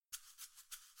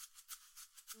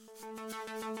I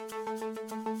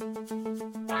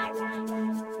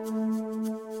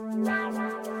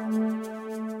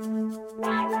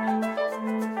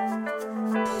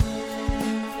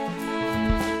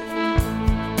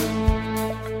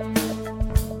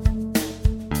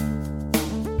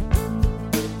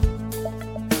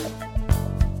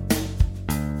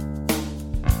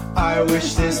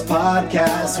wish this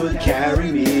podcast would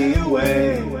carry me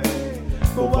away.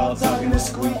 But while talking to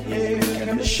Squeaky,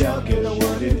 can Michelle get a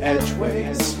word in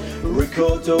edgeways?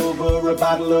 Record over a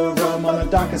bottle of rum on a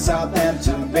dock in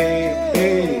Southampton Bay.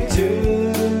 Hey,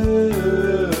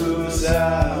 too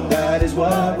south, that is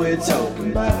what we're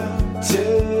talking about.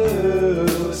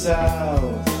 Too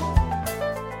south.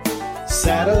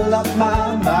 Saddle up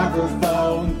my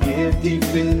microphone, give deep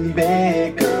in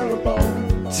Baker a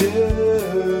bone.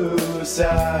 Too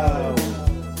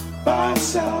south by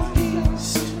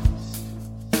southeast.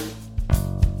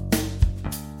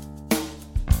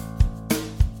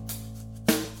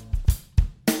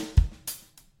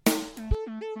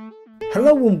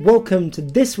 Hello and welcome to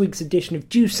this week's edition of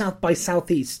Due South by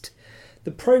Southeast,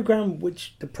 the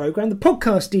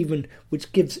podcast even,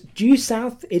 which gives Due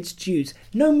South its dues.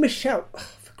 No, Michelle,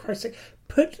 for Christ's sake,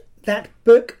 put that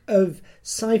book of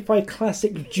sci-fi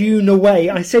classic Dune away.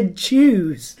 I said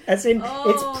Jews, as in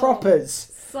it's propers.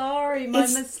 Sorry, my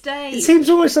mistake. It seems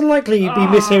almost unlikely you'd be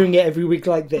mishearing it every week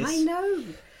like this. I know.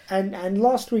 And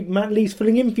last week Matt Lee's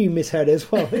filling in for you misheard as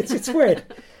well. It's weird.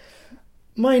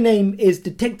 My name is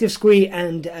Detective Squee,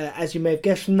 and as you may have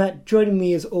guessed from that, joining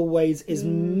me as always is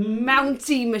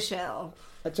Mountie Michelle.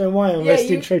 I don't know why I'm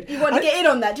resting trade. You wanted to get in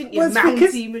on that, didn't you? Well,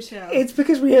 Mountie Michelle. It's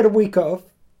because we had a week off,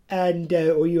 and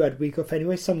or you had a week off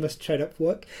anyway. Some of us showed up for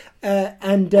work,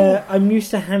 and I'm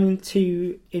used to having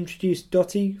to introduce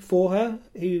Dottie for her,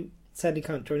 who sadly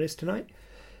can't join us tonight.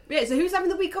 Yeah, so who's having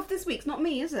the week off this week? It's not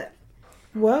me, is it?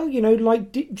 Well, you know,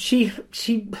 like she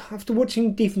after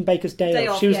watching Diefenbaker's Day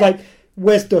Off, she was yeah. like,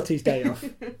 "Where's Dottie's day off?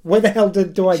 Where the hell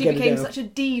do I she get a day off?" She became such a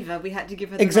diva, we had to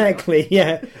give her the Exactly,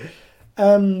 yeah.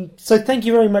 So thank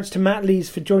you very much to Matt Lees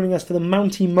for joining us for the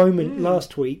Mountie moment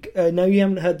last week. No, you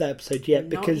haven't heard that episode yet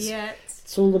because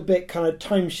it's all a bit kind of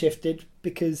time shifted,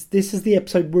 because this is the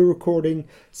episode we're recording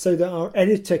so that our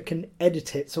editor can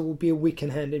edit it, so we'll be a week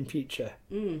in hand in future.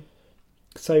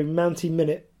 So Mountie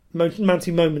moment,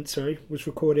 was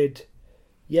recorded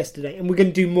yesterday, and we're going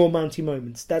to do more Mountie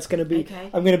moments. That's going to be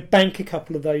I'm going to bank a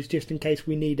couple of those just in case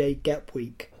we need a gap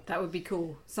week. That would be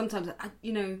cool. Sometimes,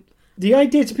 you know, the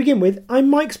idea to begin with, I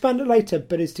might expand it later,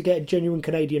 but is to get a genuine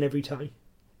Canadian every time.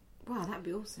 Wow, that'd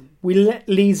be awesome. We let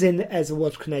Lee's in as a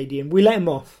Welsh Canadian. We let him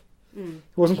off. It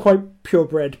wasn't quite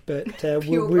purebred, but yeah.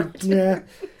 In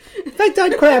fact,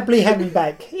 I'd quite happily have him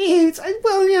back. He's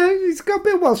got a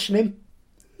bit of Welsh in him.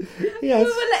 Yes.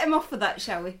 We'll let him off for that,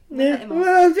 shall we?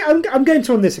 Well, I'm going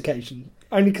to on this occasion.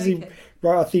 Only because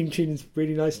our theme tune is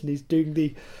really nice, and he's doing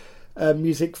the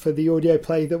music for the audio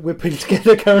play that we're putting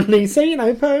together currently. So, you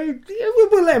know,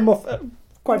 we'll let him off.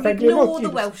 Quite frankly, ignore the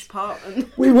Welsh part.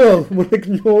 We will. We'll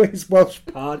ignore his Welsh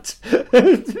part. I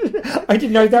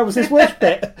didn't know that was his Welsh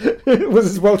bit. It was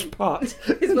his Welsh part.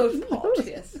 His Welsh part,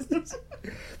 yes.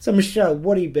 So, Michelle,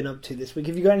 what have you been up to this week?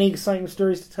 Have you got any exciting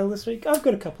stories to tell this week? I've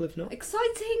got a couple, if not.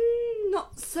 Exciting?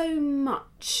 Not so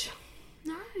much.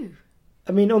 No.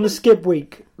 I mean, on the skip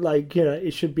week, like, you know,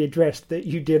 it should be addressed that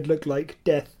you did look like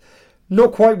death.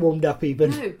 Not quite warmed up,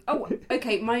 even. No. Oh,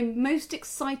 okay. My most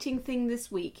exciting thing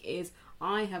this week is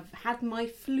I have had my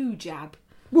flu jab.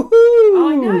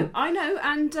 Woohoo! I know.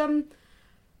 And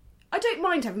I don't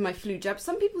mind having my flu jab.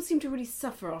 Some people seem to really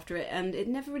suffer after it, and it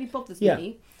never really bothers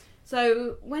me.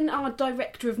 So when our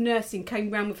director of nursing came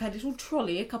round with her little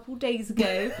trolley a couple of days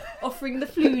ago offering the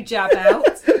flu jab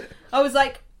out, I was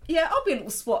like, yeah, I'll be a little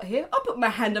swot here. I'll put my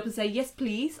hand up and say, yes,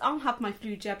 please, I'll have my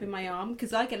flu jab in my arm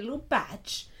because I get a little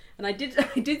badge. And I did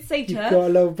say to her... You got a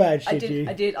little badge, I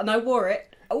did, and I wore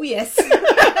it. Oh, yes.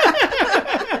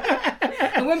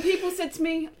 And when people said to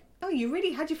me, oh, you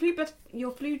really had your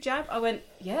flu jab? I went,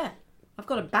 yeah, I've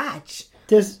got a badge.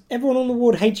 Does everyone on the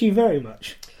ward hate you very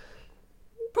much?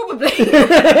 Probably.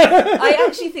 I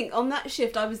actually think on that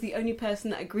shift I was the only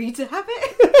person that agreed to have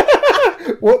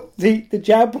it. What, the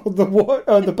jab or the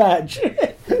badge?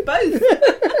 Both.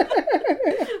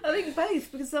 I think both,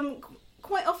 because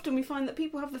quite often we find that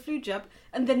people have the flu jab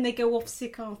and then they go off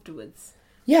sick afterwards.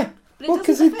 Yeah, well,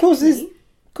 because it causes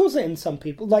it in some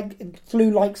people, like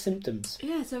flu-like symptoms.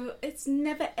 Yeah, so it's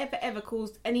never, ever, ever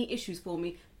caused any issues for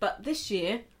me. But this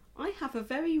year, I have a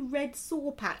very red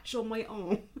sore patch on my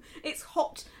arm. It's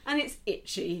hot and it's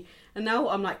itchy. And now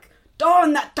I'm like,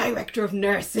 darn that director of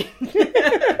nursing.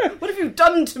 What have you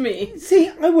done to me? See,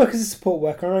 I work as a support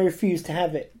worker and I refuse to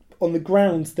have it. on the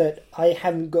grounds that I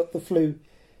haven't got the flu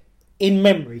in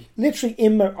memory. Literally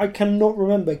in memory. I cannot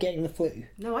remember getting the flu.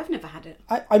 No, I've never had it.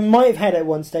 I might have had it at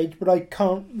one stage, but I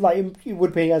can't, like, it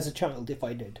would be as a child if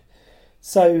I did.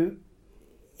 So,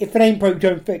 if it ain't broke,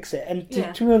 don't fix it. And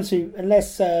to be honest with you,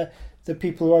 unless the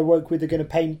people who I work with are going to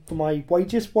pay for my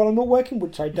wages while I'm not working,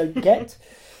 which I don't get,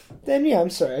 then I'm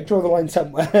sorry, I draw the line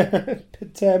somewhere.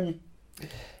 But,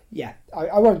 yeah,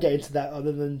 I won't get into that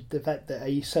other than the fact that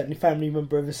a certain family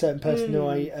member of a certain person who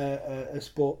I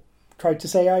sport tried to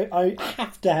say I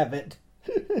have to have it.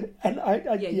 And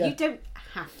you don't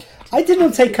have to. I did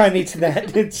not take kindly to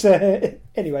that. It's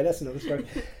anyway, that's another story.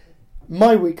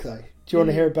 My week, though. Do you want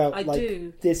to hear about? I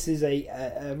do. This is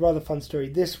a rather fun story.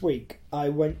 This week, I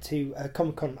went to a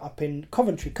Comic-Con up in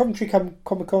Coventry. Coventry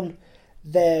Comic-Con.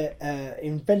 Their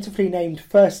inventively named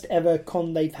first ever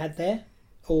con they've had there,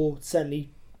 or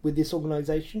certainly with this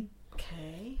organisation.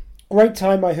 Okay. Great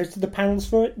time. I hosted the panels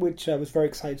for it, which I was very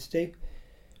excited to do.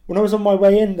 When I was on my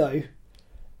way in, though,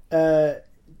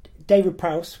 David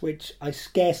Prowse, which I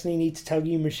scarcely need to tell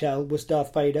you, Michelle, was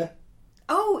Darth Vader.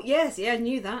 Oh, yes, I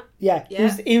knew that. Yeah.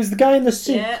 He was the guy in the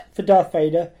suit for Darth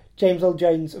Vader. James Earl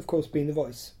Jones, of course, being the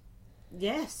voice.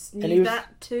 Yes, knew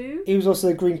that too. He was also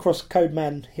the Green Cross Code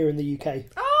Man here in the UK.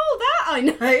 Oh, that I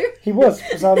know. He was.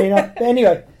 But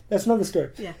anyway, that's another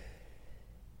story. Yeah.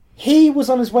 He was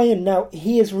on his way in. Now,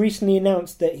 he has recently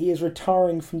announced that he is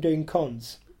retiring from doing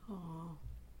cons.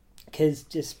 Because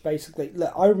just basically,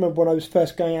 look, I remember when I was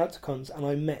first going out to cons and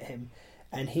I met him,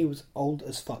 and he was old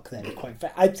as fuck then, quite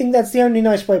fair. I think that's the only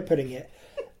nice way of putting it.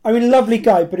 I mean, lovely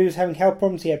guy, but he was having health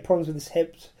problems. He had problems with his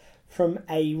hips from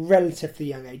a relatively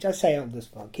young age. I say old as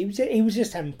fuck. He was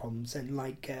just having problems, and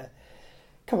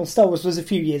come on, Star Wars was a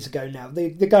few years ago now. The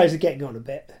guys are getting on a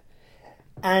bit.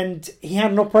 And he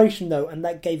had an operation, though, and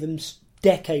that gave him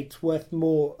decades worth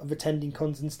more of attending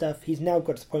cons and stuff. He's now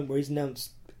got to the point where he's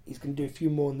announced he's going to do a few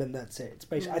more, and then that's it. It's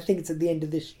basically, I think it's at the end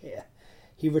of this year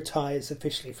he retires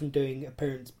officially from doing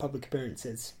public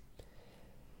appearances.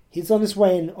 He's on his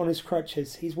way in on his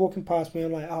crutches. He's walking past me.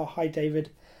 I'm like, oh, hi,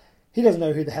 David. He doesn't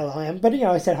know who the hell I am, but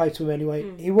I said hi to him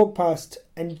anyway. He walked past,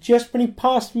 and just when he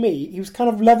passed me, he was kind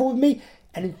of level with me,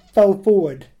 and he fell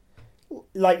forward.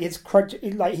 Like his crutch,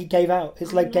 like he gave out.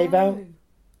 His leg gave out.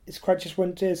 His crutches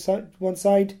went to one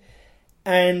side,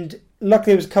 and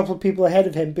luckily there was a couple of people ahead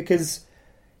of him because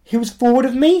he was forward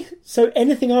of me, so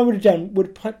anything I would have done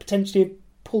would potentially have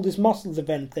pulled his muscles, if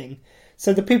anything.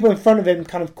 So the people in front of him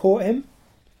kind of caught him.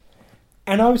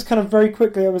 And I was kind of very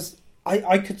quickly,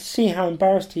 I could see how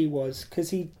embarrassed he was,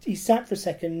 because he sat for a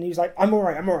second and he was like, I'm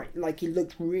alright. Like, he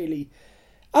looked really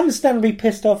understandably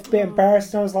pissed off, a bit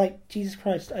embarrassed, and I was like, Jesus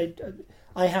Christ,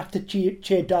 I have to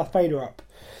cheer Darth Vader up.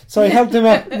 So I helped him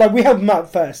up, like, we helped him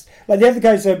up first. Like, the other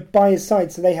guys are by his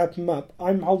side, so they helped him up.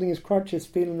 I'm holding his crutches,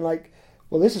 feeling like,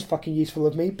 well, this is fucking useful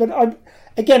of me. But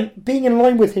again, being in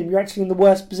line with him, you're actually in the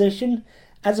worst position.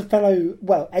 As a fellow,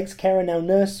 ex-carer, now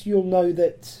nurse, you'll know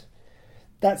that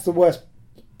that's the worst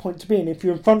point to be in. If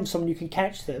you're in front of someone, you can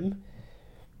catch them.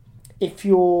 If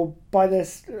you're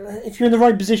if you're in the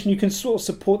right position, you can sort of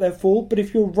support their fall. But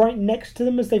if you're right next to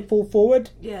them as they fall forward,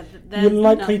 you're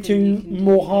likely to do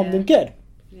more harm than good.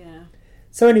 Yeah.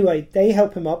 So anyway, they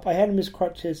help him up. I had him as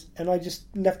crutches, and I just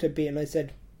left it be, and I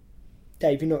said,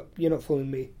 Dave, you're not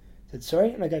fooling me. I said,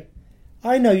 sorry? And I go,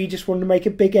 I know you just wanted to make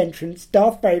a big entrance,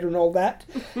 Darth Vader and all that.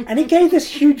 And he gave this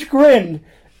huge grin.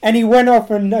 And he went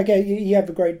off, and I go, you have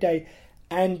a great day.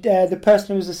 And the person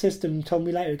who was assisting told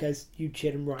me later, he goes, you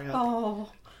cheered him right up.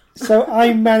 Oh. So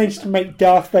I managed to make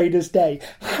Darth Vader's day.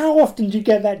 How often do you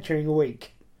get that during a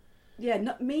week? Yeah,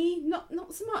 not me, not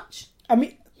so much. I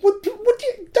mean,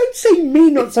 don't say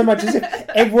me not so much as if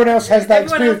everyone else has that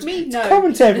experience. Me, no. It's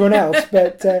common to everyone else,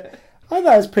 but I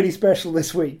thought it was pretty special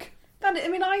this week.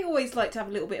 I always like to have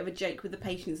a little bit of a joke with the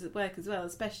patients at work as well,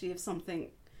 especially if something's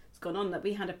gone on. That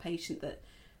we had a patient that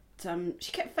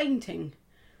she kept fainting,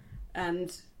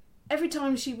 and every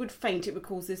time she would faint, it would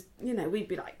cause this, we'd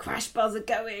be like crash buzzer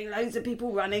going, loads of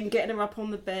people running, getting her up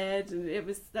on the bed, and there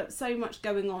was so much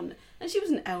going on. And she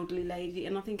was an elderly lady,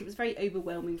 and I think it was very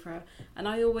overwhelming for her. And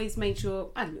I always made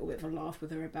sure I had a little bit of a laugh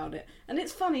with her about it. And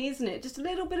it's funny, isn't it? Just a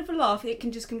little bit of a laugh, it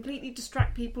can just completely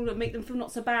distract people and make them feel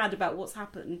not so bad about what's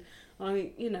happened. I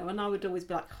mean, and I would always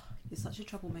be like, oh, you're such a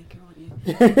troublemaker, aren't you?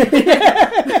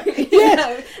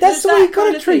 That's the way you've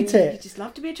got to treat it. You just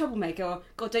love to be a troublemaker. Or,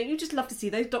 God, don't you just love to see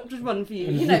those doctors run for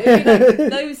you?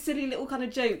 Those silly little kind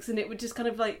of jokes, and it would just kind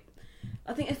of like,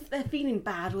 I think if they're feeling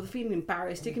bad or they're feeling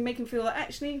embarrassed, it can make them feel like,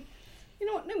 actually, you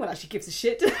know what, no one actually gives a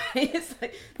shit today. It's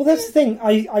like, well, that's the thing.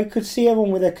 I could see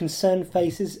everyone with their concerned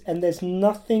faces, and there's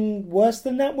nothing worse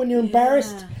than that when you're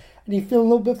embarrassed. and you feel a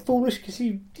little bit foolish because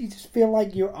you just feel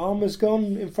like your armour's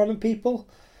gone in front of people.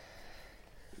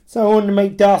 So I wanted to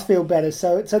make Darth feel better.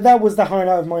 So that was the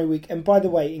highlight of my week. And by the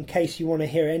way, in case you want to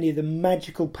hear any of the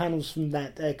magical panels from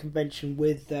that convention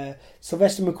with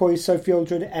Sylvester McCoy, Sophie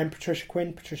Aldred and Patricia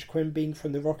Quinn. Patricia Quinn being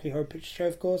from the Rocky Horror Picture Show,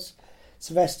 of course.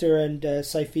 Sylvester and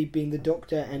Sophie being the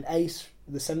Doctor and Ace,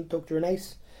 the 7th Doctor and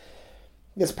Ace.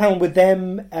 There's a panel with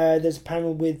them. There's a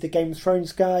panel with the Game of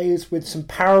Thrones guys, with some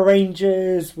Power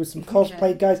Rangers, with some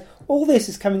cosplay guys. All this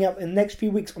is coming up in the next few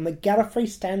weeks on the Gallifrey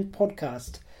Stand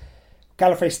podcast.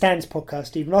 Gallifrey Stands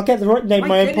podcast, even. I'll get the right name of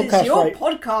my own podcast your right.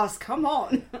 Podcast, come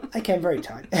on. Okay, I'm very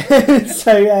tired.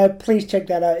 So please check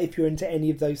that out if you're into any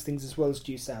of those things as well as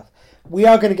Due South. We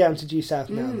are going to get onto Due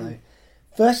South now, though.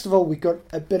 First of all, we've got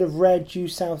a bit of rare Due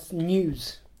South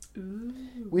news. Ooh.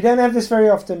 We don't have this very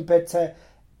often, but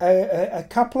a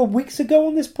couple of weeks ago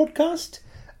on this podcast,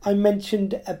 I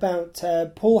mentioned about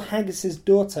Paul Haggis's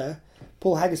daughter.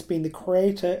 Paul Haggis being the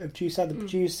creator of Due South, the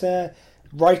producer,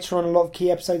 writer on a lot of key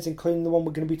episodes, including the one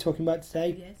we're going to be talking about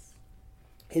today. Yes.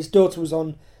 His daughter was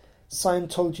on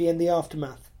Scientology and the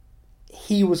Aftermath.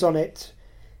 He was on it.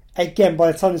 Again,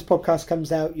 by the time this podcast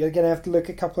comes out, you're going to have to look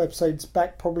a couple episodes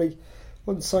back, probably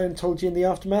on Scientology and the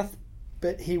Aftermath.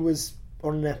 But he was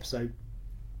on an episode.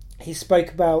 He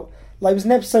spoke about... it was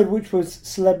an episode which was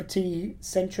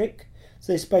celebrity-centric.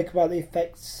 So they spoke about the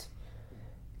effects...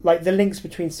 the links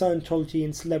between Scientology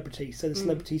and celebrity. So the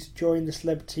celebrities join the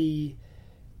celebrity...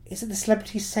 Is it the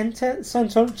Celebrity Centre?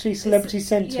 Scientology Celebrity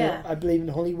Centre, I believe, in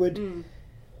Hollywood.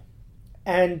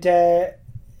 And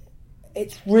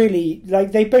it's really...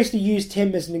 they basically used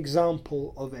him as an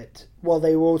example of it, while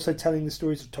they were also telling the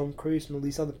stories of Tom Cruise and all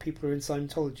these other people who are in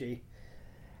Scientology.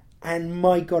 And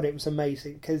my God, it was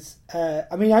amazing. Because, I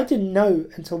didn't know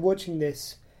until watching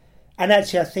this. And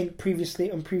actually, I think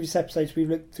on previous episodes, we've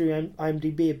looked through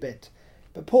IMDb a bit.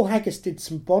 But Paul Haggis did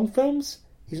some Bond films.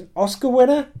 He's an Oscar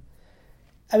winner.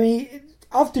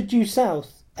 After Due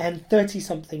South and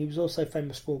 30-something, he was also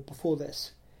famous for before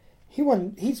this.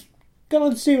 He's gone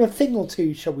on to do a thing or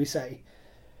two, shall we say.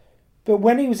 But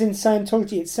when he was in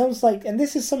Scientology, it sounds like, and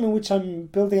this is something which I'm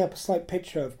building up a slight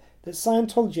picture of, that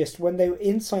Scientologists, when they were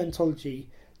in Scientology,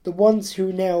 the ones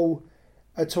who now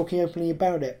are talking openly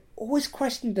about it, always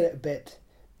questioned it a bit.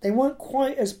 They weren't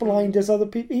quite as blind as other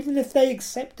people, even if they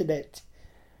accepted it.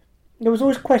 There was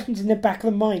always questions in the back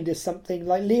of the mind as something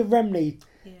like Leah Remini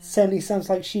certainly sounds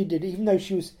like she did, even though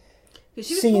she was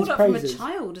singing brought up praises. From a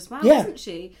child as well, wasn't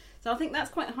she? So I think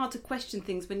that's quite hard to question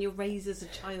things when you're raised as a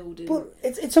child. But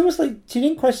it's almost like she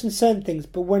didn't question certain things,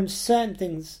 but when certain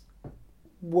things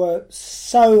were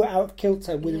so out of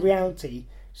kilter with reality,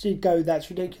 she'd go, that's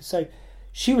ridiculous. So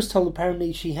she was told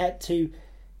apparently she had to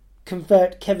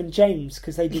convert Kevin James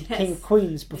because they did King of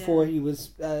Queens before he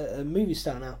was a movie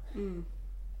star now.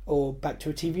 Or back to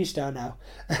a TV star now.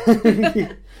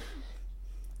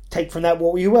 Take from that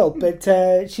what you will. But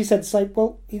she said,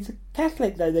 he's a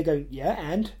Catholic though. They go,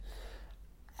 and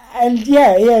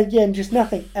just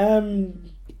nothing.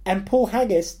 And Paul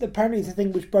Haggis, apparently the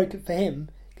thing which broke it for him,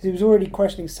 because he was already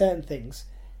questioning certain things,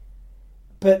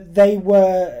 but they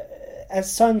were, as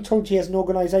Scientology as an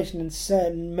organisation and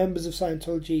certain members of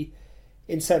Scientology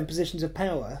in certain positions of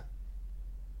power,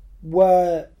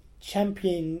 were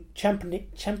championing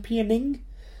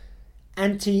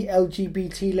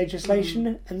anti-LGBT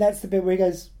legislation, and that's the bit where he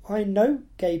goes, I know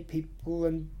gay people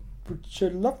and which are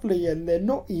lovely and they're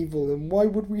not evil, and why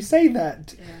would we say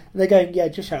that? And they're going,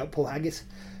 just shut up, Paul Haggis.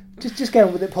 Just go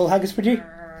on with it, Paul Haggis, would you?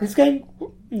 He's going,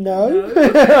 no.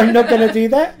 I'm not going to do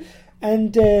that.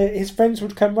 And his friends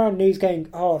would come around and he's going,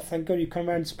 oh, thank God you come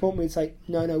around and support me. It's like,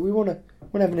 no, we want to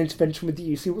have an intervention with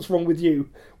you, see what's wrong with you.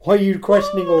 Why are you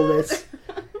questioning all this?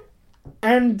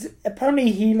 And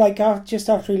apparently he, just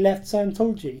after he left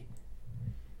Scientology,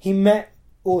 he met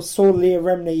or saw Leah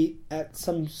Remini at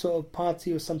some sort of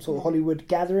party or some sort of Hollywood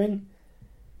gathering.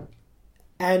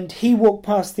 And he walked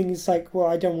past things like,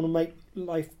 I don't want to make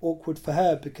life awkward for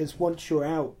her because once you're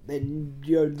out, then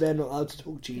they're not allowed to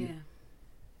talk to you. Yeah.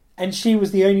 And she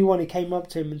was the only one who came up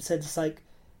to him and said, it's like,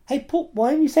 hey, Paul, why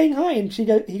aren't you saying hi? And he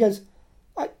goes,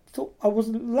 I thought I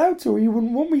wasn't allowed to or you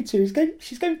wouldn't want me to.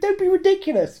 She's going, don't be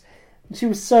ridiculous. And she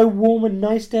was so warm and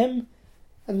nice to him,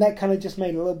 and that kind of just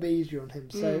made it a little bit easier on him.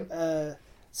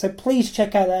 So please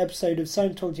check out that episode of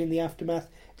Scientology in the Aftermath.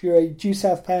 If you're a Due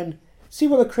South fan, see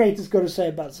what the creator's got to say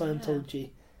about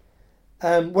Scientology.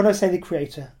 When I say the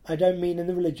creator, I don't mean in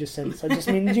the religious sense. I just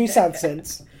mean the Due South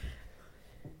sense.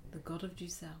 The god of Due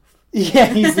South. Yeah,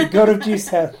 he's the god of Due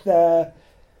South. But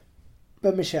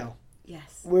Michelle.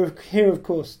 Yes. We're here, of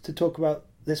course, to talk about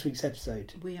this week's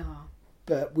episode. We are.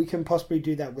 But we can possibly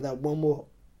do that without one more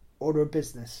order of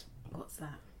business. What's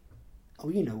that? Oh,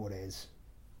 you know what it is.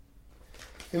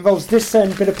 It involves this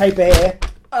certain bit of paper here.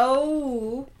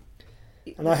 Oh.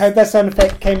 And I hope that sound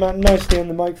effect came out nicely on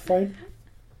the microphone.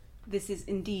 This is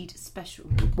indeed special.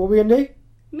 What are we going to do?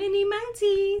 Mini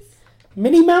Mounties.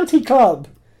 Mini Mountie Club.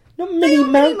 Not Mini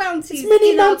Mounties. It's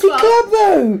Mini Mountie Club,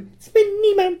 though. It's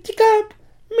Mini Mountie Club.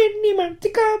 Mini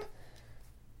Mountie Club.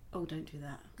 Oh, don't do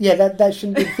that. Yeah, that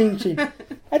shouldn't be the theme tune.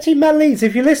 Actually, Matt Leeds,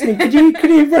 if you're listening, could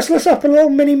you rustle us up a little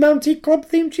Mini Mountie Club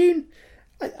theme tune?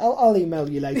 I'll email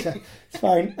you later. It's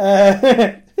fine.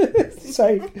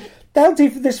 So that'll do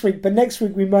for this week. But next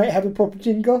week we might have a proper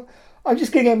jingle. I'm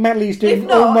just going to get Matt Leeds doing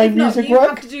all my music you work. You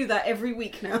have to do that every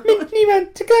week now. Mini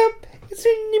Mountie Club.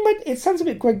 It sounds a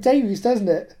bit Greg Davies, doesn't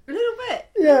it? A little bit.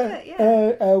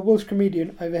 Yeah. Welsh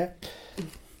comedian over here.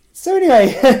 So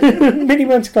anyway, Mini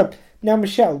Mountie Club. Now,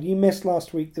 Michelle, you missed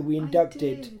last week that we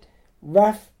inducted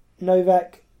Raf,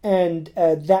 Novak, and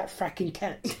that fracking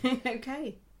cat.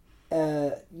 Okay.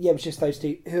 It was just those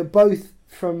two, who are both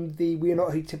from the We Are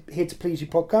Not Here to Please You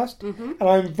podcast. Mm-hmm. And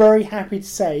I'm very happy to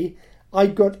say I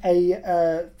got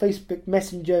a Facebook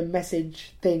Messenger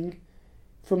message thing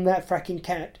from that fracking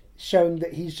cat showing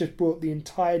that he's just brought the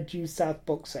entire Due South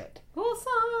box set. Awesome!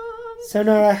 So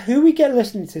no matter who we get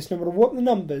listening to this, no matter what the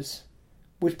numbers,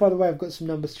 which by the way I've got some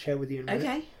numbers to share with you in a minute.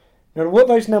 Okay. No matter what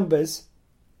those numbers,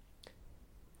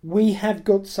 we have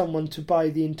got someone to buy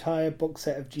the entire box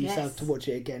set of Due South to watch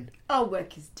it again. Our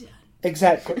work is done.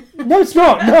 Exactly. No, it's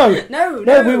not. No.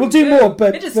 No. We will do more.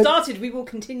 But it has started. We will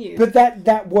continue. But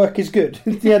that work is good.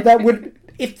 Yeah, that would.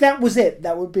 If that was it,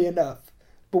 that would be enough.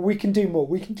 But we can do more.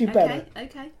 We can do better.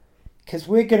 Okay. Because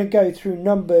we're going to go through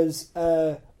numbers.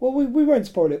 We won't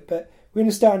spoil it, but we're going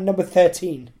to start at number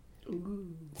 13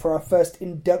 for our first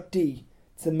inductee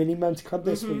to the Mini Mountie Club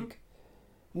this week.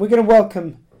 We're going to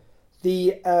welcome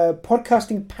the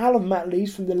podcasting pal of Matt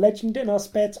Lees from the Legend in Our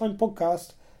Spare Time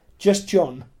podcast, Just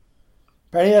John.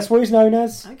 Apparently that's what he's known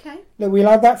as. Okay. Look, we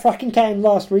allowed that fracking cat in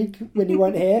last week when he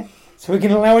weren't here, so we're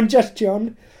going to allow in Just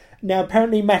John. Now,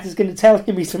 apparently Matt is going to tell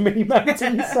him he's from Mini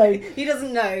Mountain, so... He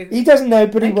doesn't know. He doesn't know,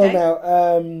 but he will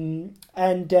now.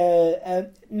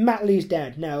 Matt Lee's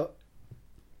dad. Now,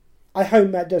 I hope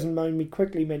Matt doesn't mind me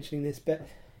quickly mentioning this, but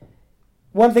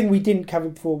one thing we didn't cover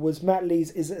before was Matt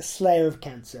Lees is a slayer of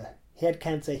cancer. He had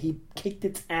cancer. He kicked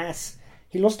its ass.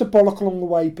 He lost a bollock along the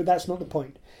way, but that's not the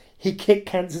point. He kicked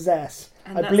cancer's ass.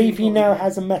 I believe he now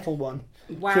has a metal one.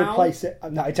 Wow. To replace it.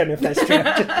 No, I don't know if that's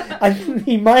true.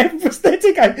 He might have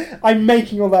prosthetic. I'm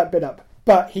making all that bit up.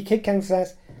 But he kicked cancer's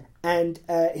ass, and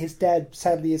his dad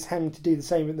sadly is having to do the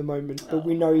same at the moment, but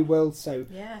we know he will, so...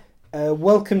 Yeah.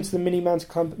 Welcome to the Mini Mountie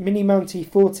Club. Mini Mountie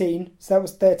 14, so that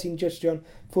was 13 Just John.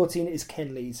 14 is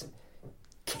Ken Lee's.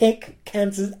 Kick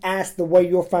cancer's ass the way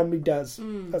your family does.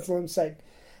 That's all I'm saying.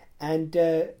 And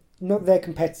not they're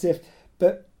competitive,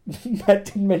 but Matt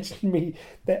did mention to me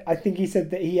that I think he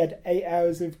said that he had 8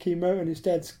 hours of chemo and his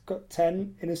dad's got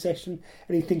 10 in a session,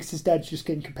 and he thinks his dad's just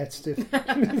getting competitive.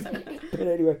 But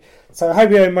anyway, so I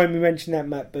hope you don't mind me mentioning that,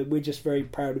 Matt, but we're just very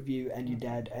proud of you and your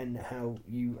dad and how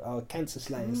you are cancer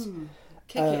slayers.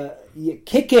 Kick it. Yeah,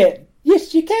 kick it.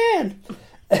 Yes, you can.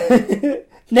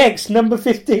 Next, number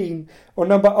 15, or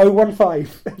number 015,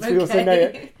 as we also know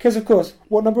it. Because, of course,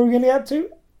 what number are we going to get up to?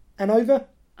 And over?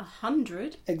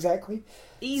 100. Exactly.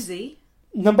 Easy.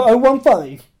 Number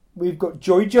 015, we've got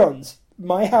Joy Johns,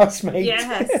 my housemate.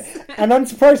 Yes. And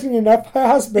unsurprisingly enough, her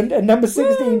husband, and number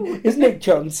 16 is Nick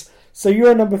Johns. So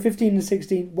you're number 15 and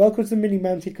 16. Welcome to the Mini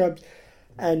Mountie Club,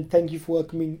 and thank you for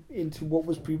welcoming into what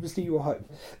was previously your home.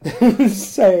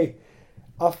 So,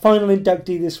 our final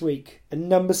inductee this week, and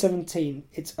number 17,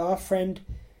 it's our friend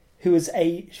who is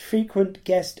a frequent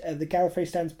guest at the Gallifrey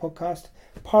Stands podcast,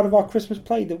 part of our Christmas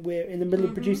play that we're in the middle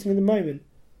of producing at the moment.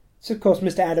 So, of course,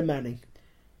 Mr. Adam Manning.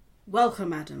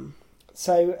 Welcome, Adam.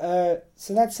 So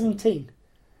that's 17.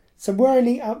 So we're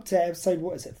only up to episode,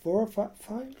 what is it, 4 or 5?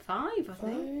 5, I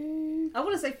think. I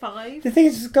want to say 5. The thing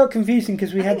is, it's got confusing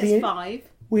because we had it's 5.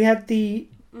 We had the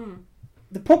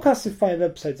podcast of 5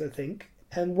 episodes, I think,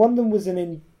 and one of them was an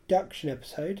induction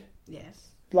episode. Yes.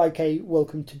 Like a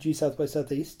welcome to Due South by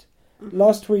Southeast.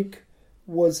 Last week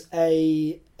was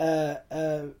a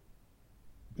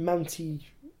Mountie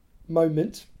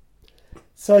moment.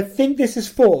 So I think this is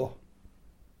 4.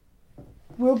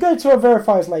 We'll go to our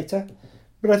verifiers later,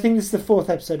 but I think this is the 4th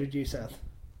episode of Due South.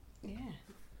 Yeah.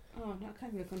 Oh, no, I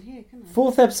can't look on here, can I?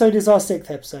 4th episode is our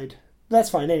 6th episode. That's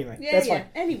fine, anyway. Yeah, that's yeah. Fine.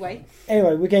 Anyway,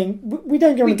 we're going... We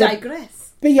don't go on... We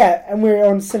digress. But yeah, and we're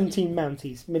on 17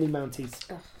 Mounties, Mini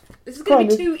Mounties. Ugh. This is going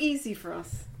to be too easy for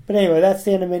us. But anyway, that's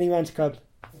the end of Mini Mountie Club.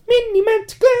 Mini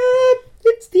Mountie Club!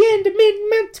 It's the end of Mini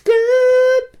Mountie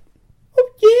Club! Oh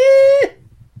yeah!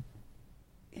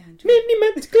 Mini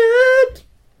Mounty Club!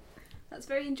 That's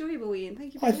very enjoyable, Ian.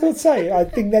 Thank you. I thought so. I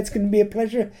think that's going to be a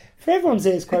pleasure for everyone's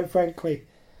ears, quite frankly.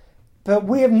 But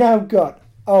we have now got...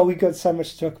 Oh, we've got so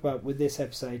much to talk about with this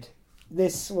episode.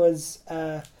 This was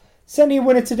certainly a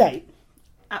winner to date.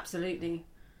 Absolutely.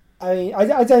 I mean,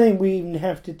 I don't think we even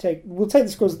have to take... We'll take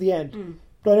the scores at the end.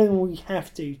 But I don't think we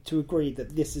have to agree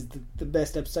that this is the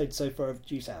best episode so far of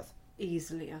Due South.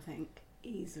 Easily, I think.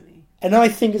 Easily. And I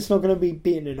think it's not going to be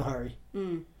beaten in a hurry.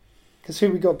 Because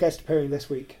who we got guest appearing this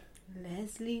week?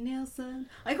 Leslie Nielsen.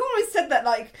 I almost said that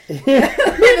like...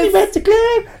 Mini Mounty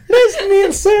Club! Leslie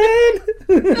Nielsen!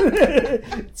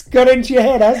 It's got into your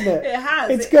head, hasn't it? It has.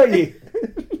 It's got you.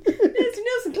 Leslie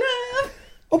Nielsen Club!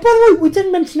 Oh, by the way, we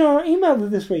didn't mention our email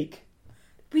this week.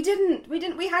 We didn't.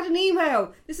 We had an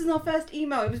email. This is our first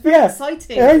email. It was very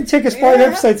exciting. It only took us 5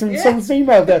 episodes and someone's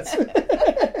emailed us.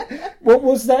 What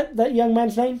was that young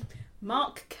man's name?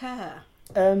 Mark Kerr.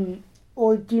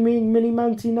 Or do you mean Mini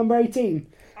Mounty number 18?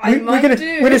 We're going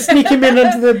to sneak him in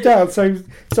under the dial. So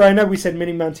I know we said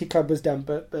Mini Mounty Club was done,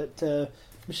 but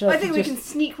Michelle, I think we can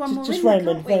sneak one more in. Just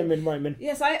Raymond.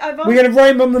 Yes, I've we're going to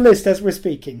rhyme on the list as we're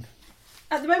speaking.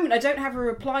 At the moment, I don't have a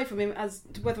reply from him as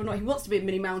to whether or not he wants to be a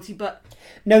Mini Mounty, but...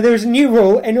 No, there is a new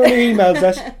rule. Anyone who emails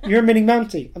us, you're a Mini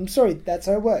Mounty. I'm sorry, that's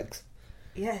how it works.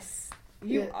 Yes.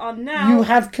 You are now... You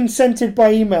have consented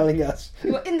by emailing us.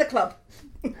 You are in the club.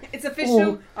 It's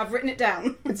official. I've written it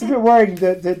down. It's a bit worrying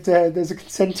that there's a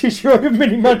consent issue of a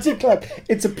Mini Mounty Club.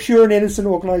 It's a pure and innocent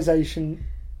organisation.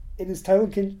 It is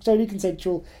totally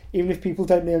consensual, even if people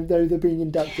don't know they're being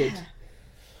inducted. Yeah.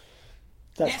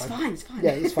 That's fine. It's fine.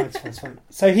 Yeah, it's fine.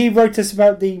 So he wrote us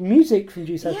about the music from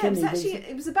Due South. Yeah,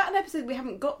 it was about an episode we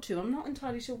haven't got to. I'm not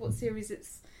entirely sure what series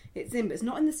it's in, but it's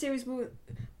not in the series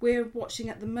we're watching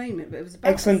at the moment. But it was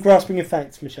about excellent grasping of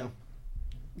facts, Michelle.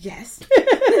 Yes.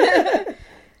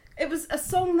 It was a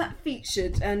song that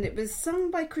featured, and it was sung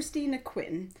by Christina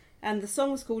Quinn, and the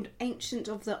song was called "Ancient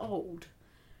of the Old."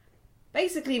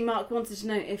 Basically, Mark wanted to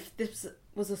know if this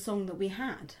was a song that we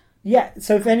had. Yeah,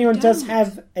 so if anyone does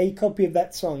have a copy of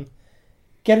that song,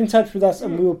 get in touch with us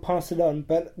and we will pass it on.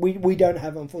 But we don't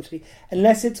have it, unfortunately.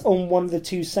 Unless it's on one of the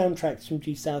 2 soundtracks from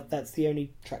Due South, that's the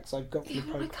only tracks I've got from the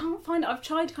program. I can't find it. I've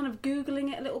tried kind of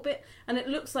Googling it a little bit, and it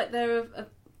looks like there are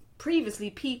previously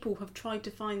people have tried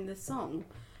to find this song.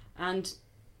 And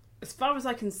as far as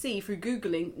I can see through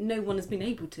Googling, no one has been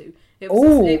able to.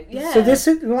 So this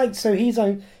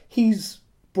is he's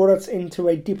brought us into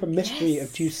a deeper mystery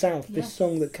of Due South, this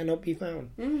song that cannot be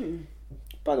found.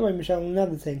 By the way, Michelle,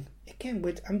 another thing. Again,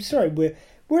 I'm sorry, we're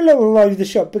a little all over the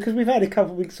shop because we've had a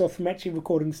couple of weeks off from actually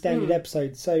recording standard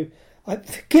episodes. So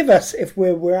forgive us if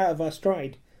we're out of our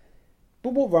stride.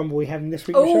 But what rum were we having this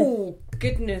week, Michelle? Oh,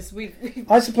 goodness.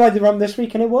 I supplied the rum this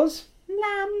week and it was...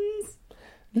 Lambs.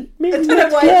 I don't know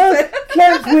why I said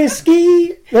Lambs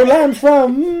whiskey. Or lambs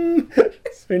from...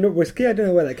 Sorry, not whiskey. I don't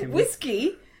know where that came from.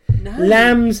 Whiskey? No.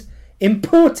 Lambs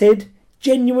imported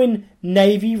genuine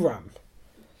Navy rum.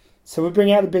 So we're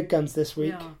bringing out the big guns this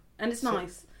week. Yeah, and it's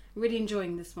nice. Really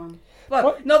enjoying this one.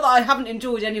 Well, not that I haven't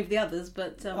enjoyed any of the others,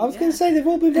 but... I was going to say they've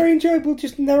all been very enjoyable,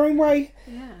 just in their own way.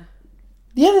 Yeah.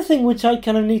 The other thing which I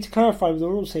kind of need to clarify with the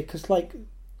rules here, because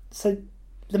so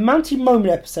the Mounty Moment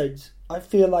episodes, I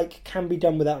feel like can be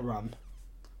done without rum.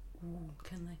 Ooh,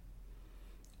 can they?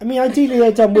 I mean, ideally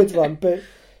they're done with rum, but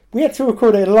we had to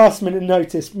record it at last minute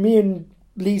notice. Me and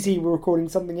Lizzie were recording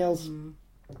something else.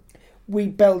 We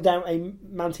bailed out a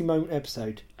Mounty Moment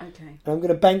episode. Okay. And I'm going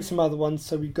to bank some other ones,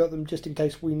 so we've got them just in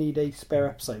case we need a spare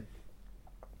episode.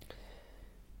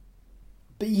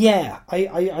 But yeah,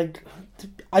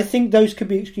 I think those could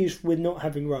be excused with not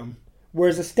having rum.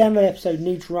 Whereas a standard episode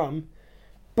needs rum.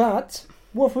 But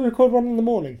what if we record one in the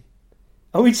morning?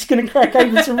 Are we just going to crack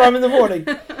open some rum in the morning?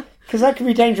 Because that can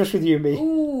be dangerous with you and me.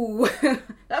 Ooh,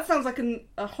 that sounds like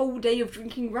a whole day of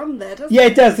drinking rum there, doesn't it? Yeah,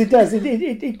 it does.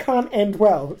 It can't end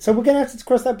well. So we're going to have to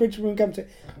cross that bridge when we come to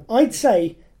it. I'd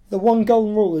say the one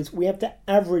golden rule is we have to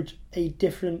average a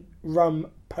different rum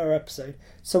per episode.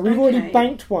 So we've already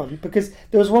banked one, because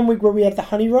there was one week where we had the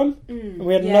honey rum and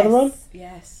we had another rum.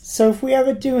 Yes. So if we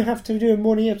ever do have to do a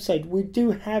morning episode, we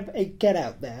do have a get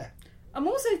out there. I'm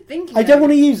also thinking... I don't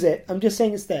want to use it. I'm just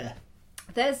saying it's there.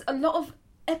 There's a lot of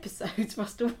episodes for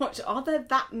us to watch. Are there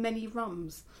that many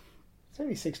rums? It's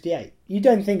only 68. You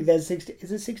don't think there's 60...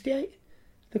 Is it 68?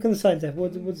 Look on the side there.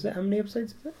 What's it? How many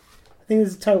episodes is it? I think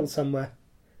there's a total somewhere.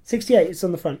 68. It's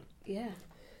on the front. Yeah.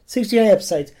 68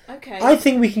 episodes. Okay. I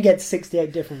think we can get to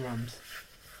 68 different rums.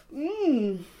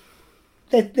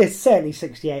 There's certainly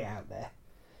 68 out there.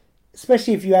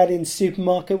 Especially if you add in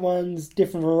supermarket ones,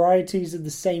 different varieties of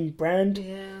the same brand.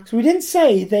 Yeah. So we didn't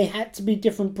say they had to be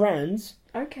different brands.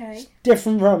 Okay.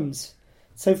 Different rums.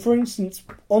 So, for instance,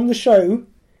 on the show,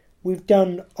 we've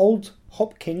done Old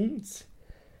Hopkins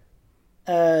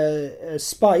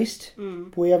spiced.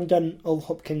 But we haven't done Old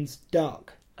Hopkins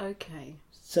dark. Okay.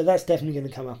 So that's definitely going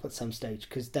to come up at some stage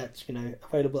because that's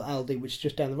available at Aldi, which is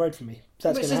just down the road from me. So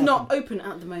that's which is not open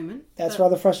at the moment. That's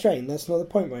rather frustrating. That's not the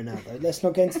point right now, though. Let's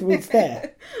not get into the weeds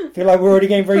there. I feel like we're already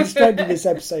getting very distracted this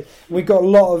episode. We've got a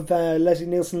lot of Leslie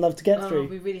Nielsen love to get through.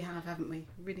 We really have, haven't we?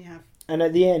 Really have. And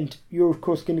at the end, you're of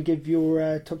course going to give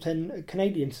your top 10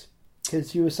 Canadians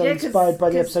because you were so inspired by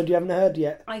the episode you haven't heard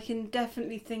yet. I can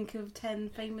definitely think of 10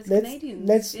 famous Canadians.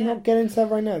 Let's not get into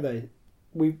that right now, though.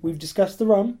 We've discussed the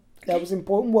rum. Okay. That was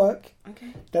important work.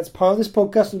 Okay. That's part of this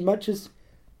podcast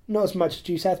not as much as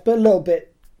Due South, but a little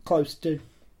bit close to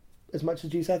as much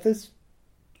as Due South is.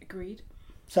 Agreed.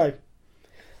 So,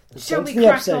 shall we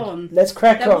crack on? Let's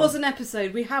crack on. There was an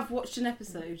episode. We have watched an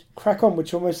episode. Crack on,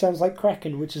 which almost sounds like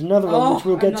Kraken, which is another one which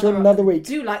we'll get to in another week. I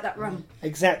do like that rum.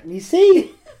 Exactly. See?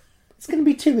 It's going to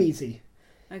be too easy.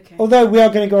 Okay. Although we are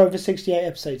going to go over 68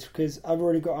 episodes because I've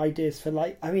already got ideas for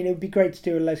it would be great to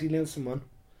do a Leslie Nielsen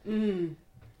one.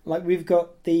 We've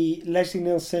got the Leslie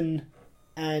Nielsen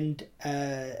and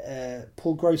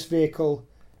Paul Gross vehicle,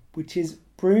 which is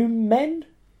Broom Men.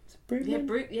 Is it Broom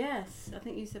Men? Yes, I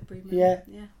think you said Broom Men.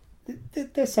 Yeah.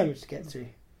 There's so much to get through.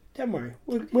 Don't worry.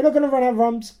 We're not going to run out of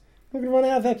rums. We're going to run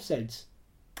out of episodes.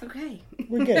 Okay.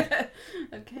 We're good.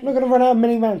 Okay. We're not going to run out of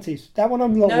mini mounties. That one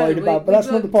I'm not worried about, but that's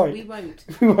not the point. We won't.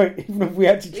 We won't, even if we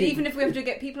had to. Even if we have to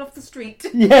get people off the street.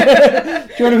 Yeah.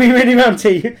 Do you want to be mini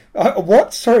mountie?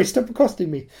 What? Sorry, stop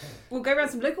accosting me. We'll go around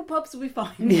some local pubs and we'll be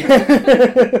fine.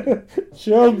 Yeah.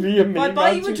 She'll be a mini I'll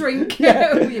buy you a drink.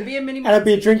 Yeah. You'll be a mini mountie. And it'll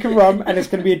be a drink of rum, and it's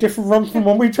going to be a different rum from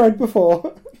one we tried before.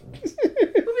 We'll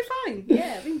be fine.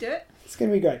 Yeah, we can do it. It's going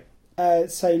to be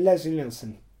great. So Leslie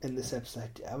Nielsen in this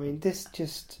episode. I mean, this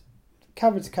just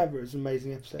cover to cover is an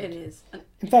amazing episode. It is.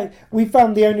 In fact, we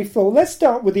found the only flaw. Let's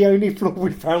start with the only flaw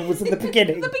we found was at the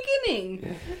beginning. The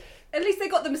beginning. At least they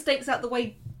got the mistakes out the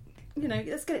way.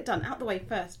 Let's get it done out the way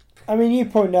first. I mean, you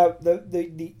point out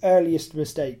the earliest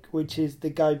mistake, which is the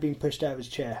guy being pushed out of his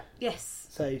chair. Yes.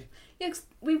 So. Yeah, 'cause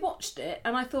we watched it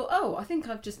and I thought, I think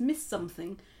I've just missed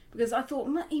something. Because I thought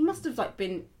he must have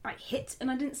been hit and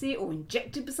I didn't see it, or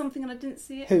injected with something and I didn't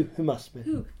see it. Who must be?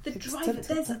 Who? The driver.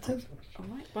 All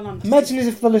right. Well, imagine as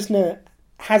if the listener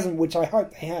hasn't, which I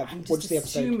hope they have. I'm watched the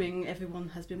episode. Assuming everyone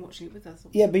has been watching it with us.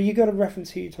 Yeah, but you got to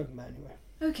reference who you're talking about anyway.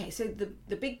 Okay, so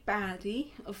the big baddie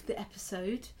of the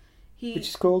episode, which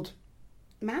is called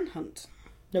Manhunt.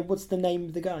 No, what's the name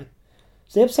of the guy?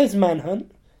 So the episode's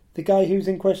Manhunt. The guy who's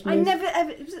in question I never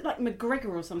ever... Was it like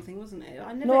McGregor or something, wasn't it?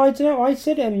 No, I don't know. I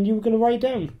said it and you were going to write it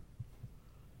down.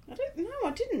 I don't know.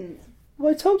 I didn't.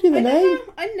 Well, I told you the name.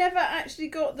 I never actually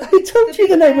got the... I told you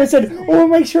the name. I said,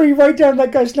 make sure you write down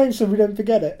that guy's name so we don't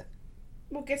forget it.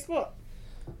 Well, guess what?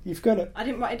 You've got it. I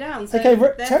didn't write it down. So okay,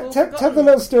 tell the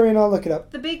little story and I'll look it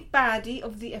up. The big baddie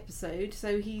of the episode.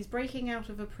 So he's breaking out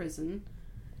of a prison,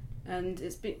 and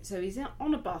he's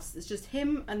on a bus. It's just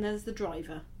him and there's the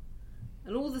driver.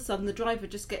 And all of a sudden, the driver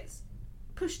just gets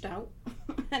pushed out,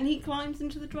 and he climbs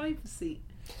into the driver's seat.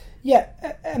 Yeah,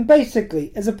 and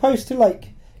basically, as opposed to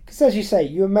because as you say,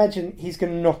 you imagine he's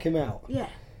going to knock him out. Yeah.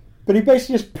 But he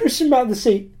basically just pushes him out of the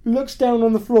seat, looks down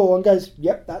on the floor, and goes,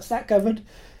 "Yep, that's that covered."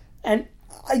 And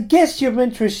I guess you're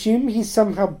meant to assume he's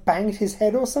somehow banged his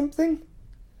head or something.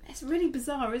 It's really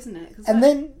bizarre, isn't it? And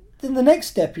then the next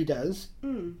step he does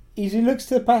is he looks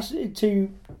to the passenger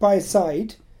by his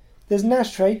side. There's an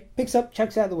ashtray, picks up,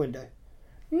 chucks it out the window.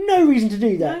 No reason to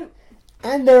do that. No.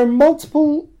 And there are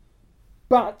multiple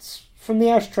butts from the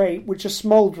ashtray which are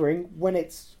smouldering when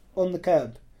it's on the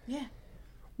curb. Yeah.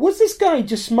 Was this guy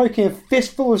just smoking a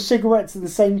fistful of cigarettes at the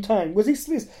same time? Was he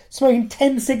smoking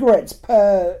 10 cigarettes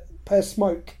per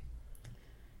smoke?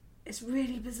 It's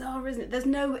really bizarre, isn't it? There's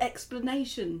no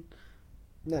explanation.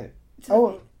 No.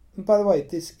 And by the way,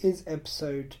 this is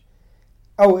episode...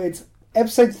 it's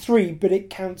episode 3, but it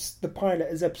counts the pilot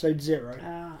as episode 0.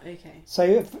 Ah, okay.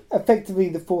 So effectively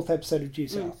the 4th episode of Due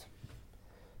South.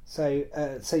 So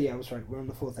yeah, I was right. We're on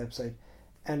the 4th episode,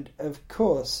 and of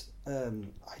course, I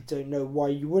don't know why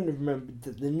you wouldn't have remembered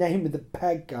that the name of the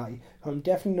bad guy, who I'm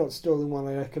definitely not stalling while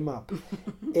I look him up,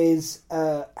 is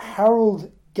Harold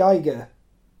Geiger,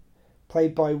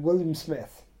 played by William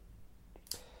Smith.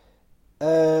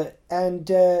 Yeah,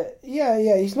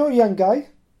 he's not a young guy.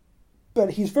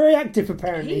 But he's very active,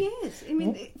 apparently. He is. I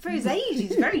mean, for his age,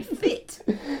 he's very fit.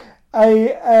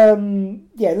 We'll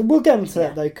get into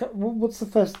that, though. What's the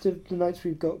first of the notes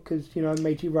we've got? Because, I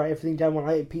made you write everything down when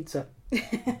I ate pizza.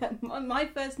 My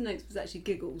first notes was actually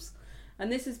giggles.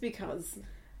 And this is because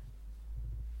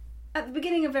at the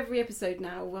beginning of every episode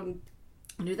now,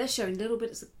 they're showing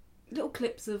little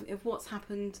clips of what's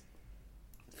happened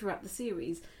throughout the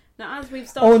series. Now, as we've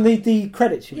started... Oh, and the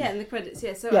credits, you mean? Yeah, and the credits,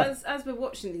 yeah. So Yeah. As we're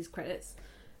watching these credits,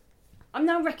 I'm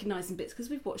now recognising bits because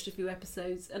we've watched a few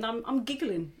episodes, and I'm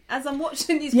giggling. As I'm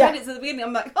watching these credits at the beginning,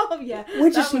 I'm like, oh, yeah.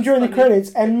 We're just enjoying the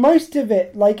credits, and most of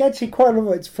it, like, actually quite a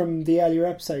lot of it's from the earlier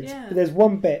episodes. Yeah. But there's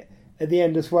one bit at the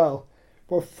end as well,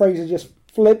 where Fraser just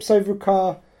flips over a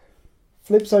car,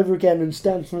 flips over again, and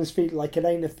stands on his feet like it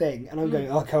ain't a thing. And I'm going,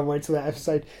 oh, I can't wait till that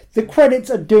episode. The credits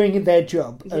are doing their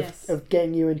job of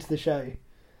getting you into the show.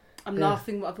 I'm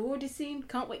laughing what I've already seen.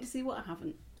 Can't wait to see what I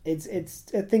haven't. It's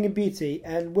a thing of beauty,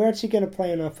 and we're actually going to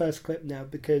play on our first clip now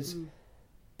because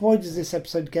boy does this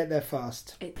episode get there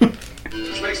fast.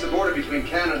 Which makes the border between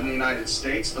Canada and the United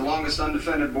States the longest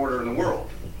undefended border in the world.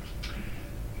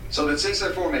 So that since their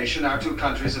formation, our two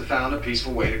countries have found a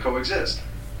peaceful way to coexist.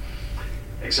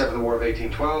 Except for the War of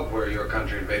 1812, where your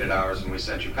country invaded ours and we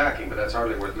sent you packing, but that's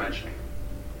hardly worth mentioning.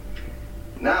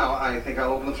 Now, I think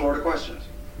I'll open the floor to questions.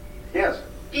 Yes?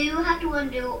 Do you have to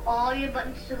undo all your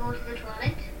buttons to go to the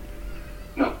toilet?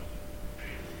 No.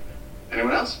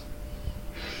 Anyone else?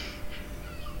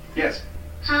 Yes.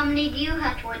 How many do you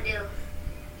have to undo?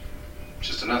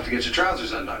 Just enough to get your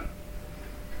trousers undone.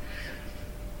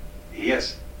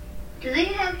 Yes. Do they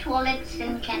have toilets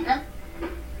in Canada?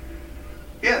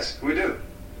 Yes, we do.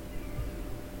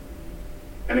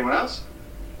 Anyone else?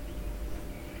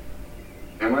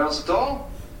 Anyone else at all?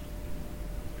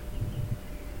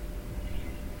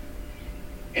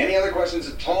 Any other questions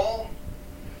at all?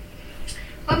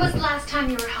 When was the last time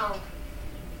you were home?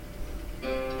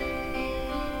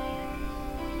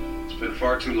 It's been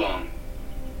far too long.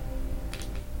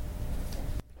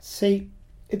 See,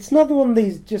 it's another one of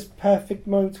these just perfect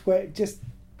moments where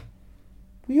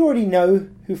we already know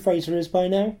who Fraser is by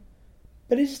now,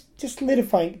 but it's just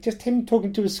solidifying, just him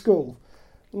talking to a school.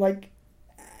 Like,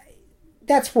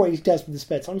 that's what he does with the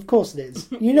spare time. Of course it is.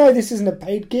 You know this isn't a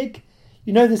paid gig.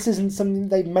 You know this isn't something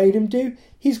they've made him do.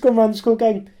 He's gone around the school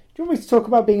going, do you want me to talk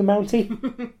about being a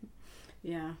Mountie?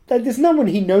 Yeah. Like, there's no one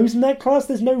he knows in that class.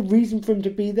 There's no reason for him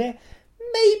to be there.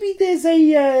 Maybe there's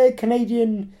a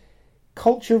Canadian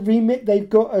culture remit they've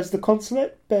got as the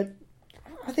consulate, but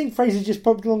I think Fraser's just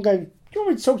popped along going, do you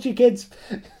want me to talk to your kids?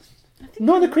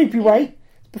 Not in a creepy way.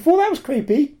 Before that was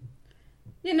creepy.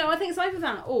 Yeah, no, I think it's either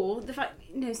that or the fact,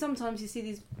 sometimes you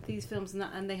see these films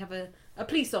and they have a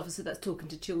police officer that's talking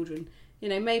to children.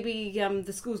 Maybe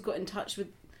the school's got in touch with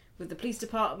the police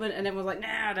department and everyone's like,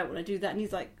 nah, I don't want to do that. And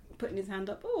he's like putting his hand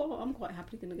up, oh, I'm quite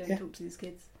happily going to go and talk to these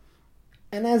kids.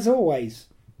 And as always,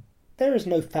 there is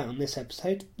no fat on this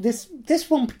episode. This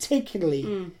one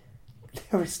particularly,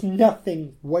 there is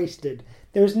nothing wasted.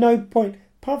 There is no point,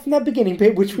 apart from that beginning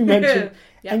bit which we mentioned,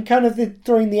 and kind of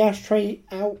throwing the ashtray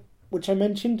out, which I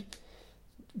mentioned.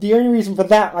 The only reason for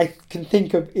that I can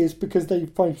think of is because they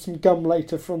find some gum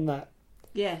later from that.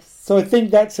 Yes. So I think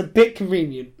that's a bit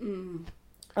convenient.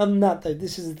 Other than that, though,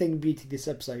 this is the thing of beauty of this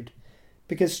episode.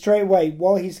 Because straight away,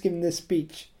 while he's giving this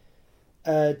speech,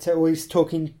 or he's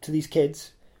talking to these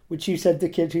kids, which you said the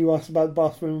kid who asked about the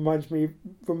bathroom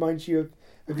reminds you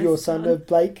of your son, of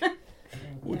Blake,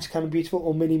 which is kind of beautiful,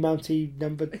 or Mini Mountie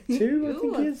number 2, I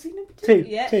think he is. Number 2.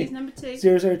 Yeah, he's number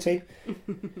 2. 002.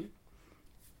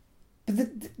 But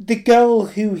the girl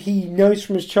who he knows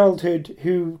from his childhood,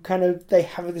 who kind of, they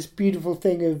have this beautiful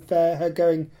thing of her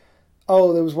going,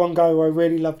 oh, there was one guy who I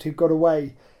really loved who got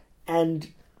away, and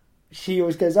she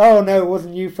always goes, oh no, it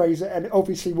wasn't you, Fraser, and it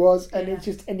obviously was, and it's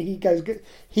just, and he goes,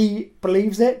 he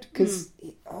believes it, because,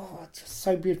 it's just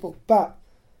so beautiful. But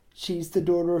she's the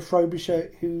daughter of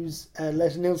Frobisher, who's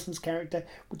Leslie Nielsen's character,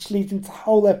 which leads into the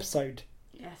whole episode.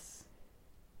 Yes.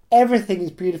 Everything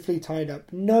is beautifully tied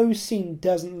up. No scene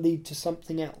doesn't lead to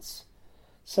something else.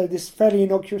 So this fairly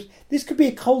innocuous, this could be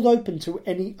a cold open to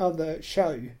any other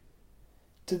show.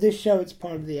 To this show, it's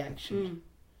part of the action.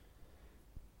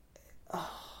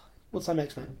 What's our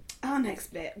next bit? Our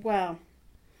next bit, well,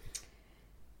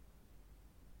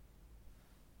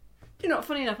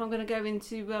 funny enough, I'm going to go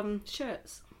into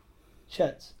shirts.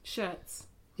 Shirts.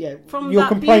 Yeah, From you'll that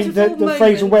complain that beautiful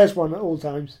Fraser moment- wears one at all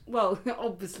times. Well,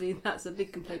 obviously that's a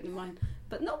big complaint of mine,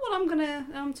 but not what I'm going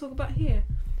to talk about here.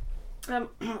 Hold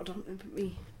on, let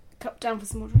me cup down for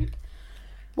some more drink.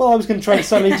 Well, I was going to try and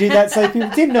suddenly do that so people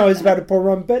didn't know I was about to pour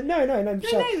rum, but no.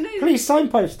 Please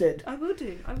signpost it. I will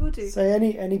do. So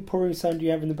any pouring sound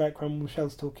you have in the background when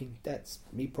Michelle's talking, that's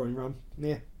me pouring rum.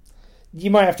 Yeah. You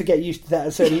might have to get used to that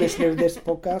as a listener of this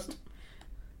podcast.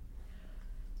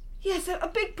 Yeah, so a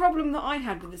big problem that I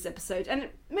had with this episode, and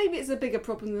maybe it's a bigger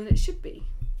problem than it should be,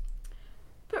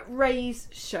 but Ray's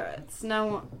shirts.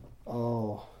 Now,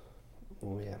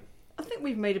 Oh, yeah. I think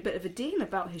we've made a bit of a deal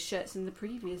about his shirts in the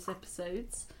previous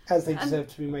episodes. As they deserve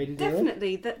to be made a deal.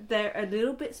 Definitely, that they're a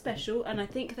little bit special, and I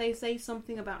think they say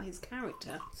something about his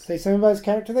character. Say something about his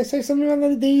character, they say something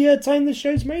about the time the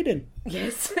show's made in.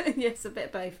 Yes, yes, a bit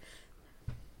of both.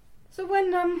 So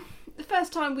when, the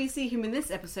first time we see him in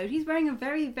this episode, he's wearing a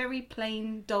very, very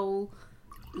plain, dull,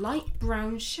 light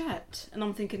brown shirt. And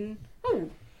I'm thinking,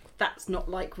 oh, that's not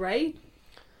like Ray.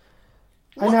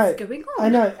 What's going on? I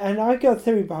know, and I got a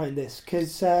theory behind this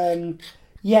because, it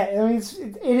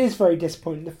is very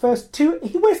disappointing. The first two,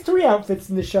 he wears 3 outfits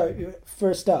in the show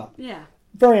for a start. Yeah.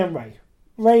 Very on Ray.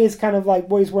 Ray is kind of like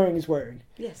what he's wearing.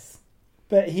 Yes.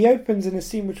 But he opens in a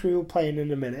scene which we will play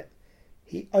in a minute.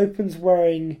 He opens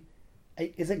wearing,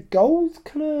 is it gold?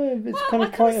 It's kind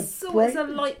of quite a bright. It's a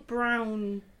light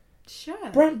brown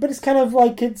shirt. Brown, but it's kind of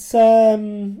like it's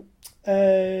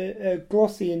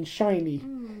glossy and shiny.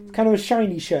 It's kind of a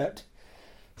shiny shirt.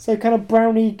 So kind of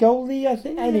browny, goldy, I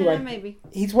think. Anyway, yeah, maybe.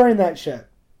 He's wearing that shirt,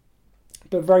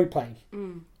 but very plain.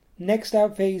 Mm. Next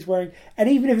outfit he's wearing, and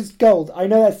even if it's gold, I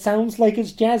know that sounds like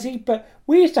it's jazzy, but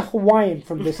we used to Hawaiian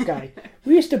from this guy.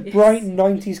 We used to brighten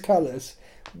 90s colours.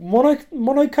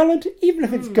 Monocoloured, even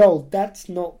if it's gold, that's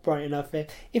not bright enough.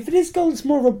 If it is gold, it's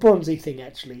more of a bronzy thing,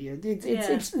 actually.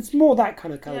 It's more that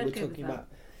kind of colour we're talking about.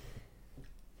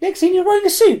 Next thing, you're wearing a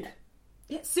suit.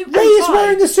 Yeah, suit Ray is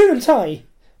wearing a suit and tie.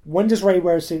 When does Ray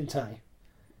wear a suit and tie?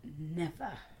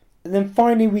 Never. And then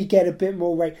finally we get a bit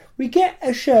more Ray. We get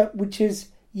a shirt which is,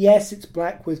 yes, it's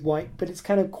black with white, but it's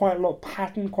kind of quite a lot of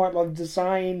pattern, quite a lot of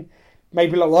design,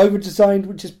 maybe a little over-designed,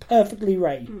 which is perfectly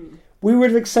Ray. Mm. We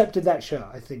would have accepted that shirt,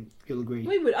 I think you'll agree.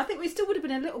 We would. I think we still would have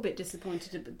been a little bit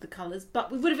disappointed with the colours,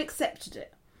 but we would have accepted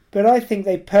it. But I think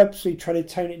they purposely try to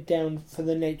tone it down for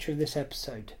the nature of this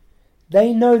episode.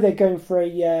 They know they're going for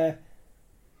a,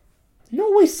 not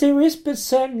always serious, but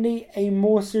certainly a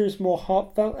more serious, more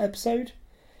heartfelt episode.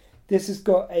 This has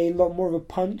got a lot more of a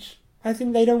punch. I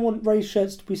think they don't want Ray's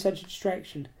shirts to be such a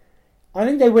distraction. I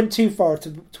think they went too far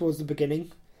towards the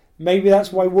beginning. Maybe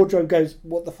that's why Wardrobe goes,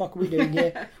 what the fuck are we doing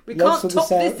here? We can't top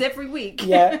this every week.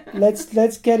 Yeah, let's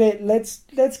get it. Let's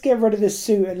get rid of this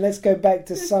suit and let's go back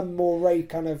to some more Ray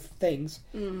kind of things.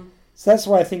 Mm. So that's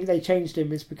why I think they changed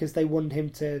him, is because they wanted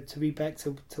him to be back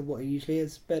to what he usually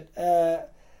is. But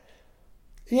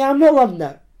I'm not loving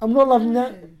that.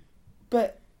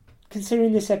 But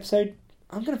considering this episode,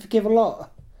 I'm going to forgive a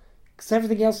lot. Because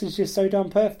everything else is just so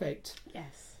darn perfect.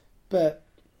 Yes. But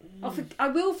I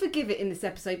will forgive it in this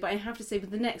episode, but I have to say, with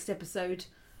the next episode,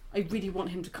 I really want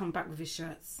him to come back with his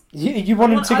shirts. You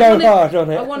want him to go hard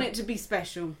on it? I want it to be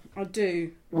special. I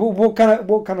do. Well, what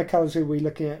kind of colours are we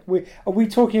looking at? Are we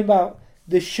talking about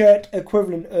the shirt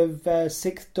equivalent of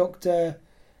 6th Doctor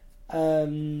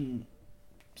Colin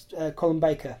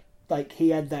Baker? Like, he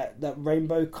had that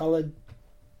rainbow coloured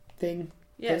thing?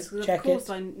 Yes, of course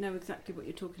I know exactly what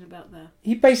you're talking about there.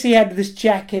 He basically had this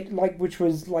jacket, which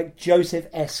was like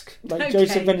Joseph-esque,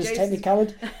 Joseph and his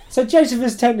Technicolor. So Joseph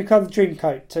has Technicolor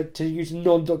Dreamcoat, to use a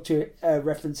non-Doctor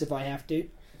reference if I have to.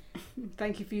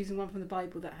 Thank you for using one from the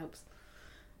Bible. That helps.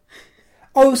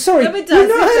 Oh, sorry, you've not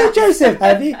heard of Joseph,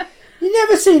 have you? You've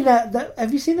never seen that?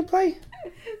 Have you seen the play?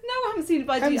 No, I haven't seen it,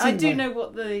 but I do know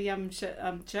what the shirt,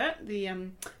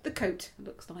 the coat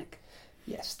looks like.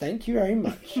 Yes, thank you very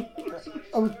much.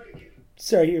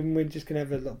 Sorry, we're just going to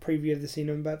have a little preview of the scene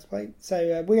I'm about to play.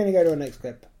 So we're going to go to our next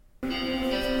clip. And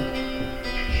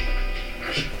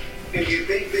you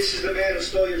think this is the man who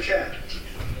stole your cat?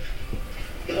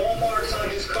 Hallmarks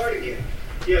on his cardigan.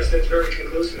 Yes, that's very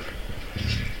conclusive.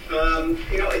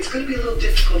 It's going to be a little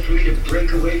difficult for me to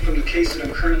break away from the case that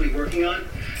I'm currently working on.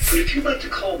 But if you'd like to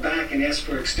call back and ask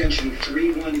for extension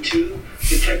 312,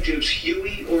 Detectives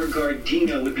Huey or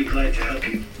Gardino would be glad to help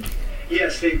you.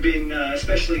 Yes, they've been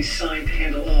specially signed to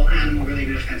handle all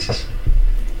animal-related offenses.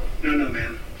 No,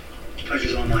 ma'am.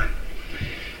 Pleasure's all mine.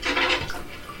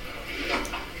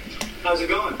 How's it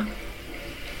going?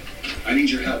 I need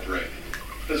your help, Ray.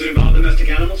 Does it involve domestic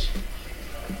animals?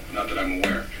 Not that I'm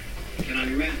aware. Then I'm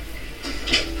your man.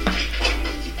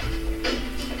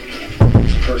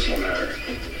 It's a personal matter.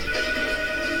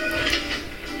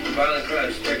 Violent crime,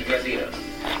 Inspector Gardino.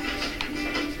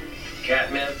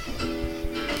 Catman.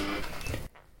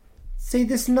 See,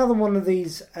 this is another one of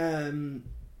these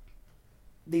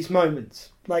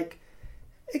moments. Like,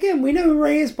 again, we know who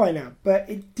Ray is by now, but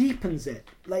it deepens it.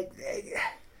 Like,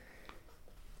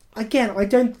 again, I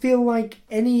don't feel like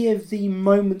any of the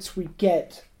moments we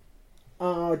get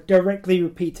are directly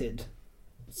repeated.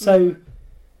 So,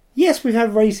 yes, we've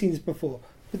had Ray scenes before,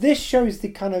 but this shows the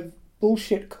kind of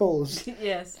bullshit calls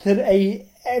Yes. that a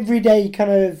everyday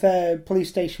kind of police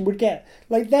station would get.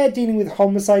 Like, they're dealing with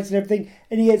homicides and everything,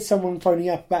 and you get someone phoning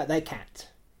up about their cat.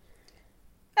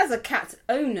 As a cat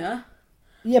owner...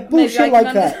 Yeah, bullshit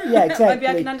like that. Yeah, exactly. Maybe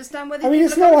I can understand where they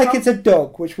it's not like it's a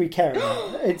dog, which we care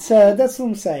about. It's that's what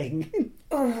I'm saying.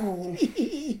 Oh.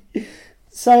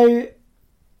 So,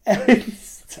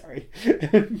 sorry,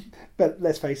 but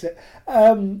let's face it.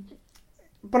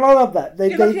 But I love that.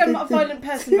 You're lucky I'm not a violent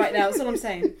person right now. That's all I'm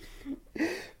saying.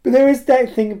 But there is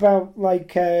that thing about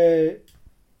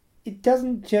it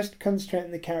doesn't just concentrate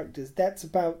on the characters. That's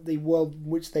about the world in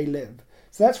which they live.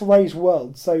 So that's Ray's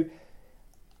world. So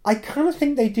I kind of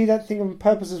think they do that thing on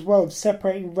purpose as well, of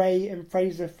separating Ray and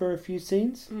Fraser for a few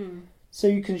scenes. So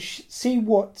you can see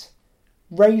what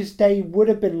Ray's day would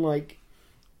have been like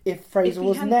if Fraser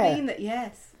wasn't there.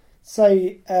 Yes.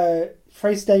 So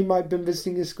Fraser's day might have been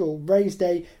visiting a school. Ray's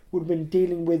day would have been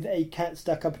dealing with a cat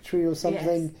stuck up a tree or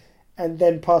something, and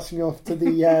then passing off to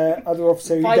the other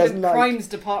officer who doesn't like... Crimes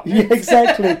Department. Yeah,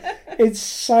 exactly. It's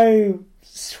so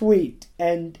sweet,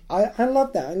 and I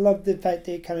love that. I love the fact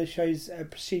that it kind of shows a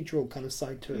procedural kind of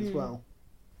side to it as well.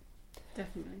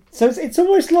 Definitely. So it's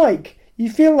almost like, you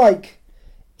feel like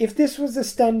if this was a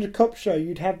standard cop show,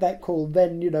 you'd have that call,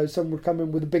 then, someone would come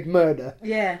in with a big murder.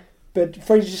 Yeah. But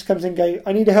Fraser just comes in and goes,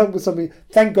 I need help with something.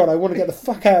 Thank God, I want to get the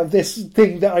fuck out of this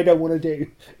thing that I don't want to do.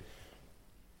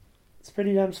 It's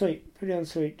pretty damn sweet. Pretty damn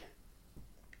sweet.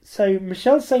 So,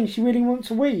 Michelle's saying she really wants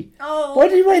a wee. Oh, why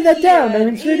did you write that down? I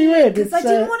mean, it's really weird. Because I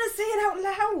didn't want to say it out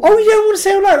loud. Oh, you don't want to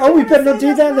say it out loud? Oh, we better not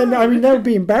do that then. I mean, that would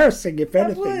be embarrassing, if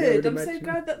anything. I'm so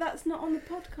glad that that's not on the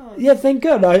podcast. Yeah, thank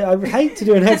God. I would hate to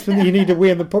do an announcement that you need a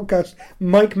wee on the podcast.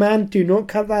 Mike Mann, do not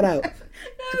cut that out. No,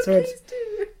 please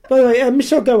do. By the way,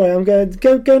 Michelle, go away. I'm going to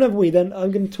go and have a wee then. I'm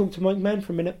going to talk to Mike Mann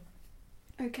for a minute.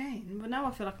 Okay, well now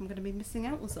I feel like I'm going to be missing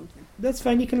out or something. That's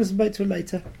fine, you can listen back to it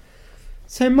later.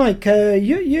 So, Mike,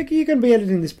 you're going to be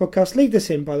editing this podcast. Leave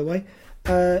this in, by the way.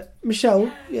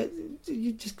 Michelle, you're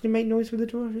just going to make noise with the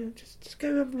door? Just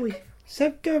go have a wee.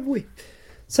 Go have a wee.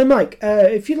 So, Mike,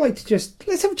 if you'd like to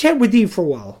let's have a chat with you for a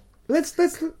while. Let's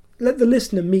let the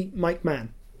listener meet Mike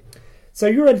Mann. So,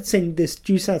 you're editing this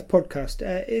Due South podcast.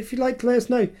 If you'd like to let us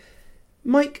know,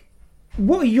 Mike,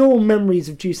 what are your memories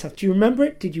of Due South? Do you remember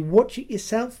it? Did you watch it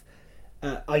yourself?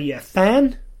 Are you a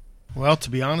fan? Well, to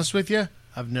be honest with you,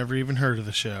 I've never even heard of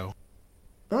the show.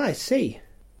 Oh, I see.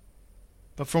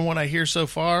 But from what I hear so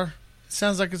far, it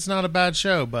sounds like it's not a bad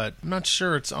show, but I'm not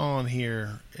sure it's on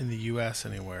here in the U.S.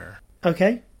 anywhere.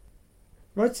 Okay.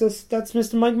 Right, so that's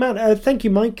Mr. Mike Mann. Thank you,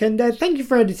 Mike, and thank you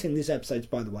for editing these episodes,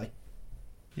 by the way.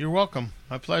 You're welcome.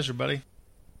 My pleasure, buddy.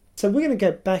 So we're going to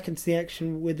get back into the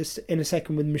action with us in a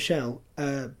second with Michelle.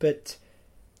 But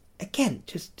again,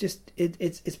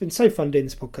 it's been so fun doing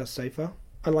this podcast so far.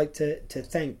 I'd like to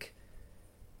thank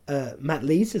Matt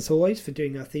Lees, as always, for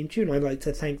doing our theme tune. I'd like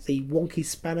to thank the Wonky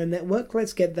Spanner Network.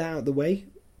 Let's get that out of the way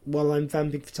while I'm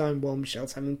vamping for time while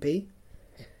Michelle's having pee.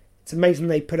 It's amazing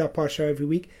they put up our show every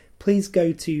week. Please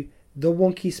go to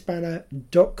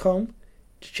thewonkyspanner.com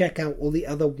to check out all the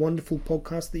other wonderful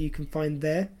podcasts that you can find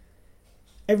there.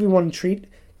 Everyone treat.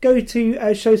 Go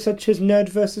to shows such as Nerd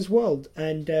vs. World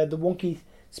and the Wonky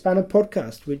Spanner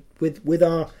podcast with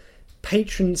our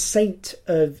patron saint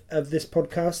of this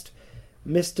podcast,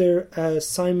 Mr.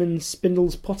 Simon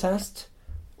Spindles Potast,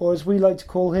 or as we like to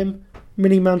call him,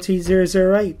 Mini Mountie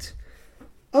 008.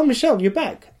 Oh, Michelle, you're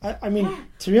back. I mean,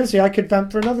 to be honest with you, I could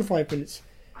vamp for another 5 minutes.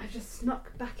 I just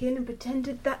snuck back in and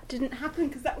pretended that didn't happen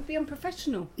because that would be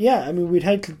unprofessional. Yeah, I mean, we'd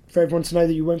hate for everyone to know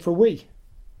that you went for a wee.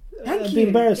 Thank you. Be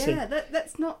embarrassing. Yeah,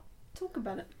 let's not talk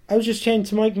about it. I was just chatting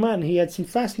to Mike Mann. He had some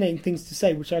fascinating things to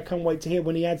say, which I can't wait to hear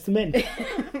when he adds them in.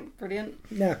 Brilliant.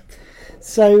 Yeah.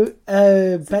 So,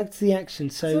 back to the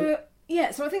action. So I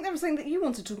think there was something that you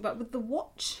wanted to talk about with the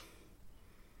watch.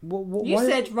 You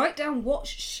said, write down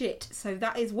watch shit, so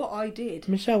that is what I did.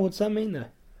 Michelle, what's that mean, though?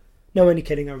 No, only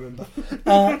kidding, I remember.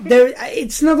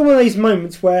 It's another one of these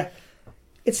moments where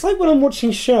it's like when I'm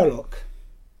watching Sherlock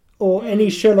or any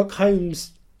Sherlock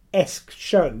Holmes-esque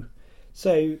show.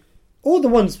 So, all the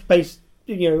ones based,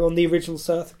 on the original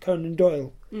Sir Arthur Conan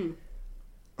Doyle.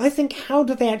 I think, how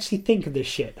do they actually think of this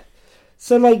shit?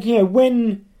 So,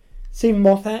 when Stephen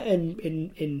Moffat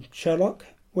in Sherlock,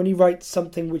 when he writes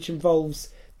something which involves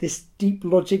this deep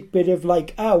logic bit of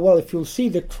if you'll see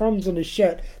the crumbs on his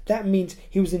shirt, that means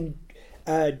he was in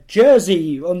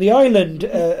Jersey on the island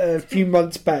a few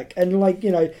months back, and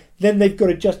then they've got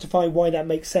to justify why that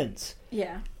makes sense.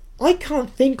 Yeah. I can't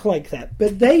think like that,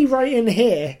 but they write in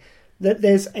here that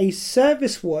there's a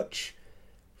service watch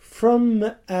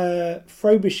from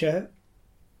Frobisher,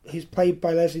 who's played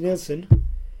by Leslie Nielsen,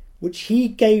 which he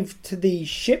gave to the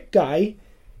ship guy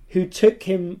who took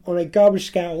him on a garbage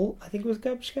scow. I think it was a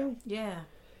garbage scow. Yeah.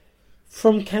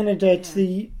 From Canada to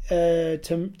the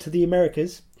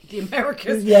Americas. The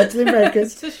Americas. Yeah, to the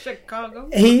Americas. To Chicago.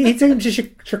 He took him to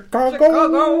Chicago.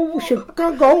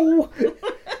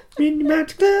 In the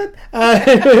Mountain Club.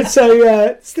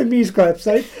 It's the musical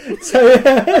episode.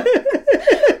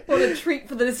 What a treat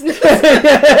for the listeners.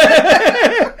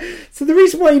 So the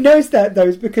reason why he knows that, though,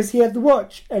 is because he had the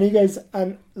watch. And he goes,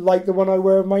 and like the one I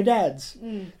wear of my dad's.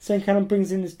 So he kind of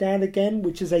brings in his dad again,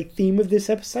 which is a theme of this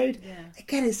episode. Yeah.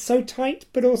 Again, it's so tight,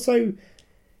 but also,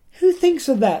 who thinks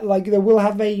of that? Like, they will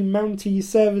have a Mountie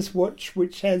service watch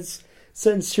which has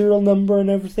certain serial number and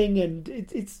everything, and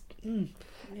it's...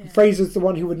 Yeah. Fraser's the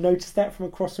one who would notice that from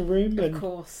across the room. Of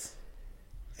course.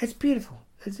 It's beautiful.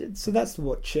 So that's the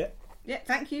watch shit. Yeah,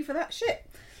 thank you for that shit.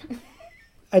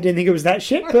 I didn't think it was that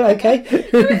shit, but okay.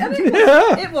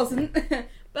 It wasn't.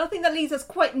 But I think that leads us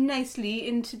quite nicely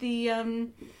into the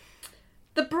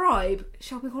bribe,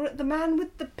 shall we call it, the man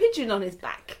with the pigeon on his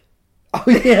back. Oh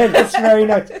yeah, that's very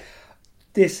nice.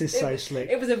 This is so slick.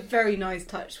 It was a very nice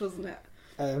touch, wasn't it?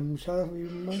 Shall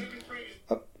we...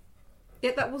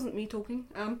 Yeah, that wasn't me talking.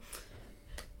 So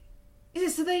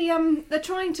they're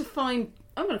trying to find.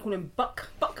 I'm going to call him Buck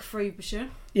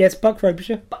Frobisher. Yes, Buck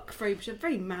Frobisher. Buck Frobisher,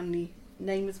 very manly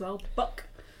name as well. Buck.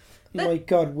 My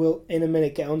God, we'll in a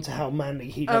minute get on to how manly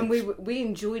he looks. We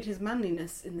enjoyed his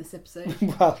manliness in this episode.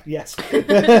 Well, yes. So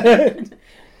they're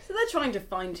trying to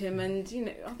find him,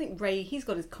 and I think Ray, he's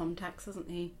got his contacts,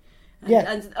 hasn't he? And,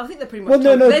 yeah. And I think they're pretty much.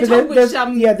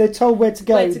 They're told where to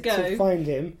go to find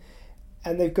him.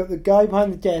 And they've got the guy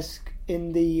behind the desk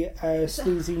in the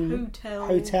sleazy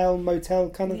hotel,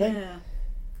 motel kind of thing. Yeah.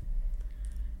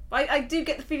 I do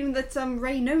get the feeling that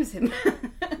Ray knows him.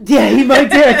 Yeah, he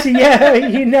might do actually. Yeah,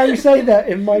 you say that,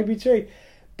 it might be true.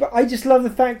 But I just love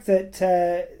the fact that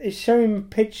it's showing a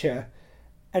picture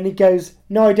and he goes,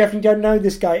 no, I definitely don't know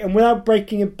this guy. And without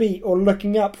breaking a beat or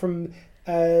looking up from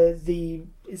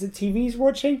is it TV he's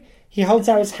watching? He holds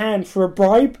out his hand for a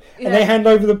bribe, and they hand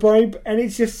over the bribe, and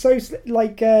it's just so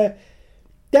like that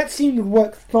scene would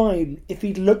work fine if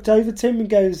he'd looked over to him and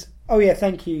goes, "Oh yeah,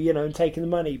 thank you," and taking the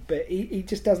money, but he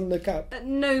just doesn't look up. At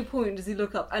no point does he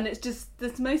look up, and it's just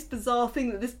this most bizarre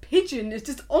thing that this pigeon is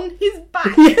just on his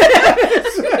back.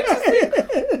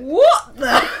 What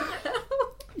the?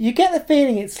 You get the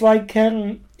feeling it's like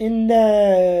in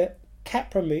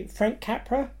Capra movie, Frank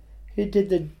Capra, who did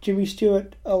the Jimmy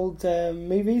Stewart old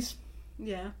movies.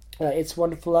 Yeah. It's a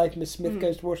Wonderful Life, Miss Smith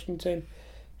Goes to Washington,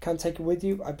 Can't Take It With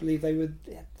You. I believe they were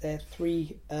their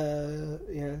three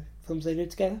films they did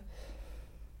together.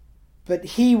 But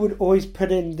he would always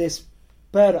put in this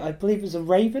bird, I believe it was a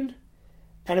raven,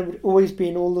 and it would always be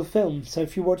in all the films. So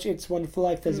if you watch It's a Wonderful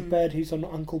Life, there's a bird who's on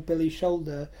Uncle Billy's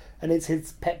shoulder, and it's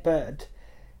his pet bird.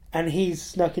 And he's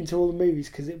snuck into all the movies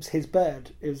because it was his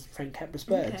bird. It was Frank Capra's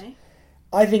bird. Okay.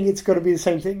 I think it's got to be the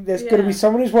same thing. There's got to be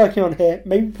someone who's working on here.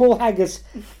 Maybe Paul Haggis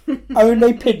owned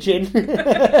a pigeon.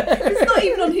 It's not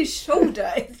even on his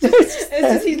shoulder. It's just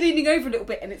he's leaning over a little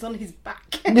bit and it's on his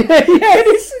back.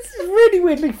 It's really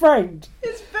weirdly framed.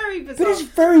 It's very bizarre.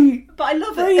 But I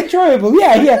love it. Very enjoyable.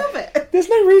 Yeah. I love it. There's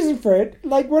no reason for it.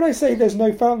 Like when I say there's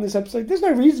no fun in this episode, there's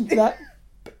no reason for that.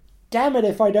 But damn it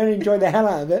if I don't enjoy the hell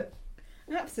out of it.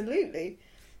 Absolutely.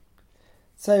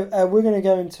 So we're going to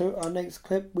go into our next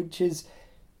clip, which is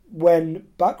when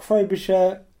Buck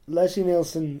Frobisher, Leslie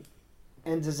Nielsen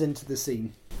enters into the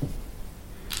scene.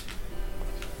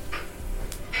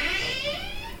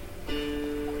 You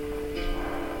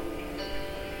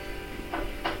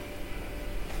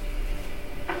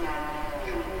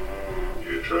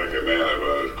track a man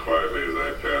about as quietly as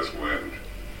I pass wind.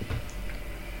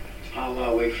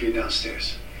 I'll wait for you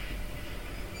downstairs.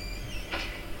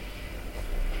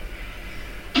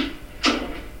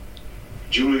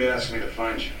 Julie asked me to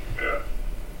find you. Yeah.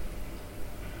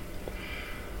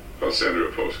 I'll send her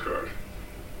a postcard.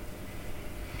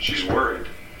 She's worried.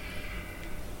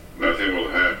 Nothing will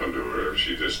happen to her if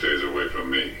she just stays away from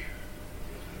me.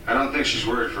 I don't think she's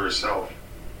worried for herself.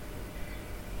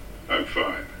 I'm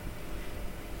fine.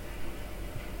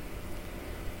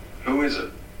 Who is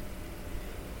it?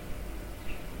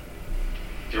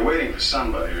 You're waiting for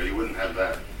somebody, or you wouldn't have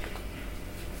that.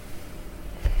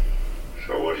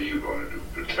 So what are you going to do?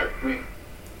 Protect me?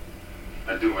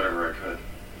 I'd do whatever I could.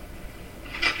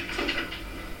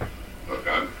 Look,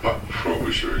 I'm Buck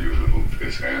Frobisher, you little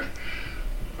pissant.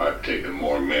 I've taken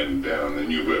more men down than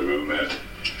you've ever met.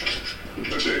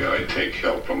 The day I take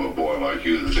help from a boy like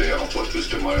you, the day I'll put this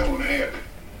to my own head.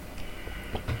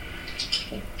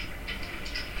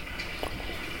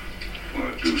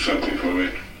 Want to do something for me?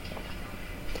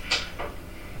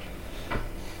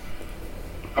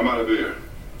 my beer.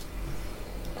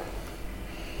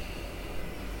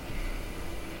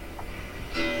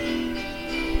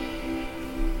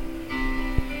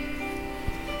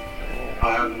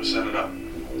 I'll have them set it up.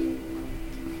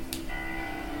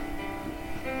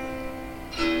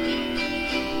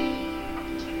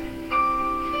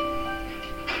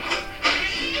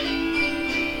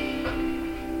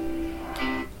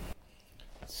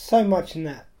 So much in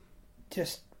that.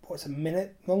 Just, what's a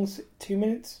minute long? 2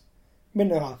 minutes?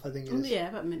 Minute and a half, I think it is. Yeah,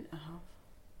 about a minute and a half.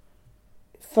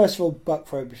 First of all, Buck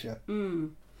Frobisher.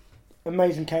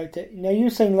 Amazing character. Now, you were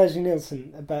saying Leslie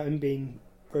Nielsen about him being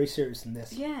very serious in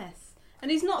this. Yes.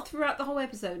 And he's not throughout the whole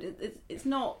episode. It's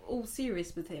not all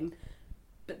serious with him.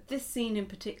 But this scene in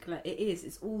particular, it is.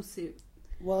 It's all serious.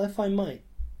 Well, if I might,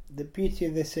 the beauty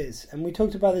of this is, and we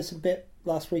talked about this a bit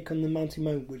last week on the Mountain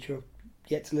Moment, which you're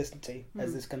yet to listen to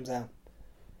as this comes out.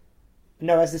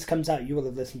 No, as this comes out, you will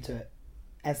have listened to it.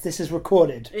 As this is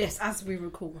recorded. Yes, as we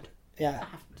record. Yeah.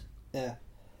 Yeah.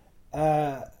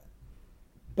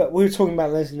 But we were talking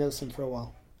about Leslie Nielsen for a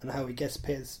while and how he guest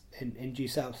appears in Due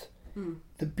South.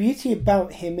 The beauty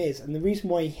about him is, and the reason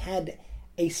why he had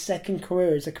a second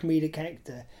career as a comedic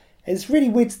actor, and it's really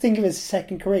weird to think of as a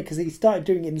second career because he started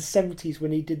doing it in the 70s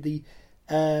when he did the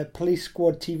Police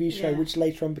Squad TV show, which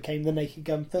later on became the Naked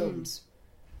Gun films.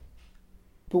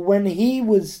 But when he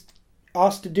was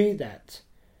asked to do that,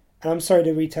 and I'm sorry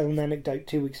to retell an anecdote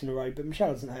 2 weeks in a row, but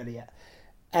Michelle hasn't heard it yet.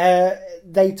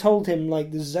 They told him,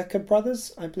 like, the Zucker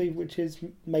brothers, I believe, which is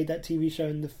made that TV show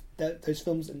and those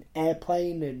films, and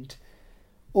Airplane and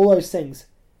all those things.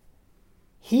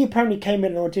 He apparently came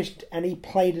in and auditioned and he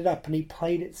played it up and he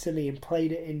played it silly and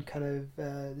played it in kind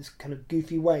of this kind of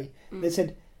goofy way. They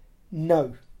said,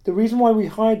 no. The reason why we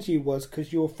hired you was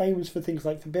because you're famous for things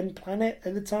like Forbidden Planet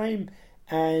at the time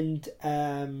and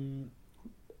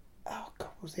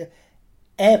what was the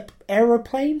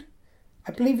Aeroplane?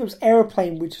 I believe it was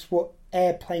Aeroplane, which is what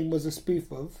Airplane was a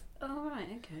spoof of. Oh, right,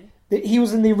 okay. He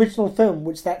was in the original film,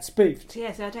 which that spoofed.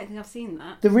 Yeah, so I don't think I've seen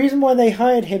that. The reason why they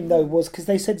hired him, though, was because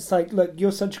they said, it's like, look,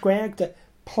 you're such a great actor,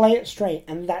 play it straight,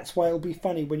 and that's why it'll be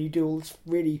funny when you do all this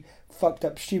really fucked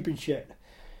up, stupid shit.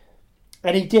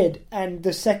 And he did, and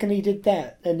the second he did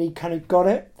that, and he kind of got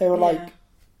it, they were like,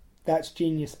 that's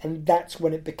genius, and that's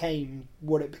when it became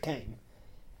what it became.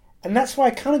 And that's why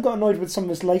I kind of got annoyed with some of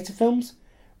his later films,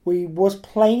 where he was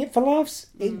playing it for laughs.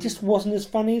 It just wasn't as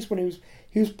funny as when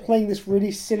he was playing this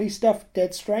really silly stuff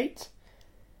dead straight.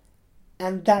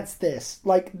 And that's this.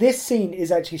 Like, this scene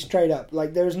is actually straight up.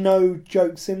 Like, there's no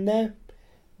jokes in there.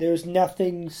 There's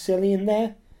nothing silly in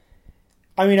there.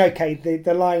 I mean, okay,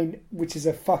 the line, which is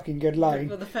a fucking good line.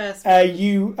 For the first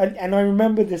and I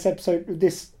remember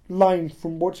this line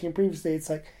from watching it previously. It's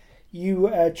like,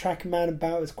 you track a man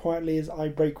about as quietly as I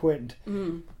break wind.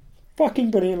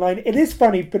 Fucking brilliant line. It is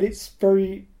funny, but it's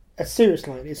very a serious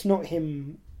line. It's not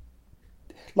him.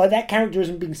 Like, that character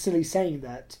isn't being silly saying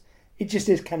that. It just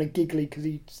is kind of giggly because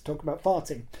he's talking about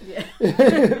farting. Yeah.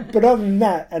 But other than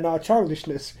that, and our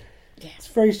childishness, it's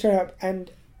very straight up. And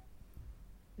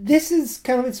this is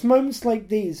kind of, it's moments like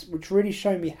these which really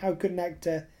show me how good an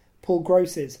actor Paul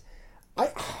Gross is.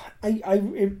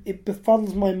 It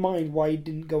befuddles my mind why he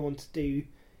didn't go on to do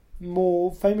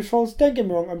more famous roles. Don't get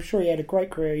me wrong, I'm sure he had a great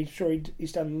career. I'm sure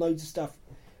he's done loads of stuff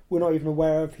we're not even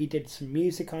aware of. He did some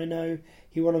music, I know.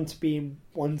 He went on to be in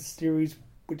one series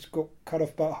which got cut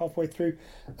off about halfway through,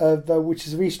 which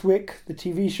is Eastwick, the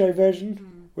TV show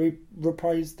version, where he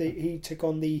reprised he took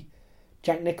on the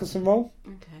Jack Nicholson role.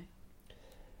 Okay.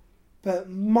 But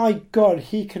my God,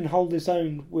 he can hold his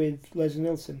own with Leslie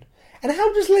Nielsen. And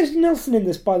how does Leslie Nielsen in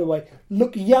this, by the way,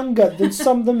 look younger than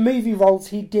some of the movie roles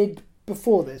he did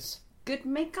before this? Good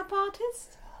makeup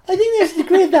artist? I think there's a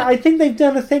degree of that. I think they've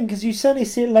done a thing, because you certainly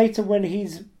see it later when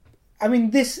he's... I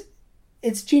mean,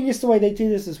 it's genius the way they do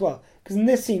this as well. Because in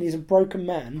this scene, he's a broken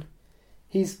man.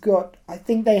 He's got... I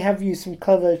think they have used some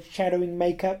clever shadowing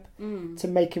makeup to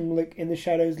make him look in the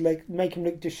shadows, like make him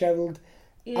look dishevelled,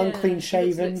 unclean shaven. He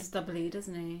looks a bit stubbly,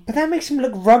 doesn't he? But that makes him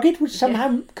look rugged, which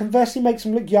somehow conversely makes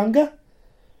him look younger.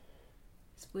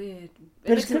 It's weird.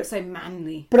 It looks so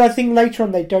manly. But I think later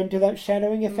on they don't do that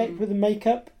shadowing effect with the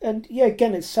makeup. And yeah,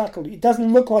 again, it's subtle. It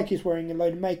doesn't look like he's wearing a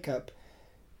load of makeup.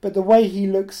 But the way he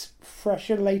looks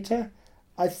fresher later,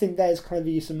 I think that is kind of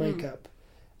the use of makeup.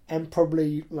 And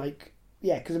probably, like,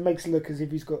 yeah, because it makes it look as if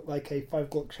he's got, like, a 5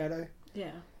 o'clock shadow.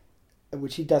 Yeah.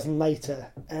 Which he doesn't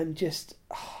later. And just...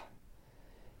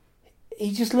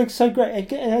 he just looks so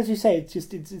great. And as you say,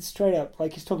 it's straight up.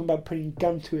 Like, he's talking about putting a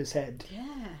gun to his head. Yeah.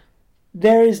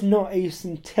 There is not a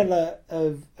scintilla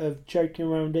of joking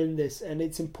around in this, and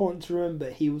it's important to remember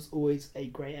he was always a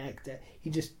great actor. He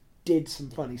just did some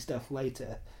funny stuff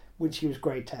later, which he was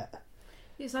great at.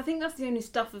 Yes, I think that's the only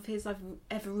stuff of his I've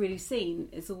ever really seen.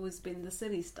 It's always been the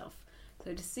silly stuff.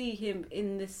 So to see him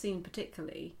in this scene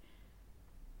particularly,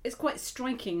 it's quite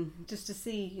striking just to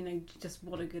see, just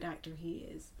what a good actor he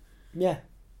is. Yeah.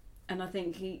 And I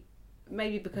think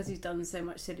maybe because he's done so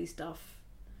much silly stuff,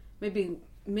 maybe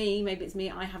it's me,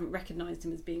 I haven't recognised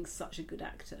him as being such a good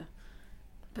actor.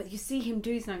 But you see him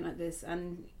do something like this,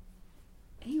 and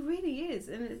he really is,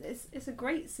 and it's a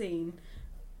great scene.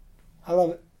 I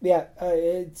love it. Yeah,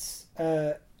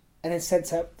 and it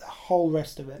sets up the whole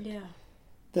rest of it. Yeah.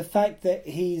 The fact that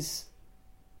he's,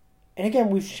 and again,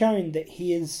 we've shown that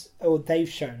he is, or they've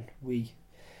shown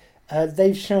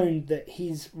that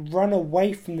he's run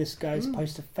away from this guy as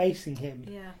opposed to facing him.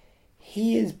 Yeah.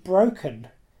 He is broken.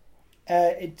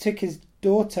 It took his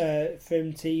daughter for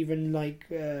him to even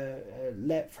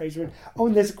let Fraser in. Oh,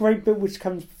 and there's a great bit which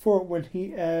comes before it when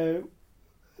he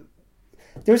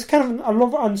there's kind of a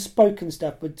lot of unspoken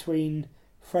stuff between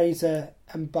Fraser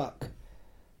and Buck.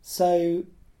 So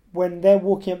when they're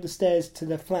walking up the stairs to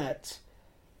the flat,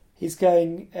 he's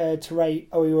going to Ray, he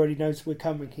already knows we're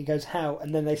coming. He goes, how?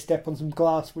 And then they step on some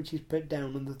glass which he's put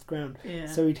down on the ground. Yeah.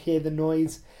 So he'd hear the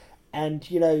noise. And,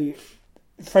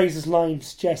 Fraser's line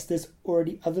suggests there's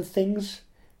already other things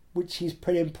which he's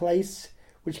put in place,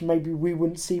 which maybe we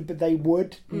wouldn't see, but they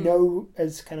would know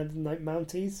as kind of like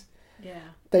Mounties.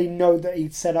 Yeah. They know that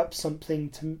he'd set up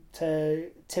something to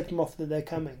tip them off that they're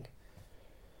coming.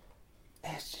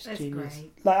 It's just genius.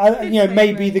 Great.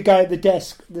 Maybe great. The guy at the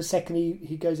desk, the second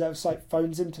he goes out of sight,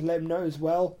 phones him to let him know as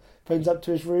well. Phones up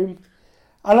to his room.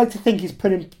 I like to think he's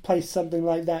put in place something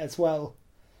like that as well.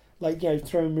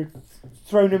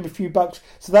 Thrown him a few bucks.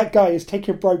 So that guy is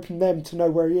taking a bribe from them to know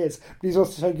where he is. But he's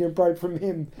also taking a bribe from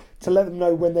him to let them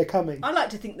know when they're coming. I like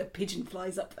to think the pigeon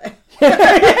flies up there.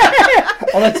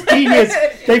 Oh, that's genius.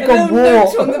 They've got war.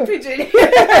 Note on the pigeon.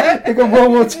 They've got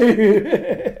World War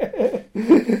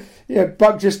II. Yeah,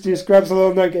 Buck just grabs a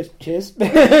little note and goes, cheers.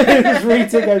 Just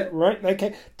reads it and goes, right,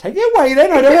 okay. Take it away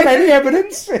then. I don't have any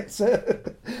evidence. It's,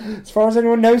 as far as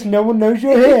anyone knows, no one knows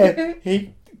you're here.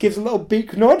 He gives a little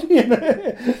beak nod,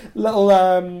 little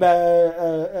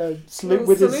salute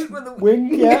with his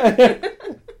wing. Yeah.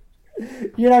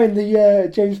 In the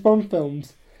James Bond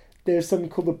films, there's something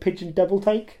called the pigeon double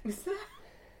take. Is that?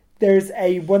 There's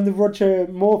one of the Roger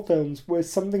Moore films where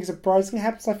something surprising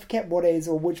happens. I forget what it is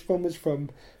or which film it's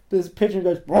from. There's a pigeon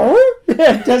goes,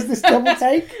 does this double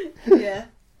take. Yeah.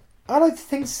 I like to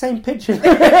think it's the same pigeon.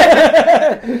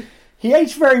 He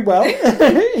aged very well.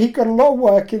 He got a lot of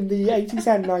work in the 80s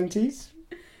and 90s.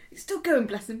 He's still going,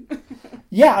 bless him.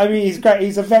 Yeah, I mean, he's great.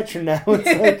 He's a veteran now. It's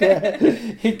like,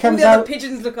 he comes all the out. other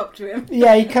pigeons look up to him.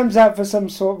 Yeah, he comes out for some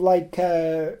sort of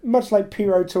much like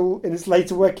Pierrot O'Toole in his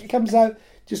later work. He comes out,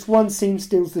 just one scene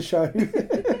steals the show.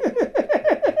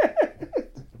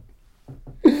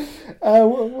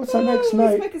 What's our next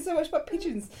note? He's making so much about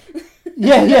pigeons.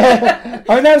 Yeah.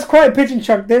 I mean, that was quite a pigeon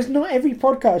chunk. There's not every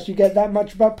podcast you get that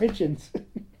much about pigeons. Do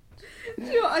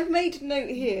you know what? I've made a note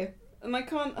here, and I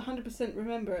can't 100%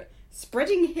 remember it.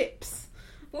 Spreading hips.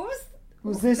 What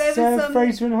was this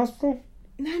Fraser in hospital?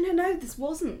 No, this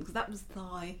wasn't, because that was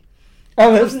thigh.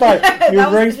 Oh, that was thigh. You were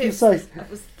very precise. That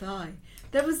was thigh.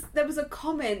 There was a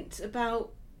comment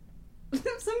about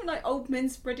something like old men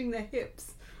spreading their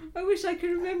hips. I wish I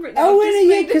could remember it now. Oh,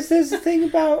 yeah, because there's a thing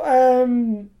about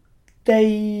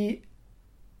because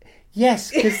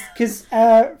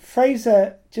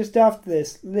Fraser just after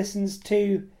this listens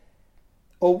to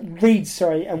or reads,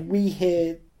 and we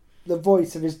hear the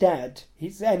voice of his dad.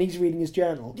 He's reading his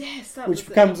journal. Yes, which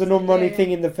becomes a non-running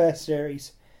thing in the first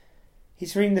series.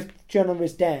 He's reading the journal of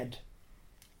his dad,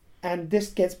 and this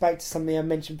gets back to something I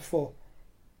mentioned before.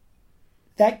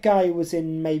 That guy was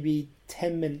in maybe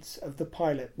 10 minutes of the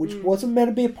pilot, which wasn't meant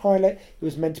to be a pilot. It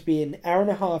was meant to be an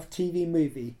hour-and-a-half TV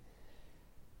movie.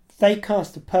 They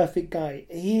cast a perfect guy.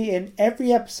 In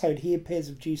every episode, he appears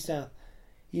with due south.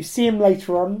 You see him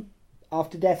later on,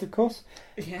 after death, of course.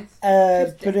 Yes.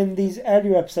 But in these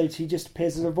earlier episodes, he just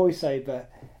appears as a voiceover,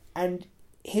 and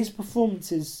his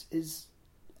performance is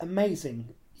amazing.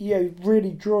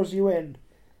 Really draws you in.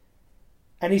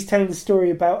 And he's telling the story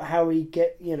about how he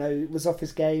was off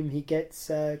his game. He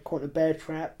gets caught in a bear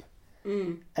trap.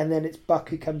 And then it's Buck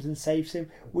who comes and saves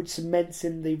him, which cements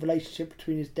in the relationship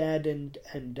between his dad and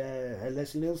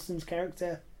Leslie Nielsen's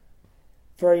character.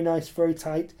 Very nice, very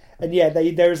tight. And yeah,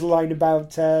 there's a line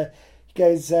about, he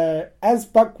goes, as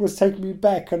Buck was taking me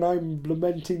back and I'm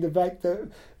lamenting the fact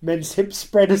that men's hips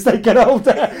spread as they get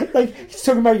older. He's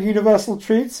talking about universal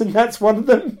truths, and that's one of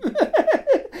them.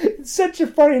 It's such a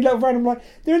funny little random line.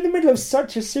 They're in the middle of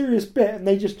such a serious bit and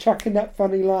they just chuck in that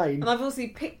funny line. And I've also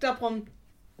picked up on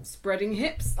Spreading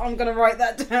hips. I'm going to write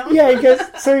that down. Yeah, he goes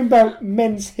something about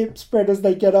men's hips spread as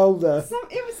they get older.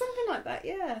 It was something like that,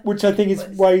 yeah. Which I think is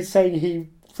why he's saying he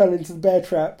fell into the bear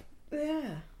trap.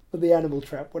 Yeah. Or the animal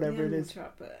trap, whatever it is.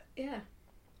 Trap, but yeah.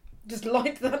 Just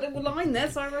liked that little line there,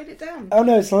 so I wrote it down. Oh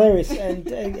no, it's hilarious. And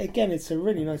again, it's a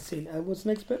really nice scene. What's the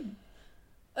next bit?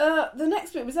 The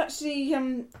next bit was actually,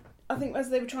 I think as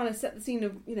they were trying to set the scene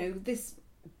of, this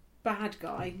bad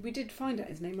guy. We did find out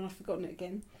his name and I've forgotten it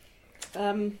again.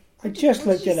 I just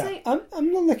looked it up.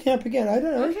 I'm not looking up again. I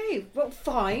don't know. Okay, well,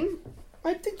 fine.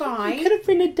 I think I could have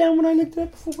written it down when I looked it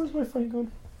up before. Where's my phone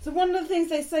gone? So one of the things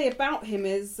they say about him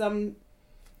is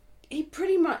he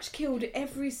pretty much killed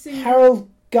every single... Harold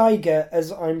Geiger,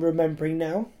 as I'm remembering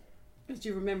now. As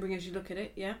you're remembering as you look at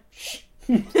it, yeah.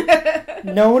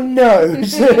 No one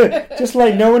knows. Just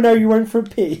like no one knows you went for a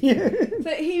pee.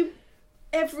 So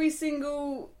every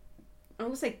single... I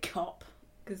will say cop,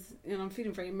 because I'm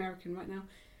feeling very American right now.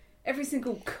 Every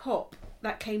single cop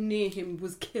that came near him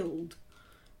was killed,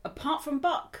 apart from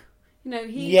Buck.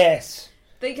 Yes.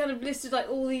 They kind of listed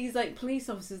all these police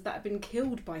officers that have been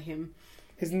killed by him.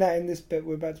 Isn't that in this bit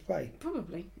we're about to play?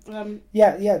 Probably.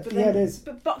 Yeah, it is.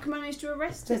 But Buck managed to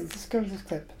arrest him. Let's go to this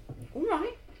clip. All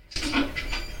right.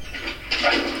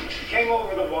 Came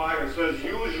over the wire, so as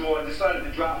usual, I decided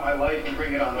to drop my life and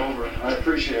bring it on over. I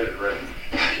appreciate it, Ray.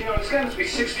 This guy must be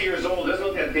 60 years old. Doesn't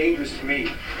look that dangerous to me.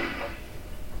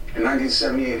 In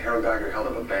 1978, Harold Geiger held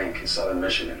up a bank in southern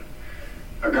Michigan.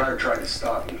 A guard tried to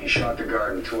stop him. He shot the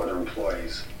guard and 2 other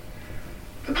employees.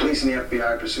 The police and the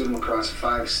FBI pursued him across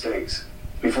 5 states.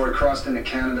 Before he crossed into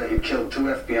Canada, he killed 2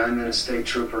 FBI men, a state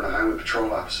trooper, and a highway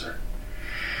patrol officer.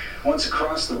 Once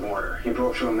across the border, he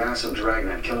broke through a massive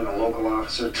dragnet, killing a local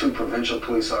officer, 2 provincial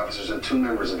police officers, and 2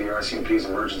 members of the RCMP's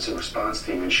emergency response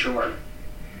team. In short,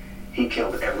 he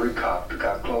killed every cop that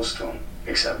got close to him,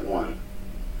 except one.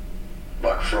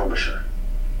 Buck Frobisher.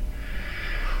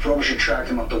 Frobisher tracked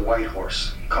him up to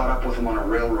Whitehorse, caught up with him on a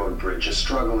railroad bridge. A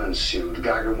struggle ensued.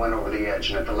 Geiger went over the edge,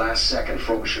 and at the last second,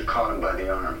 Frobisher caught him by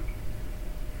the arm.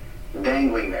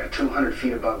 Dangling there, 200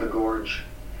 feet above the gorge,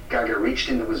 Geiger reached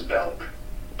into his belt,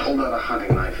 pulled out a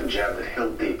hunting knife, and jabbed it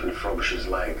hilt deep into Frobisher's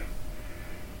leg.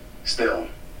 Still,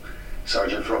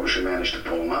 Sergeant Frobisher managed to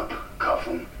pull him up, cuff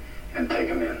him, and take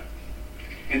him in.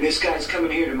 And this guy's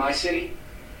coming here to my city?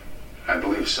 I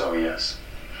believe so, yes.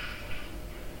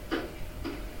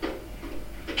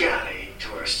 God, I hate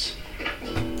tourists.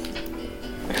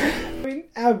 I mean,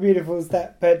 how beautiful is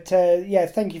that? But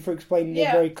thank you for explaining the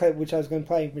very clip which I was going to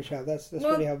play, Michelle. That's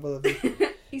really helpful of you.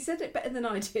 He said it better than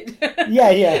I did.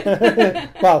 Yeah.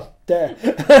 Well, duh.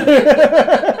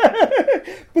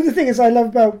 But the thing is, I love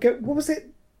about... What was it?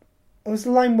 It was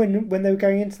the line when they were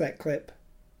going into that clip.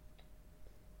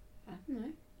 I don't know.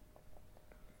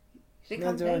 You think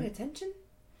I'm paying attention?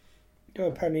 Oh,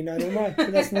 apparently neither am I,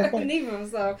 but that's no point. Neither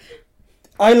of us.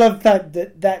 I love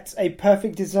that's a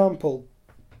perfect example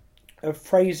of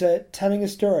Fraser telling a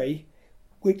story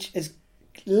which is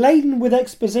laden with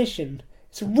exposition.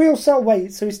 It's a real subtle way.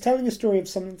 So he's telling a story of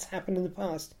something that's happened in the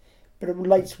past, but it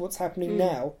relates to what's happening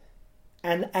now,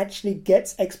 and actually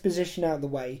gets exposition out of the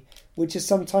way, which is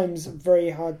sometimes very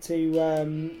hard to...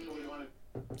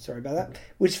 sorry about that.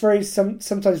 Which is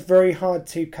sometimes very hard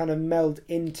to kind of meld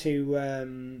into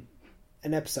an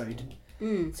episode.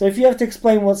 So if you have to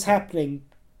explain what's happening,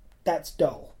 that's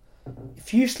dull.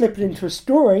 If you slip it into a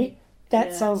story,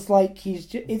 that sounds like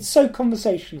it's so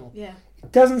conversational. Yeah.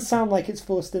 It doesn't sound like it's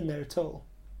forced in there at all.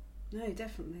 No,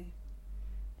 definitely.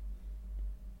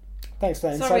 Thanks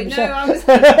for that. Sorry,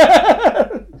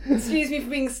 excuse me for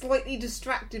being slightly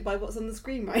distracted by what's on the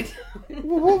screen right now.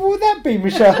 What would that be,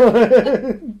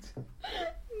 Michelle?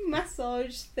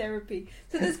 Massage therapy.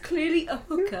 So there's clearly a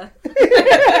hooker. By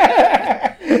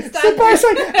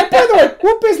the way,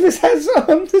 what business has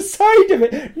on the side of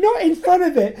it? Not in front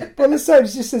of it, but on the side it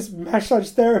just says massage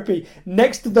therapy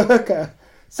next to the hooker.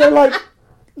 So like,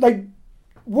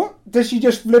 what? Does she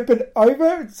just flip it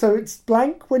over so it's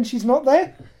blank when she's not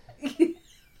there?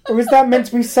 Or is that meant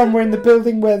to be somewhere in the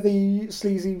building where the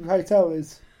sleazy hotel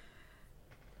is?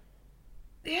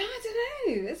 Yeah, I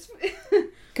don't know.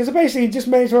 Because basically you just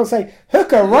may as well say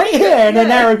hooker right here and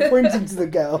an arrow pointing to the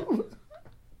girl.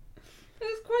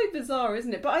 It's quite bizarre,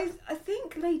 isn't it? But I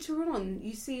think later on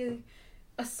you see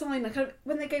a sign, like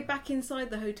when they go back inside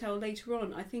the hotel later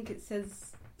on, I think it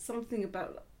says something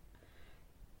about...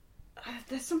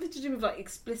 there's something to do with like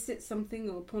explicit something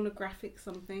or pornographic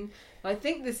something. I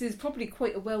think this is probably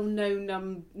quite a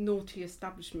well-known naughty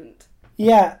establishment.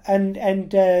 Yeah, and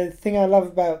the thing I love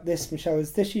about this, Michelle,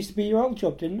 is this used to be your old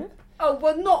job, didn't it? Oh,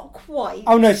 well, not quite.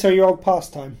 Oh no, so your old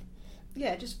pastime.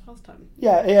 Yeah, just pastime.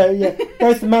 Yeah.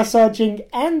 Both the massaging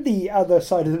and the other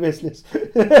side of the business.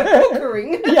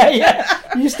 Hookering. Yeah.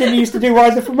 You just didn't used to do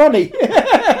either for money.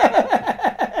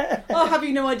 I'll have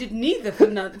you know I did neither for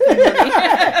money.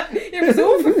 It was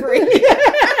all for free.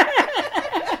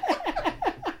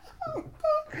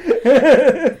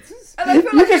 And I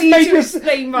feel like I need to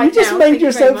explain right now. You just made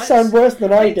yourself sound worse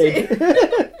than I did.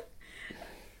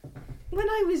 When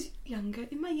I was younger,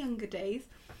 in my younger days,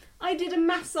 I did a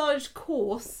massage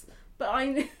course, but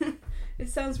it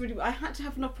sounds really... I had to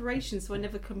have an operation, so I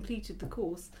never completed the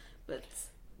course. But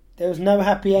there was no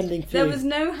happy ending for you. There was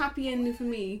no happy ending for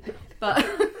me, but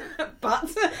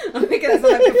I think it's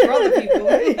like for other people.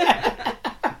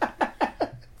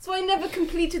 So I never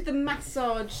completed the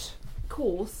massage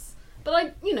course, but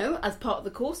I, as part of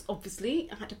the course, obviously,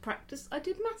 I had to practice. I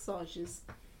did massages.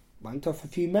 Wanked off a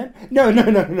few men? No,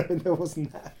 there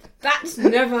wasn't that. That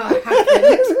never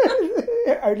happened.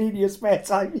 Only in your spare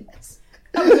time, yes.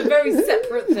 That was a very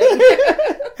separate thing.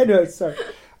 Anyway, sorry.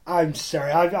 I'm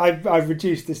sorry. I've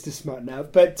reduced this to smut now.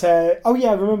 But, I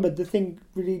remember the thing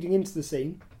leading into the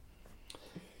scene.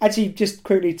 Actually, just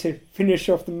quickly to finish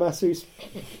off the masseuse.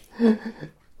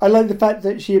 I like the fact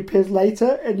that she appears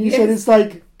later and you said it's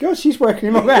like, gosh, she's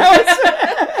working long hours.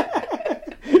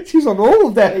 She's on all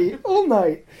day, all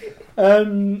night.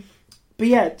 But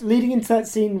yeah, leading into that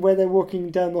scene where they're walking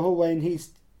down the hallway and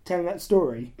he's telling that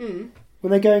story. When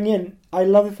they're going in, I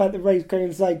love the fact that Ray's going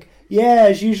and like, yeah,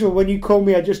 as usual, when you called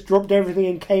me, I just dropped everything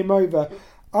and came over.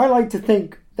 I like to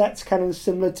think that's kind of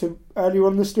similar to earlier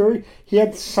on in the story. He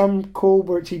had some call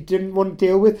which he didn't want to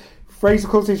deal with. Fraser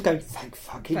calls him, he's going, thank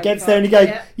fuck. He gets there and he goes,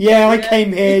 I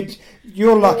came here,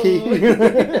 you're lucky.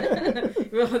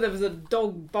 Well, there was a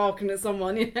dog barking at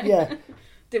someone, Yeah.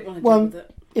 Didn't want to deal with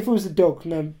it. If it was a dog,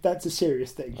 no, that's a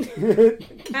serious thing.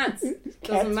 Cats.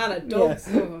 Doesn't matter. Dogs.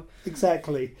 Yeah. Oh.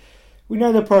 Exactly. We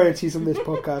know the priorities on this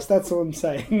podcast. That's all I'm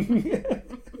saying.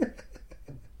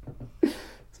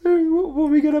 So what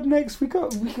we got up next? We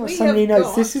got so many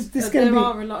notes. This is going to be. There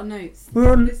are a lot of notes.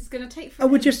 This is going to take.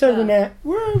 We're just over now.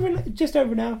 We're just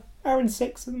over now. Hour and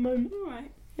 6 at the moment. All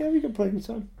right. Yeah, we got plenty of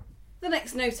time. The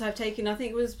next note I've taken, I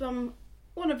think, was one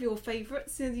of your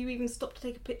favourites. You even stopped to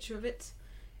take a picture of it.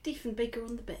 Diefenbaker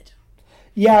on the bed.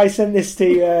 Yeah, I sent this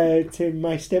to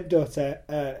my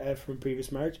stepdaughter from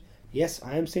previous marriage. Yes,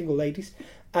 I am single, ladies.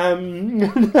 All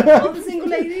the single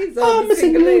ladies. I'm a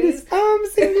single lady.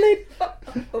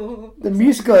 The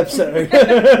musical episode.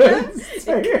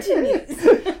 It continues.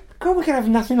 God, we're gonna have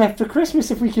nothing left for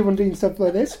Christmas if we keep on doing stuff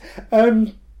like this.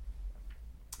 Not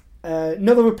that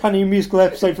we're planning a musical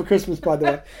episode for Christmas, by the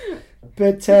way.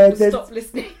 But stop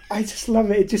listening. I just love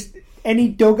it. It just any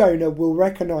dog owner will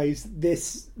recognise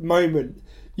this moment.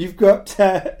 You've got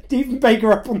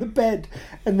Diefenbaker up on the bed,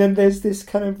 and then there's this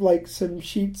kind of like some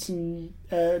sheets and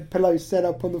pillows set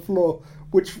up on the floor,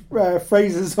 which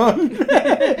Fraser's on,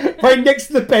 right next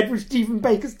to the bed, which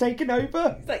Diefenbaker's taken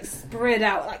over. It's like spread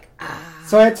out,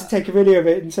 So I had to take a video of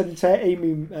it and send it to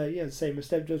Amy, same as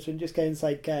stepdaughter, and just go and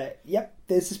like, yep,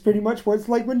 this is pretty much what it's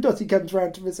like when Dottie comes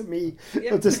round to visit me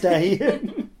or to stay.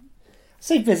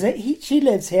 Say visit. She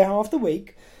lives here half the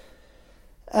week.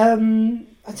 I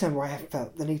don't know why I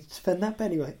felt the need to spend that, but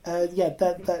anyway,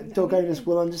 that dog owners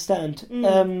will understand.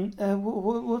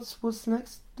 What's the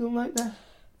next little note there?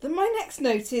 My next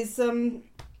note is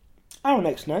our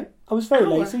next note. I was very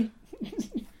lazy.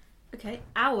 Okay,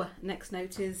 our next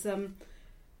note is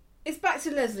it's back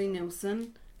to Leslie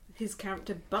Nielsen, his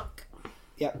character Buck.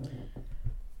 Yeah,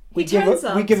 we give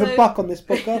a buck on this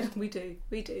podcast. we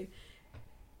do.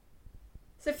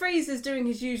 So Fraser's doing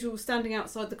his usual standing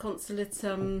outside the consulate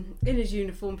in his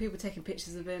uniform, people taking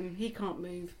pictures of him, he can't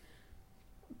move.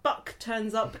 Buck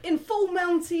turns up in full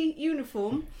Mountie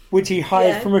uniform. Which he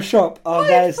hired from a shop. Oh,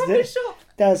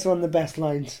 that's one of the best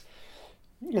lines.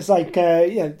 It's like,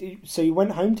 so you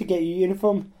went home to get your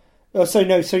uniform? Oh, so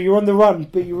you're on the run,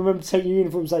 but you remember to take your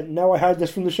uniform. It's like, no, I hired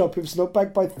this from the shop. If it's not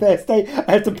back by Thursday,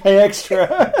 I have to pay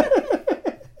extra.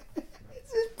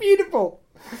 It's beautiful.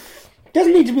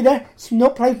 Doesn't need to be there. It's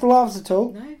not played for laughs at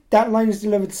all. No. That line is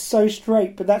delivered so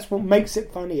straight, but that's what makes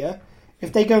it funnier.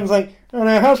 If they go and like, oh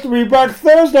no, it has to be back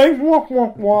Thursday, wah,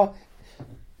 wah, wah.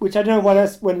 Which I don't know why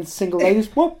that's when it's single ladies,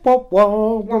 wah, wah,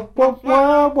 wah, wah, wah,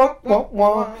 wah, wah, wah,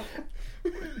 wah.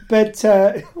 But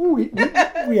we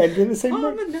ended in the same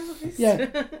way. Nice. Yeah.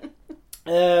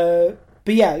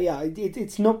 But yeah,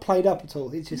 it's not played up at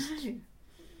all. It's just...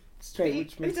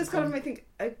 straight. It does kind of make me think,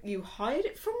 you hired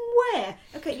it from where?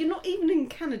 Okay, you're not even in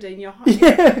Canada and you're hired.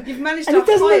 Yeah. You've managed and to it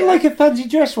doesn't hire... look like a fancy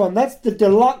dress one. That's the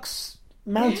deluxe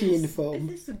Mountie uniform.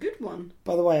 This is a good one.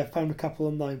 By the way, I found a couple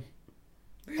online.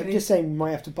 Really? I'm just saying we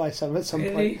might have to buy some at some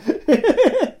point.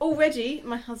 Already,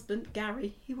 my husband,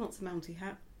 Gary, he wants a Mountie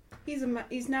hat. He's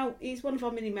one of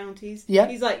our mini Mounties. Yeah.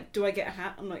 He's like, do I get a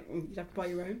hat? I'm like, you'd have to buy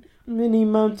your own. Mini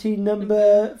Mountie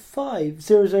number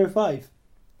 005.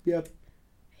 Yep.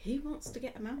 He wants to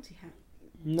get a Mountie hat.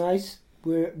 Nice.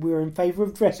 We're in favour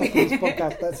of dress up on this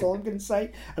podcast. That's all I'm going to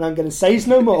say, and I'm going to say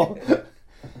no more.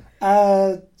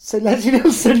 So Leslie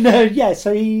Nielsen,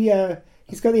 so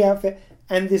he's got the outfit,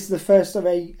 and this is the first of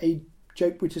a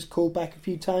joke which is called back a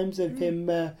few times of him.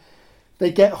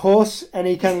 They get horse, and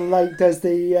he kind of like does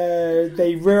the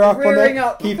they rear up Rearing on it.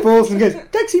 up. He falls and goes,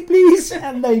 "Taxi, please!"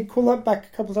 And they call up back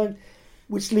a couple of times,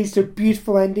 which leads to a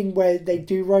beautiful ending where they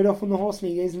do ride off on the horse,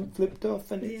 and he isn't flipped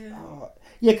off, and it's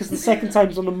because the second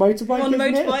time's on a motorbike. On a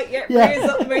motorbike, rears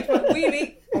up the motorbike,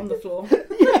 wheelie on the floor.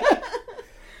 Yeah.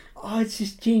 Oh, it's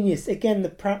just genius. Again, the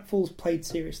pratfalls played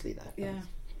seriously there. Yeah.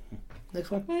 Next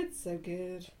one. It's so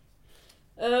good.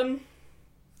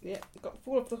 Got to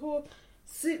fall off the horse.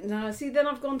 Suit now. See, then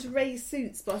I've gone to Ray's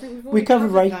suits, but I think we've already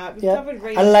covered Ray. that. We've yeah. covered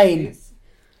Ray's Elaine. suits.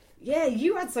 Yeah,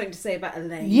 you had something to say about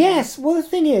Elaine. Yes. Well, the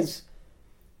thing is,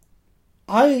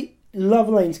 I love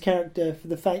Elaine's character for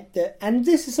the fact that, and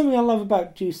this is something I love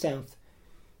about Due South.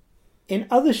 In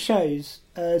other shows,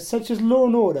 such as Law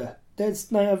and Order,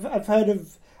 I've heard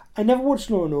of. I never watched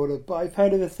Law and Order, but I've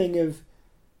heard of a thing of.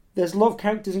 There's a lot of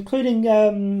characters, including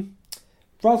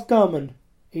Ralph Garman,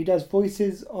 who does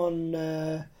voices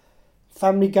on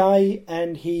Family Guy,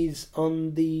 and he's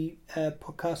on the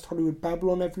podcast Hollywood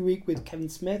Babylon every week with Kevin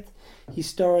Smith. He's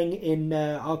starring in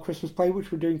our Christmas play,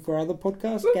 which we're doing for our other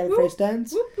podcast, Gallifrey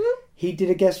Stands. He did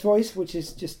a guest voice, which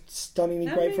is just stunningly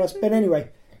great for us. But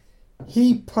anyway,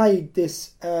 he played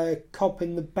this cop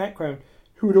in the background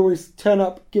who would always turn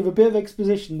up, give a bit of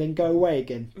exposition, then go away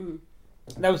again.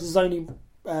 That was his only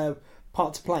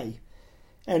part to play.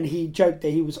 And he joked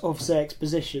that he was Officer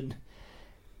Exposition.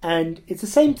 And it's the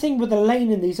same thing with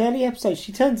Elaine in these early episodes.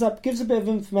 She turns up, gives a bit of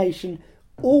information,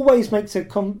 always makes a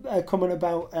comment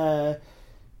about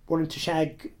wanting to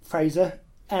shag Fraser.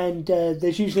 And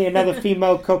there's usually another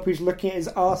female cop who's looking at his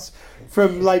ass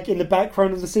from like in the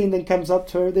background of the scene, then comes up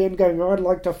to her at the end going, "Oh, I'd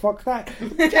like to fuck that."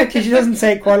 Because she doesn't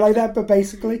say it quite like that, but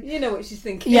basically. You know what she's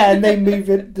thinking. Yeah, and they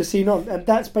move the scene on. And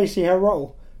that's basically her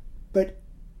role. But,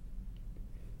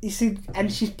 you see,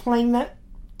 and she's playing that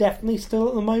definitely still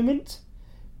at the moment.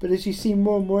 But as you see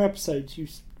more and more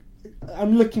episodes,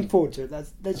 I'm looking forward to it.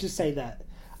 Let's just say that.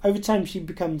 Over time, she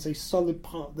becomes a solid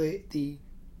part of the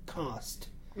cast.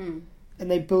 And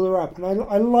they build her up. And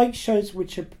I like shows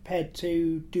which are prepared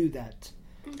to do that.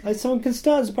 Okay. Like someone can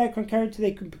start as a background character,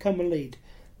 they can become a lead.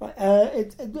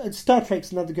 Star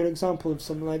Trek's another good example of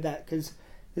something like that, because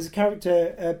there's a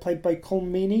character played by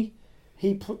Colm Meaney.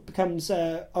 He becomes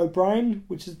O'Brien,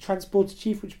 which is transporter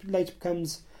chief, which later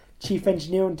becomes chief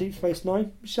engineer on Deep Space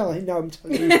Nine. Michelle, I know I'm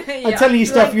telling you, I'm telling you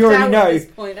stuff you already know. At this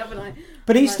point, haven't I?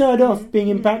 But he started off being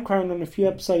in background on a few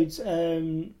episodes.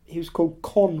 He was called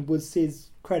Con, was his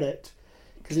credit,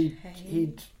 because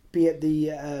he'd be at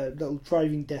the little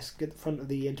driving desk at the front of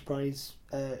the Enterprise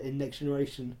in Next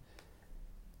Generation.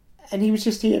 And he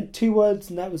had 2 words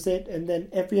and that was it. And then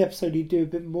every episode he'd do a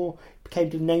bit more. Became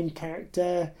the named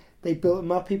character. They built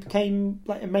him up. He became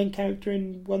like a main character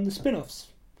in one of the spin-offs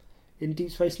in Deep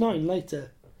Space Nine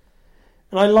later.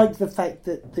 And I like the fact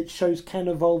that shows can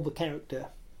evolve a character.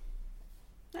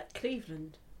 Like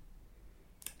Cleveland.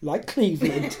 Like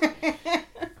Cleveland.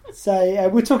 So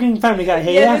we're talking Family Guy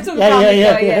here. Yeah, we're talking Family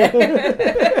Guy, yeah.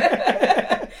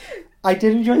 I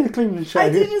did enjoy the Cleveland show. I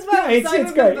did as well.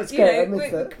 It's great. It's great.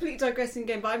 We're completely digressing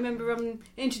again, but I remember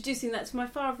introducing that to my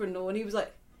father-in-law, and he was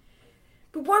like,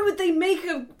 "But why would they make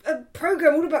a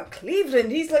program all about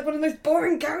Cleveland? He's like one of the most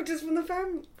boring characters from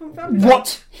Family Guy."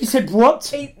 What? He said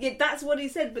what? Yeah, that's what he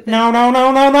said. But then,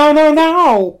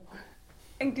 No.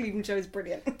 And Cleveland show is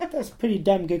brilliant. That's pretty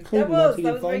damn good Cleveland.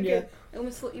 That was very good. I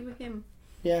almost thought you were him.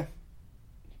 Yeah.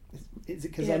 Is it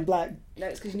because I'm black? No,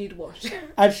 it's because you need to wash.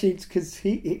 Actually, it's because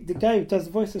the guy who does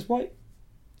the voice is white.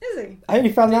 Is he? I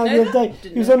only found out the other day.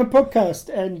 He was on a podcast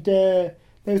and they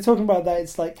were talking about that.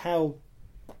 It's like how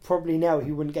probably now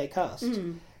he wouldn't get cast.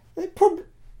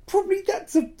 Probably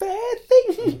that's a fair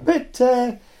thing, but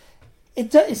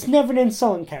it's never an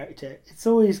insulting character. It's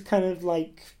always kind of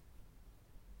like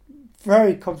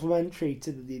very complimentary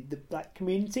to the black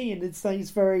community, and it's like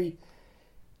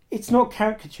it's not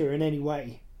caricature in any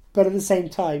way. But at the same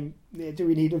time, do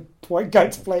we need a white guy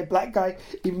to play a black guy,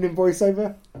 even in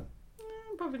voiceover?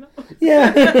 Probably not.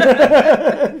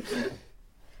 Yeah.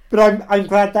 But I'm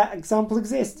glad that example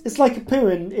exists. It's like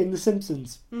Apu in The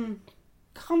Simpsons.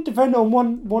 Can't defend on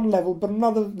one level, but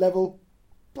another level,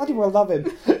 bloody well love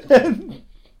him.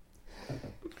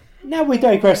 Now we're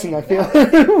digressing, I feel.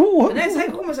 And it's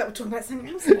like almost like we're talking about something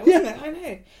else, wasn't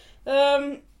it? I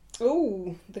know.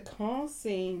 The car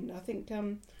scene. I think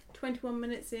 21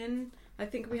 minutes in, I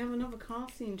think we have another car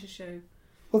scene to show.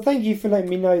 Well, thank you for letting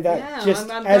me know that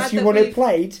I'm as you want it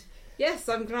played. Yes,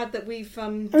 I'm glad that we've...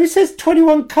 it says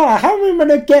 21 car. How am I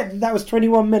going to get that was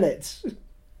 21 minutes?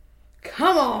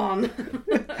 Come on!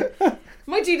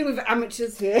 Am I dealing with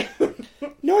amateurs here?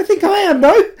 No, I think I am,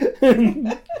 though.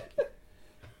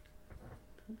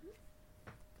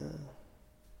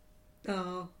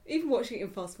 Even watching it in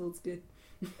fast forward's good.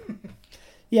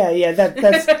 Yeah,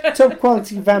 that's top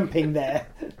quality vamping there.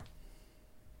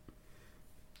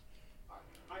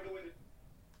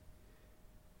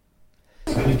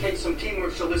 It's going to take some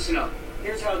teamwork, so listen up.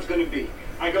 Here's how it's going to be.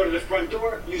 I go to the front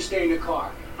door, you stay in the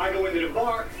car. I go into the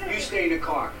bar, you stay in the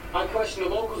car. I question the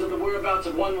locals of the whereabouts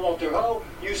of one Walter Ho,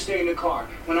 you stay in the car.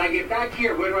 When I get back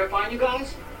here, where do I find you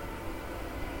guys?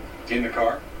 In the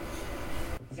car?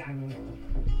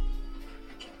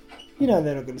 You know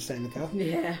they're not going to stay in the car.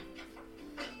 Yeah.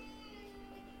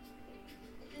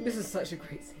 This is such a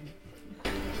great scene.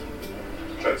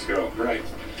 Let's go. Right.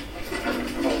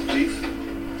 Oh, Chief,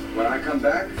 when I come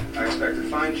back, I expect to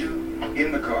find you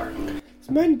in the car.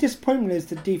 So my only disappointment is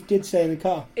that Deef did stay in the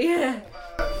car. Yeah.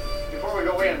 Before we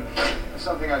go in, there's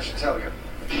something I should tell you.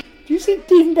 Do you see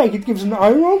Diefenbaker gives an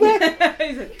eye roll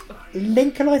there?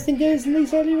 Lincoln, I think, is in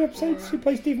these earlier episodes, who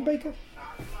plays Diefenbaker.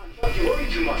 Don't you worry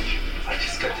too much. I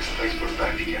just got this place put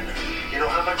back together. You know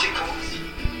how much it costs?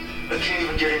 I can't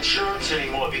even get insurance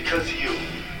anymore because of you.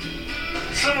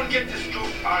 Someone get this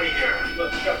goof out of here.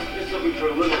 Look, just looking for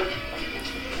a little bit.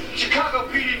 Chicago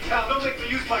PD pal, don't make me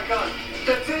use my gun.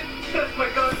 That's it. That's my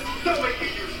gun. Don't make me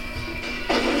use it.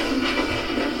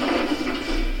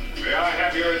 May I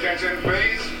have your attention,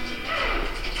 please?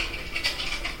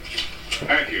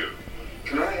 Thank you.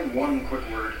 Can I have one quick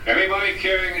word? Anybody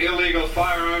carrying illegal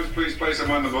firearms, please place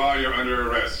them on the bar. You're under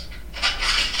arrest.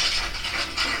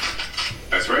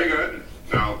 That's very good.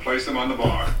 Now place them on the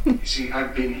bar. You see,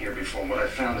 I've been here before, and what I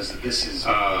found is that this is...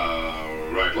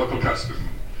 Right, local custom.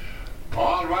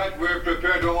 All right, we're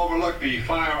prepared to overlook the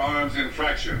firearms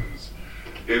infractions.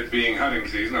 It being hunting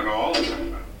season and all.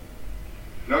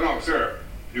 No, sir.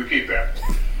 You keep that.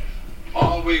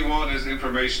 All we want is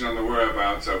information on the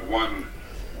whereabouts of one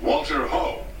Walter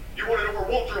Ho. You want to know where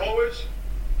Walter Ho is?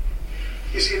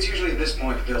 You see, it's usually at this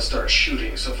point that they'll start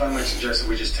shooting, so if I might suggest that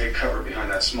we just take cover behind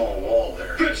that small wall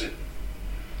there. Vincent,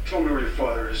 tell me where your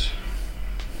father is.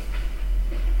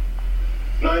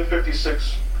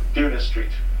 956 Dearness Street.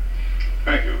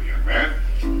 Thank you, young man.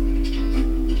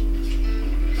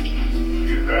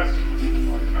 You that?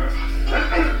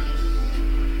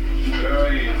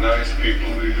 Very nice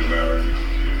people, these Americans.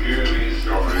 You hear these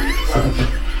stories?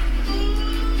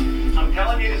 I'm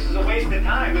telling you, this is a waste of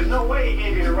time. There's no way he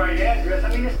gave you the right address.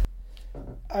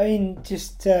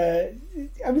 Just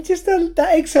that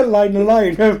exit line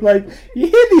alone of like, you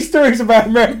hear these stories about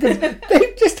Americans,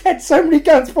 they've just had so many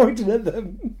guns pointed at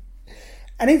them.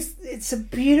 And it's a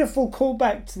beautiful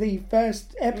callback to the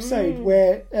first episode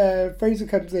where Fraser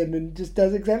comes in and just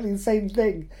does exactly the same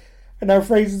thing. And now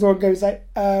Fraser's one goes like,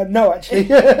 no, actually.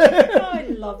 I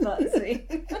love that scene.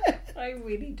 I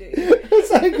really do.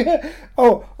 It's like,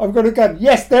 I've got a gun.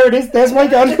 Yes, there it is. There's my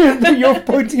gun. You're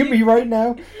pointing at me right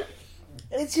now.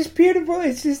 It's just beautiful.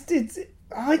 Actually,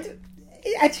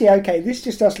 okay, this is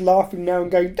just us laughing now and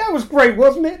going, that was great,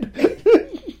 wasn't it?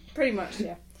 Pretty much,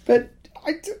 yeah. But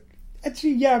I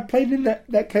played in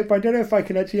that clip. I don't know if I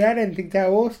can actually add anything to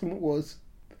how awesome it was.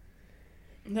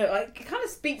 No, it kind of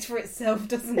speaks for itself,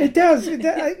 doesn't it? It does. It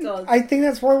does. I think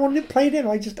that's why I wanted it played in.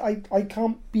 I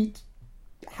can't beat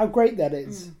how great that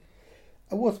is.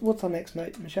 What's our next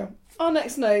note, Michelle? Our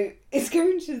next note is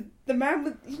going to the man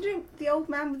with, the old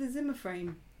man with the Zimmer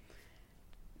frame.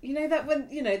 You know that when,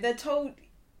 they're told,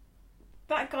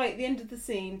 that guy at the end of the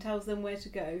scene tells them where to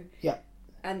go. Yeah.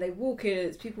 And they walk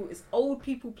in, it's old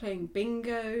people playing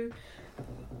bingo.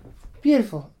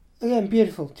 Beautiful. Again,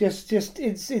 beautiful. Just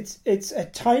it's a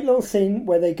tight little scene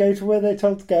where they go to where they're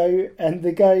told to go, and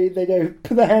they go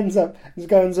put their hands up, and the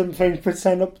guy on Zimmer frame puts his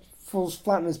hand up, falls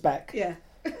flat on his back. Yeah.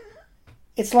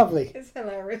 It's lovely. It's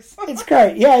hilarious. It's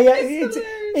great. Yeah.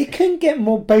 It couldn't get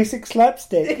more basic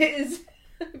slapstick. It is.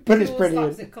 But it's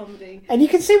brilliant. Slapstick comedy. And you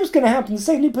can see what's going to happen. The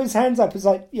second he puts his hands up, it's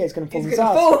like, yeah, he's going to fall on his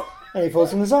ass. And he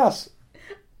falls on his ass.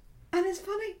 And it's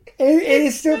funny. It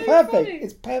is still so perfect. Funny.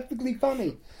 It's perfectly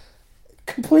funny.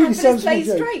 Completely sensible. And it's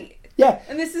played straight. Yeah.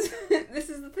 And this is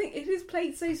the thing. It is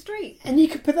played so straight. And you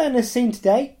could put that in a scene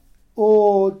today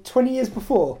or 20 years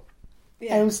before.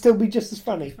 Yeah. And it would still be just as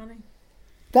funny.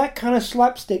 That kind of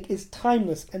slapstick is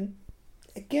timeless, and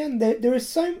again, there is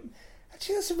so...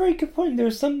 Actually, that's a very good point. There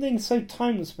is something so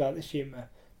timeless about this humour.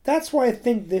 That's why I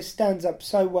think this stands up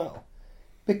so well.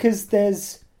 Because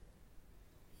there's...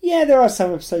 Yeah, there are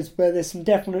some episodes where there's some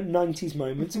definite 90s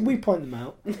moments, and we point them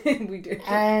out. We do.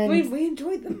 And we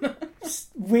enjoyed them.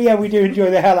 we do enjoy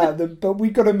the hell out of them, but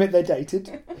we've got to admit they're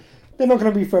dated. They're not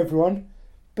going to be for everyone.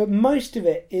 But most of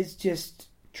it is just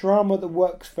drama that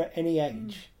works for any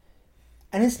age.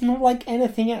 And it's not like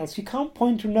anything else. You can't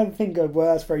point to another thing and go,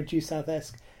 well, that's very due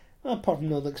south-esque. Well, apart from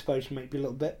Northern Exposure, maybe a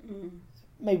little bit.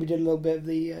 Maybe did a little bit of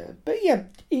the... but yeah,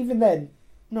 even then,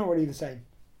 not really the same.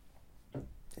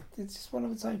 It's just one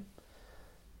of its own.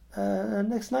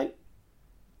 Next note.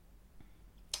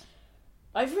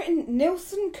 I've written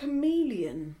Nelson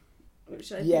Chameleon,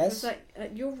 which I think was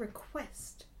at your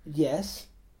request. Yes.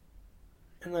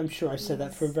 And I'm sure I said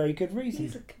that for a very good reason.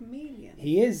 He's a chameleon.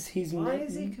 He is. Why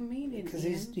is he a chameleon? Because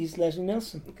he's Leslie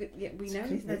Nielsen. Yeah, we know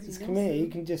he's Leslie Nielsen. Chameleon. You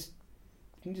can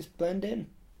just blend in.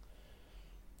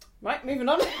 Right, moving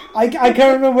on. I can't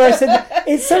remember where I said that.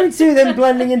 It's something to do with them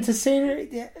blending into scenery.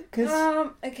 Yeah,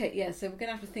 okay, yeah, so we're going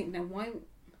to have to think now. Why...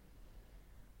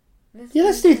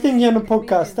 Let's do thinking on a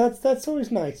podcast. That's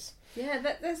always nice. Yeah,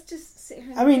 let's just sit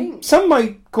here and think. Some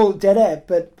might call it dead air,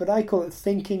 but I call it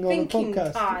thinking on a podcast.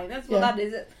 Thinking time, that's what that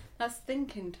is. That's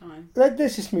thinking time.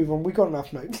 Let's just move on. We've got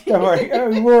enough notes. Don't worry.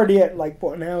 We're already at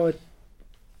an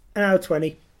hour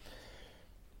 20.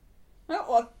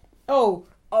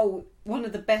 Oh, one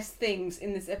of the best things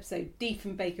in this episode,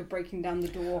 Diefenbaker breaking down the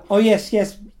door. Oh, yes.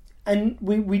 And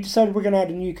we decided we're going to add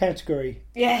a new category.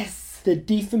 Yes. The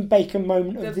Diefenbaker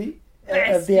moment of the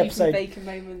episode. Diefenbaker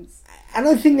moments. And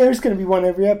I think there is going to be one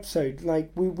every episode.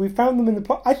 Like, we found them in the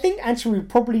plot. I think, actually, we've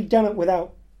probably done it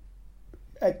without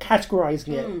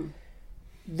categorising it.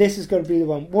 This is going to be the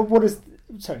one. What is...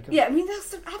 Sorry, yeah, I mean, I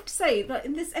have to say, like,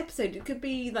 in this episode, it could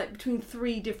be, like, between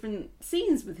 3 different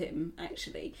scenes with him,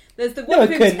 actually. There's the one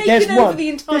with him taking over the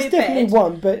entire bed. There's definitely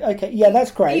one, but, okay, yeah,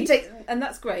 that's great. And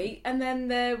that's great. And then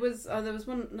there was another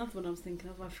one I was thinking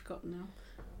of, I've forgotten now.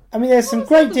 I mean, there's some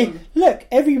great... Look,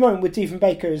 every moment with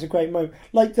Diefenbaker is a great moment.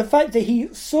 Like, the fact that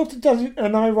he sort of does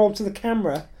an eye roll to the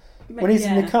camera when he's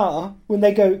in the car, when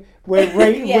they go...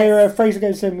 Where Fraser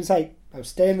goes to him and say, "Oh,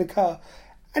 stay in the car."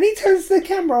 And he turns to the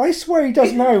camera. I swear he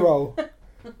does an eye roll.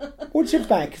 Watch it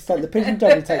back. It's like the pigeon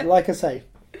double take, like I say.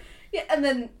 Yeah, and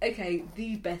then, okay,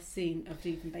 the best scene of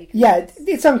Diefenbaker. Yeah,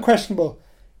 it's unquestionable.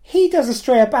 He does a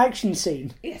straight-up action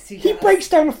scene. Yes, he does. He breaks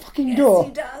down a fucking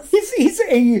door. Yes, he does. He's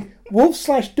a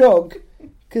wolf/dog,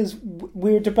 because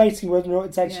we were debating whether or not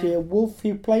it's actually a wolf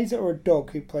who plays it or a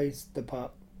dog who plays the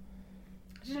part.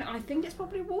 I don't know, I think it's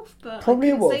probably a wolf, but probably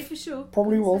I couldn't a wolf. say for sure.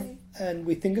 Probably a wolf. And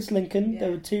we think it's Lincoln.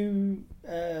 There were 2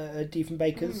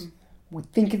 Diefenbakers. We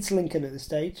think it's Lincoln at this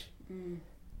stage. And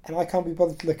I can't be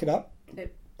bothered to look it up.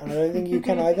 Nope. And I don't think you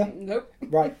can either. Nope.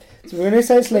 Right. So we're going to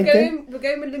say it's Lincoln. We're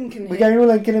going with Lincoln here. We're going with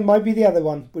Lincoln. It might be the other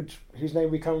one, whose name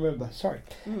we can't remember. Sorry.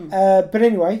 But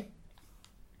anyway,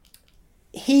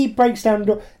 he breaks down the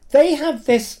door. They have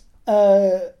this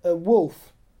a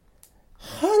wolf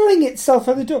hurling itself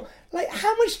at the door. Like,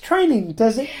 how much training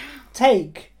does it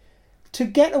take to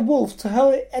get a wolf to hurl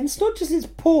it? And it's not just its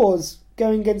paws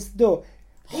going against the door.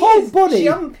 Whole body.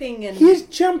 He's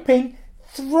jumping,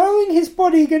 throwing his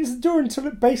body against the door until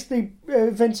it basically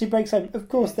eventually breaks open. Of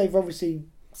course, they've obviously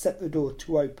set the door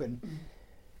to open.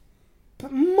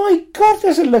 But my God,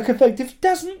 does it look effective? It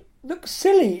doesn't look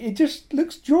silly. It just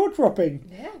looks jaw-dropping.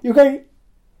 Yeah. You're going,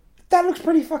 that looks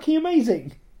pretty fucking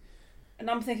amazing. And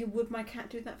I'm thinking, would my cat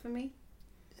do that for me?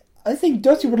 I think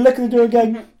Dottie would look at the door and go,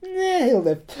 nah, he'll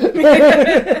live. I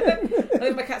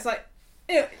think my cat's like,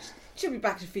 she'll be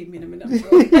back to feed me in a minute.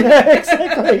 Yeah,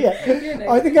 exactly. Yeah.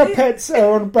 I think our pets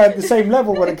are on about the same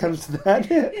level when it comes to that.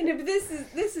 But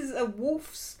this is a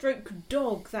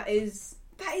wolf/dog that is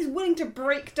willing to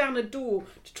break down a door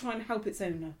to try and help its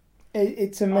owner.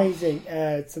 It's amazing.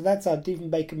 So that's our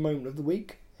Diefenbaker moment of the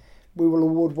week. We will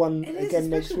award one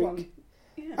again next week. One.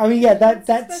 Yeah. I mean, yeah, that's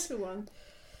a special one.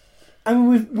 I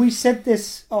mean, we said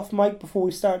this off mic before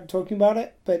we started talking about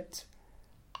it, but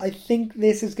I think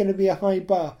this is going to be a high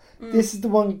bar. This is the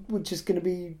one which is going to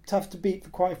be tough to beat for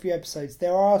quite a few episodes.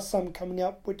 There are some coming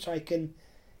up which I can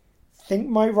think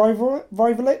might rival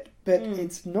it, but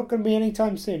it's not going to be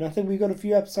anytime soon. I think we've got a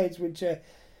few episodes which are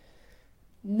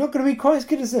not going to be quite as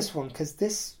good as this one, because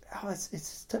this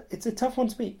it's a tough one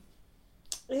to beat.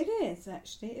 It is,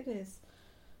 actually. It is.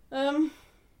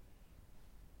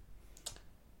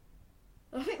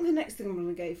 I think the next thing I'm going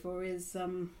to go for is,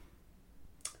 and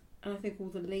I think all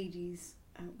the ladies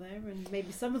out there, and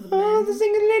maybe some of the men. Oh, the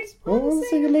single ladies. Oh, the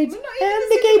single ladies. And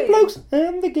the gay blokes.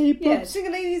 And the gay blokes. Yeah,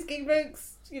 single ladies, gay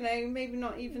blokes, maybe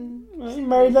not even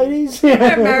married ladies.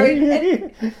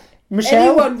 Married.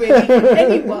 Michelle. Anyone really?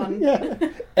 Anyone. Yeah.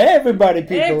 Everybody,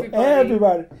 people.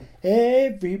 Everybody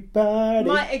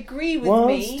might agree with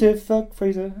wants me. to fuck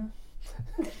Fraser.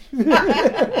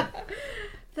 That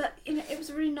it was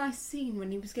a really nice scene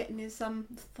when he was getting his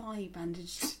thigh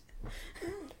bandaged.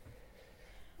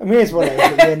 I mean, it's what it is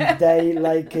at the end of the day.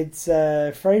 Like, it's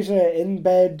Fraser in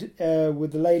bed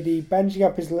with the lady bandaging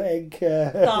up his leg.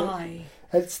 Thigh.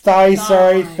 It's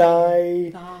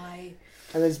thigh.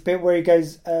 And there's a bit where he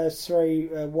goes, sorry,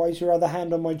 why is your other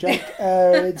hand on my junk?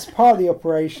 It's part of the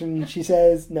operation. She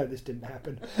says, no, this didn't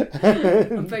happen.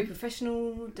 I'm very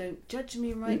professional. Don't judge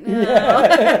me right now.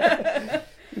 Yeah.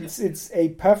 It's a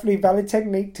perfectly valid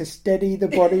technique to steady the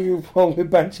body while we're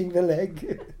bunching the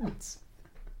leg.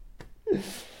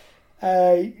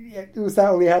 Was that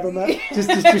all you had on that? Just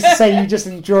to say you just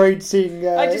enjoyed seeing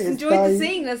I just enjoyed the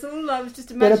scene, that's all. I was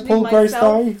just imagining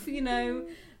myself,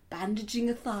 bandaging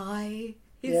a thigh,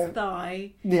 his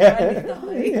thigh, and his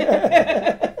thigh.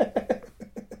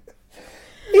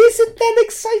 Isn't that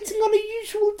exciting on a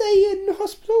usual day in the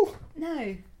hospital? No.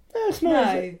 No, it's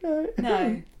not.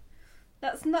 No.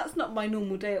 That's not my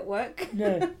normal day at work.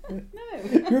 No. No.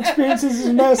 Your experiences as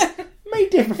a nurse may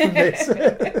differ from this.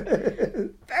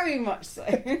 Very much so.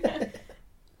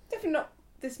 Definitely not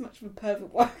this much of a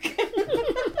pervert work.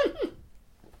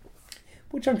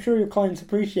 Which I'm sure your clients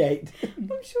appreciate. I'm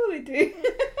sure they do.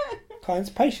 Clients,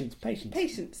 patients. Yeah.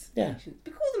 Patients.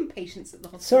 We call them patients at the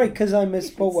hospital. Sorry, because I'm a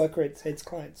support worker, it's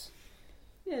clients.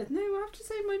 Yeah, no, I have to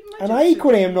say my and I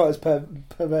equally am not as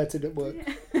perverted at work.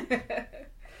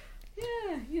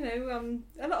 Yeah,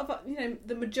 a lot of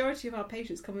the majority of our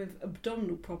patients come with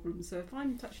abdominal problems. So if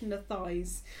I'm touching their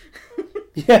thighs,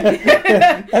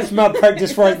 that's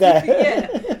malpractice right there. Yeah,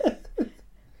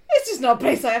 it's just not a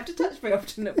place I have to touch very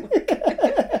often at work.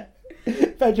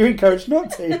 But you're encouraged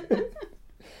not to.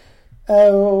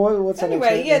 What's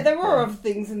anyway? Yeah, there are other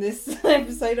things in this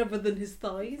episode other than his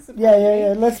thighs.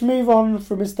 Yeah. Let's move on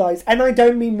from his thighs, and I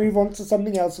don't mean move on to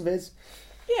something else of his.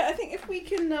 Yeah, I think if we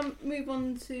can move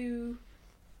on to...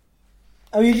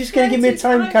 Oh, you're just going to give me a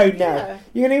time code now? Yeah.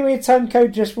 You're going to give me a time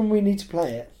code just when we need to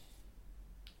play it?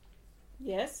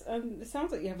 Yes, it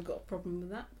sounds like you haven't got a problem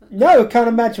with that. But... No, I can't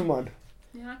imagine one.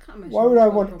 Yeah, I can't imagine. Why would I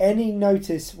want any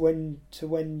notice when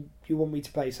you want me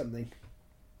to play something?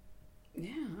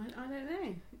 Yeah, I don't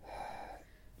know.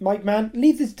 Mike, man,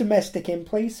 leave this domestic in,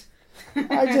 please.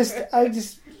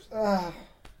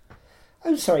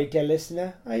 I'm sorry, dear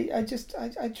listener. I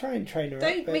try and train her up.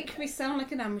 Don't make me sound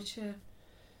like an amateur.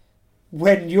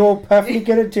 When you're perfectly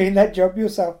good at doing that job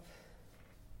yourself.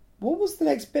 What was the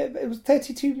next bit? It was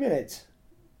 32 minutes.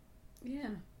 Yeah.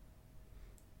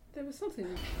 There was something.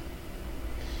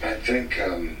 I think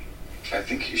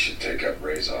you should take up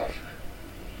Ray's offer.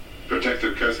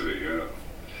 Protective custody, yeah.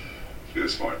 Be a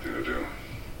smart thing to do.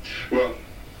 Well,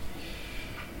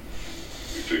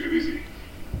 you take it easy.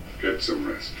 Get some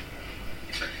rest.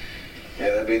 Yeah,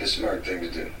 that'd be the smart thing to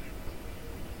do.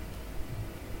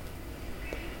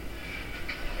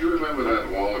 You remember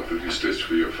that wallet that you stitched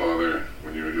for your father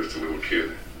when you were just a little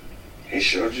kid? He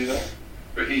showed you that?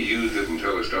 But he used it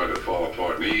until it started to fall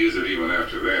apart, and he used it even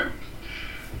after then.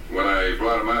 When I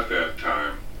brought him out that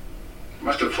time, it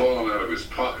must have fallen out of his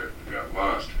pocket and got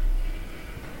lost.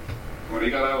 When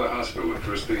he got out of the hospital, the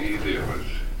first thing he did was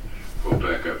go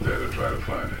back up there to try to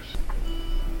find us.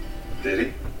 Did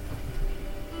he?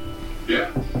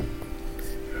 Yeah.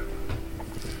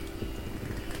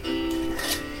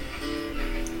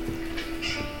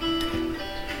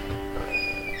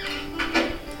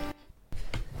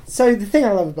 So the thing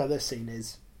I love about this scene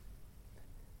is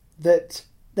that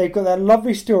they've got that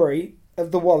lovely story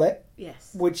of the wallet.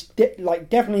 Yes. Which,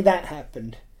 definitely that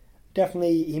happened.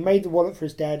 Definitely, he made the wallet for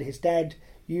his dad. His dad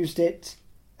used it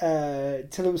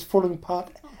till it was falling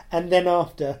apart, and then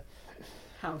after.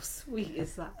 How sweet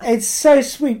is that? It's so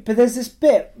sweet, but there's this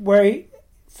bit where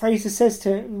Fraser says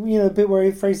to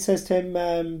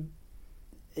him,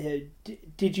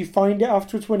 did you find it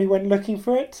afterwards when he went looking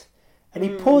for it? And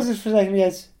he pauses for a second and he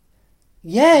goes,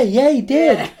 yeah, he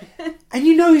did. Yeah. And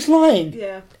he's lying.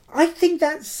 Yeah. I think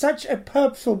that's such a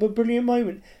purposeful but brilliant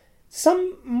moment.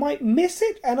 Some might miss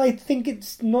it, and I think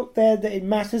it's not there that it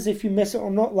matters if you miss it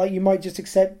or not. Like, you might just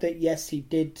accept that, yes, he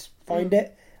did find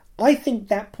it. I think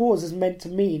that pause is meant to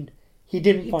mean he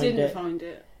didn't find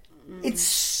it. It's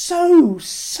so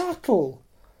subtle,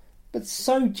 but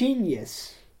so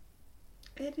genius.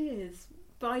 It is.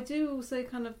 But I do also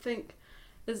kind of think,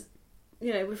 as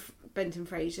with Benton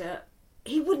Fraser,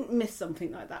 he wouldn't miss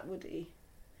something like that, would he?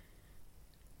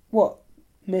 What?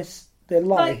 Miss the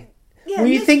lie? Yeah, well,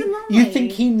 you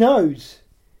think he knows?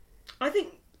 I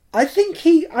think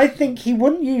he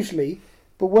wouldn't usually,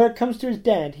 but where it comes to his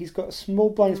dad, he's got a small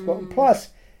blind spot. And plus,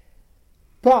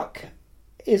 Buck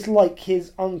is like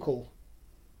his uncle.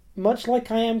 Much like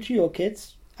I am to your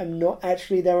kids. I'm not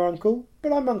actually their uncle,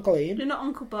 but I'm Uncle Ian. You're not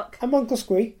Uncle Buck. I'm Uncle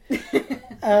Squee.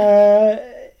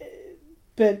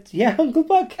 But yeah, Uncle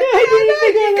Buck.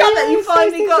 You got that. You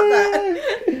finally got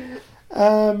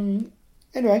that.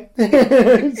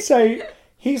 Anyway, so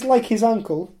he's like his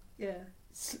uncle. Yeah.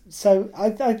 So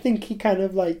I think he kind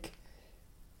of like...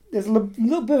 There's a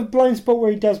little bit of blind spot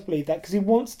where he does believe that because he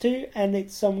wants to, and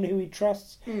it's someone who he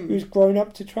trusts, who's grown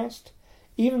up to trust.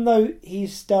 Even though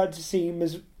he's started to see him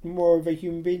as more of a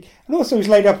human being. And also he's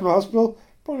laid up in the hospital,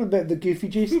 putting a bit of the goofy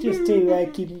juice just to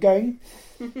keep him going.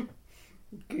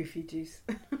 Goofy juice.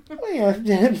 Well, yeah,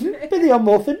 bit of the old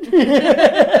morphin.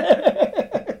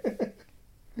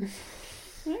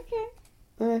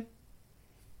 Okay.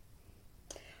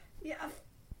 Yeah.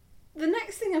 The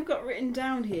next thing I've got written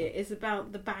down here is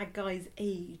about the bad guy's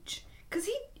age. Because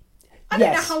I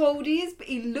don't know how old he is, but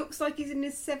he looks like he's in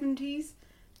his 70s.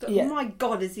 But my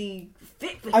God, is he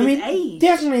fit for his age?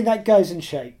 Definitely that guy's in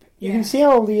shape. You can see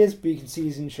how old he is, but you can see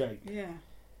he's in shape. Yeah.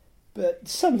 But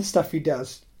some of the stuff he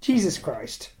does, Jesus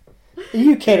Christ. Are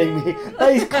you kidding me?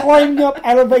 Like he's climbing up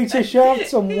elevator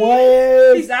shafts on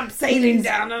wires. He's abseiling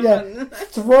down them.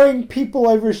 Throwing people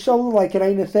over his shoulder like it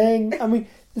ain't a thing. I mean,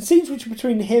 the scenes which are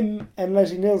between him and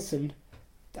Leslie Nielsen,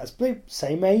 that's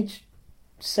same age,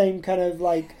 same kind of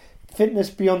like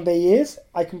fitness beyond their years.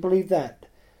 I can believe that.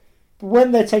 But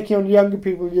when they're taking on younger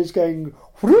people, just going,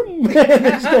 whoom,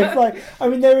 just going like, I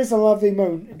mean, there is a lovely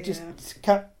moment. Just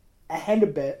cut ahead a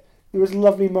bit. There was a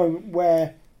lovely moment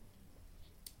where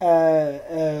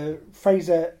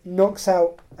Fraser knocks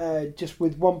out just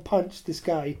with one punch this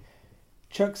guy,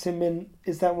 chucks him in.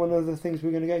 Is that one of the things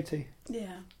we're going to go to?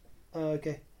 Yeah.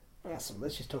 Okay. Awesome.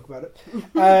 Let's just talk about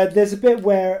it. There's a bit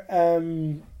where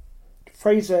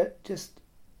Fraser just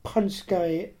punched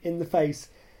guy in the face.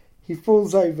 He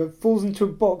falls over, falls into a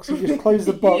box. He just closes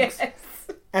the box. Yes.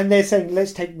 And they're saying,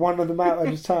 let's take one of them out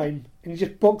at a time. And he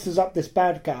just boxes up this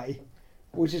bad guy,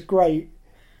 which is great.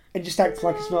 And just acts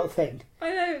like it's not a thing.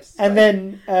 I know. And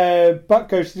then Buck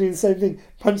goes to do the same thing.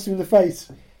 Punches him in the face.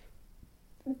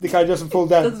 The guy doesn't fall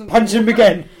down. Punch him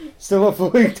again. Still not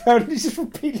falling down. He's just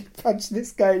repeatedly punching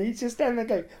this guy. And he's just standing there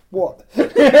going, what?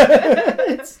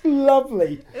 It's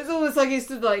lovely. It's almost like he's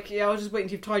stood like, I was just waiting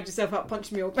till you've tied yourself up,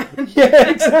 punch me, old man. Yeah,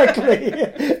 exactly.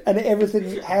 And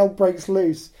everything, hell breaks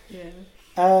loose. Yeah.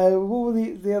 What were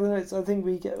the other notes? I think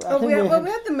we get. We had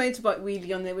the motorbike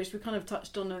wheelie on there, which we kind of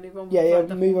touched on earlier on. Yeah.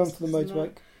 Move on to the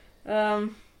motorbike.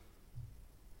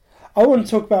 I want to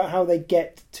talk about how they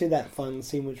get to that final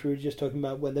scene, which we were just talking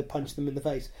about, where they punch them in the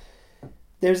face.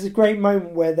 There's a great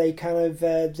moment where they kind of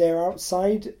they're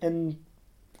outside, and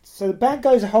so the bad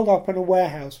guys are holed up in a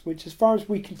warehouse, which, as far as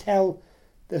we can tell,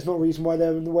 there's no reason why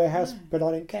they're in the warehouse, but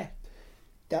I don't care.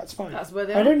 That's fine. That's where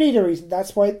they are. I don't need a reason.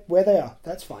 That's where they are.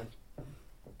 That's fine.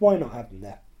 Why not have them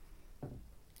there?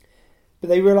 But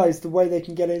they realise the way they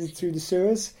can get in through the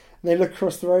sewers, and they look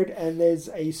across the road and there's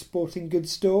a sporting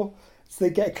goods store. So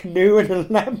they get a canoe and a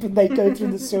lamp and they go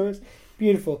through the sewers.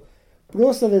 Beautiful. But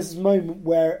also there's this moment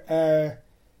where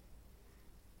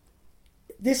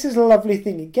this is a lovely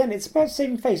thing. Again, it's about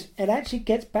saving face. It actually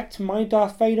gets back to my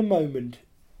Darth Vader moment.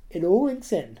 It all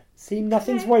links in. See,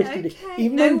 nothing's wasted. Okay.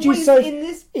 Even on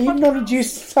the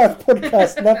Juice South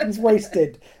podcast, nothing's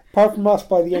wasted. Apart from us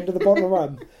by the end of the bottle of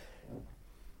rum.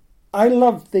 I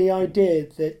love the idea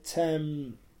that,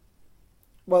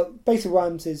 basically what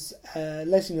happens is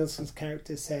Leslie Nielsen's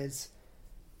character says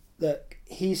that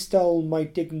he stole my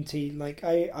dignity. Like,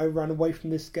 I ran away from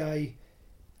this guy.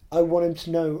 I want him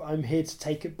to know I'm here to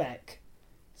take it back.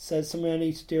 So it's something I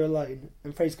need to do alone.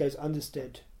 And Fraser goes,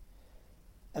 understood.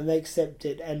 And they accept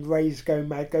it. And Ray's going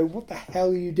mad, go, what the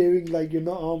hell are you doing? Like, you're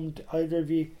not armed, either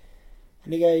of you.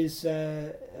 And he goes,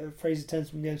 Fraser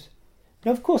turns to him and goes,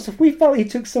 now, of course, if we felt he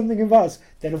took something of us,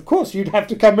 then of course you'd have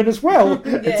to come in as well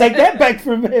and take that back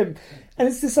from him. And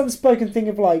it's this unspoken thing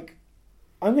of like,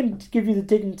 I'm going to give you the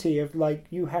dignity of like,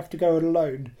 you have to go it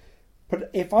alone. But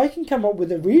if I can come up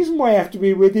with a reason why I have to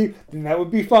be with you, then that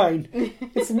would be fine.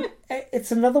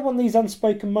 It's another one of these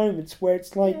unspoken moments where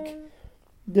it's like,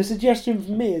 the suggestion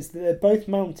for me is that they're both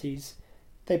Mounties.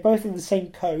 They both have the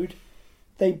same code.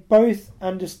 They both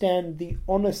understand the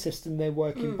honour system they're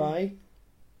working by.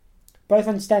 Both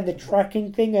understand the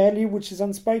tracking thing earlier, which is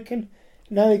unspoken.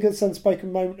 Now they got this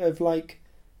unspoken moment of like,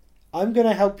 I'm going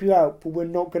to help you out, but we're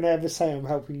not going to ever say I'm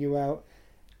helping you out.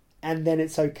 And then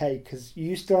it's okay, because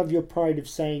you still have your pride of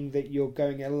saying that you're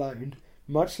going it alone.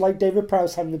 Much like David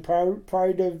Prowse having the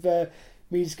pride of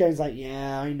he just goes like,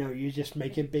 yeah, I know, you're just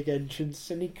making a big entrance,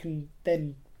 and he can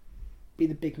then be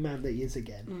the big man that he is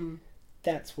again.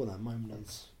 That's what that moment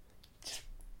is. Just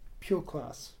pure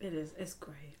class. It is. It's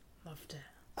great. Loved it.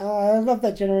 I love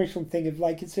that generational thing of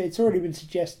like, it's already been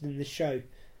suggested in the show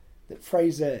that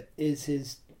Fraser is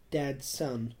his dad's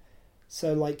son.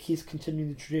 So like he's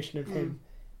continuing the tradition of him.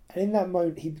 And in that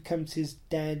moment he becomes his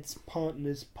dad's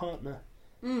partner's partner.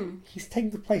 He's taking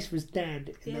the place of his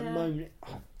dad in that moment.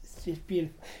 Oh, it's just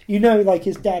beautiful. You know, like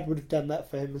his dad would have done that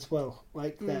for him as well.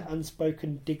 Like that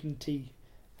unspoken dignity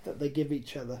that they give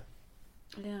each other.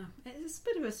 Yeah, it's a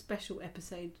bit of a special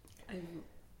episode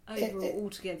overall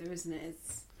altogether, isn't it?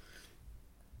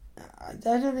 I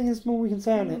don't think there's more we can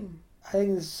say on it. I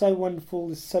think it's so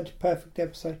wonderful. It's such a perfect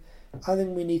episode. I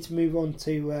think we need to move on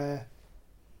to.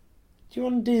 Do you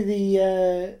want to do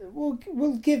the?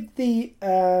 We'll give the.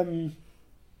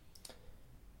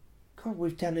 God,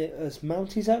 we've done it as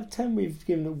Mounties out of 10. We've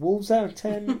given it Wolves out of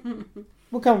 10.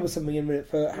 We'll come up with something in a minute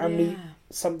for how many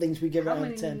somethings we give out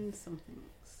of 10.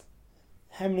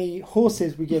 How many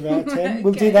horses we give out of 10.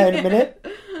 We'll do that in a minute.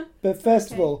 But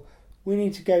first of all, we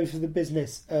need to go to the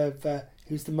business of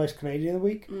who's the most Canadian of the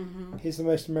week, who's the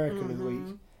most American of the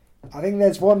week. I think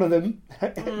there's one of them,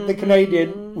 the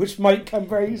Canadian, which might come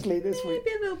very easily this week.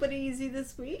 Maybe a little bit easy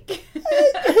this week.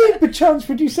 Who perchance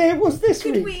would you say it was this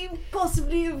week? Could we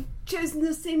possibly have chosen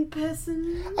the same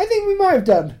person? I think we might have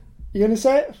done. You going to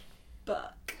say it?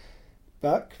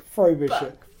 Buck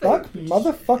Frobisher. Buck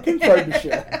motherfucking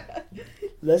Frobisher.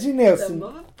 Leslie Nielsen. The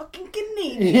motherfucking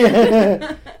Canadian.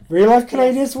 Yeah. Real life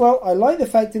Canadians as well. I like the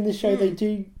fact in the show they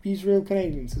do use real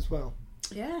Canadians as well.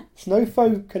 Yeah. It's no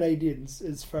faux Canadians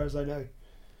as far as I know.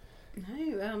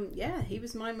 No, yeah, he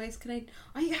was my most Canadian.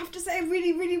 I have to say I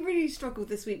really, really, really struggled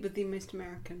this week with the most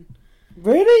American.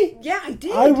 Really? Yeah, I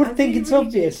did. I would think it's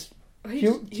obvious. Do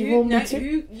you want me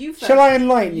to? You first. Shall I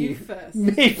enlighten you? You first.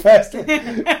 Me first.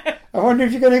 I wonder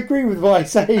if you're going to agree with what I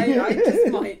say. I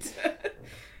just might.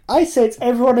 I say it's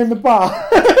everyone in the bar.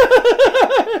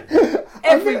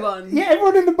 Everyone? Yeah,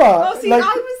 everyone in the bar. Oh, see, like, I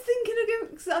was thinking of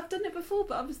going, because I've done it before,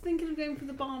 but I was thinking of going for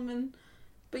the barman.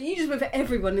 But you just went for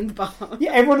everyone in the bar.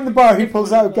 Yeah, everyone in the bar who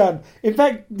pulls out a gun. In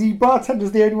fact, the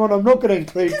bartender's the only one I'm not going to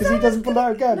include because he doesn't pull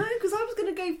out a gun. No, because I was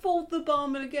going to go for the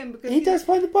barman again. Because he does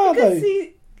play the bar, though.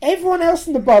 Everyone else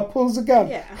in the bar pulls a gun.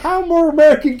 Yeah. How more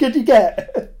American could you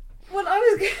get? Well, I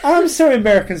was. I'm sorry,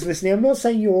 Americans listening. I'm not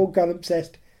saying you're all gun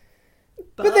obsessed,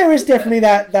 but there is definitely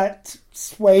that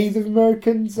swathe of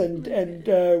Americans and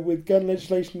with gun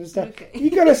legislation and stuff. Okay. You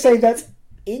got to say that's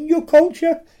in your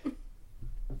culture.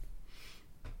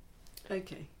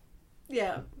 Okay.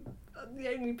 Yeah. The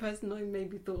only person I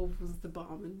maybe thought of was the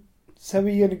barman. So are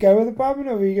you going to go with the barman,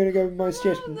 or are you going to go with my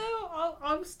suggestion? No,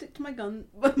 I'll stick to my guns.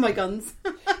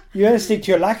 You're going to stick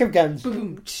to your lack of guns.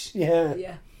 Boom. Yeah.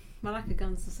 Yeah. My lack of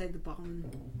guns to say the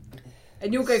barman.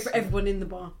 And you'll go for everyone in the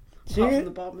bar. Apart from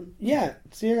the barman. Yeah.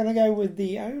 So you're going to go with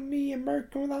the only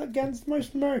American without guns, the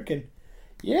most American.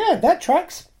 Yeah, that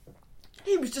tracks.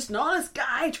 He was just an honest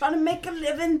guy trying to make a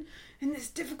living in this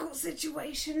difficult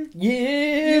situation.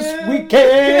 Yes, we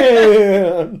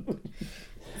can.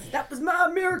 That was my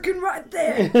American right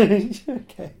there.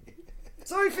 Okay.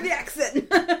 Sorry for the accent.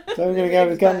 So I'm going to go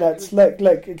with gun nuts. Look,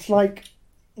 it's like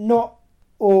not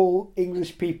all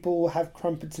English people have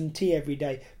crumpets and tea every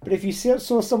day. But if you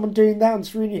saw someone doing that on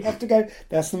screen, you have to go,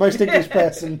 that's the most English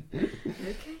person.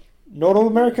 Okay. Not all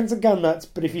Americans are gun nuts,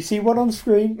 but if you see one on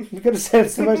screen, you've got to say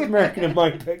it's the most American in my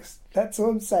books. That's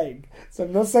all I'm saying. So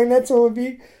I'm not saying that's all of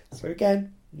you. So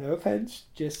again, no offence,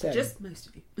 just saying. Just most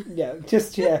of you.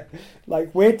 Yeah,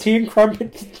 like we're tea and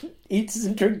crumpet eaters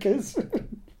and drinkers.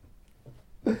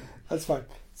 That's fine.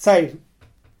 So,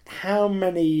 how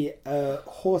many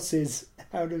horses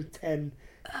out of 10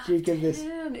 do you give this?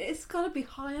 It's got to be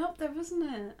high up there, isn't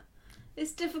it?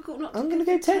 It's difficult not to. I'm going to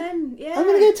go 10. Yeah, I'm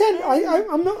going to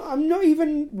go 10. I'm not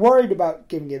even worried about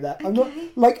giving you that. Okay. I'm not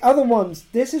like other ones.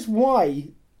 This is why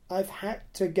I've had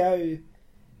to go a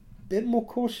bit more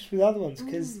cautious with other ones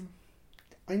because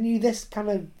I knew this kind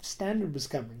of standard was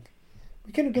coming.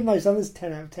 We couldn't have given those others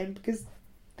 10 out of 10 because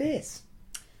this.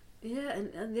 Yeah,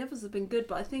 and the others have been good,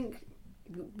 but I think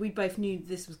we both knew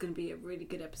this was going to be a really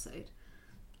good episode.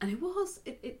 And it was.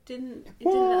 It didn't.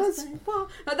 Well,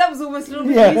 that was almost a little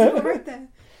bit musical right there.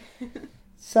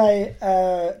 So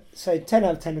 10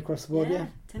 out of 10 across the board, yeah?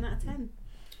 10 out of 10.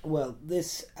 Well,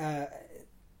 this has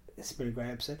been a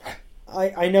great episode.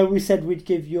 I know we said we'd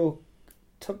give your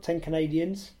top 10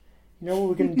 Canadians. You know what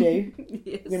we're going to do?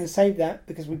 Yes. We're going to save that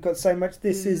because we've got so much.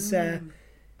 This is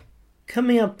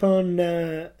coming up on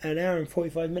an hour and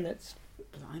 45 minutes.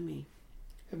 Blimey.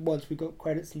 Once we've got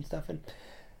credits and stuff in.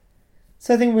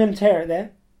 So I think we're going to tear it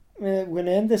there. We're going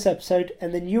to end this episode,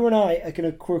 and then you and I are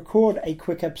going to record a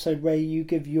quick episode where you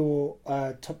give your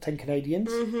top 10 Canadians.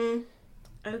 Mm-hmm.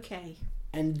 Okay.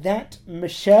 And that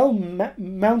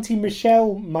Mountie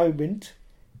Michelle moment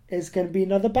is going to be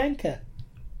another banker.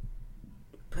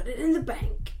 Put it in the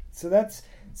bank.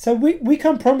 So we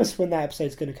can't promise when that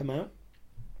episode's going to come out.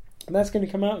 And that's going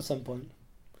to come out at some point.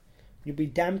 You'll be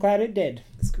damn glad it did.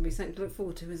 It's going to be something to look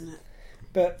forward to, isn't it?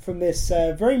 But from this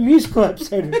very musical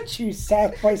episode of Choose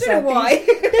South by Southeast, why.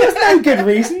 there was no good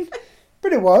reason,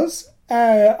 but it was.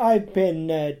 I've been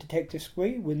Detective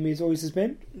Squee. With me as always has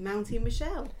been Mountie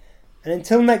Michelle. And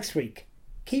until next week,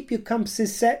 keep your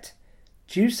compasses set.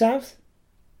 Due south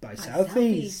by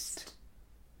Southeast.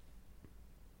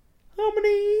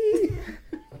 Harmony!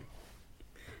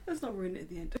 Let's not ruin it at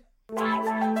the end.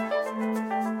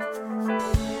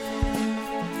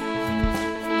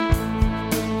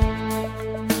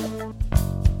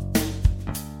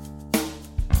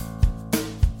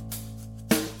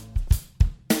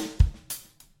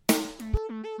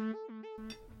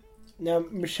 Now,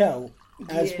 Michelle,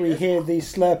 as we hear the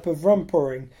slurp of rum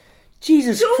pouring,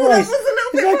 Jesus Christ, that was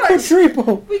a little bit is that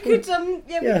quadruple? We could,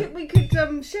 we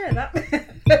could share that.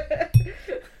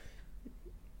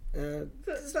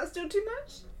 Is that still too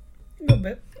much? A little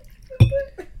bit.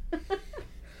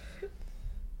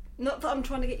 Not that I'm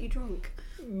trying to get you drunk.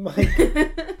 You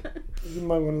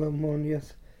might want a little more,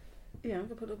 yes. Yeah, I'm going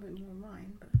to put a little bit more on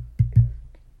mine.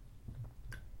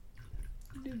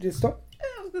 But... Just stop.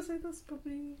 I was going to say that's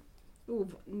probably... Ooh,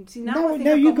 see, now No, I think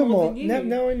no, I've you got got more more. than you.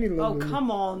 No, I need a little Oh, more.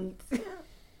 come on.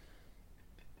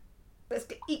 Let's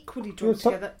get equally drunk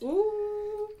together.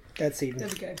 Ooh. That's even. There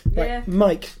we go. Right, Yeah.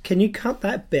 Mike, can you cut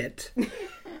that bit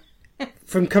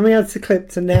from coming out of the clip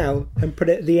to now and put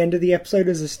it at the end of the episode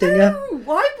as a stinger? Oh,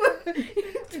 why?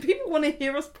 Do people want to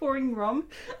hear us pouring rum?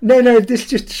 No, this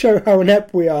just to show how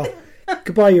inept we are.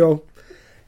 Goodbye, you all.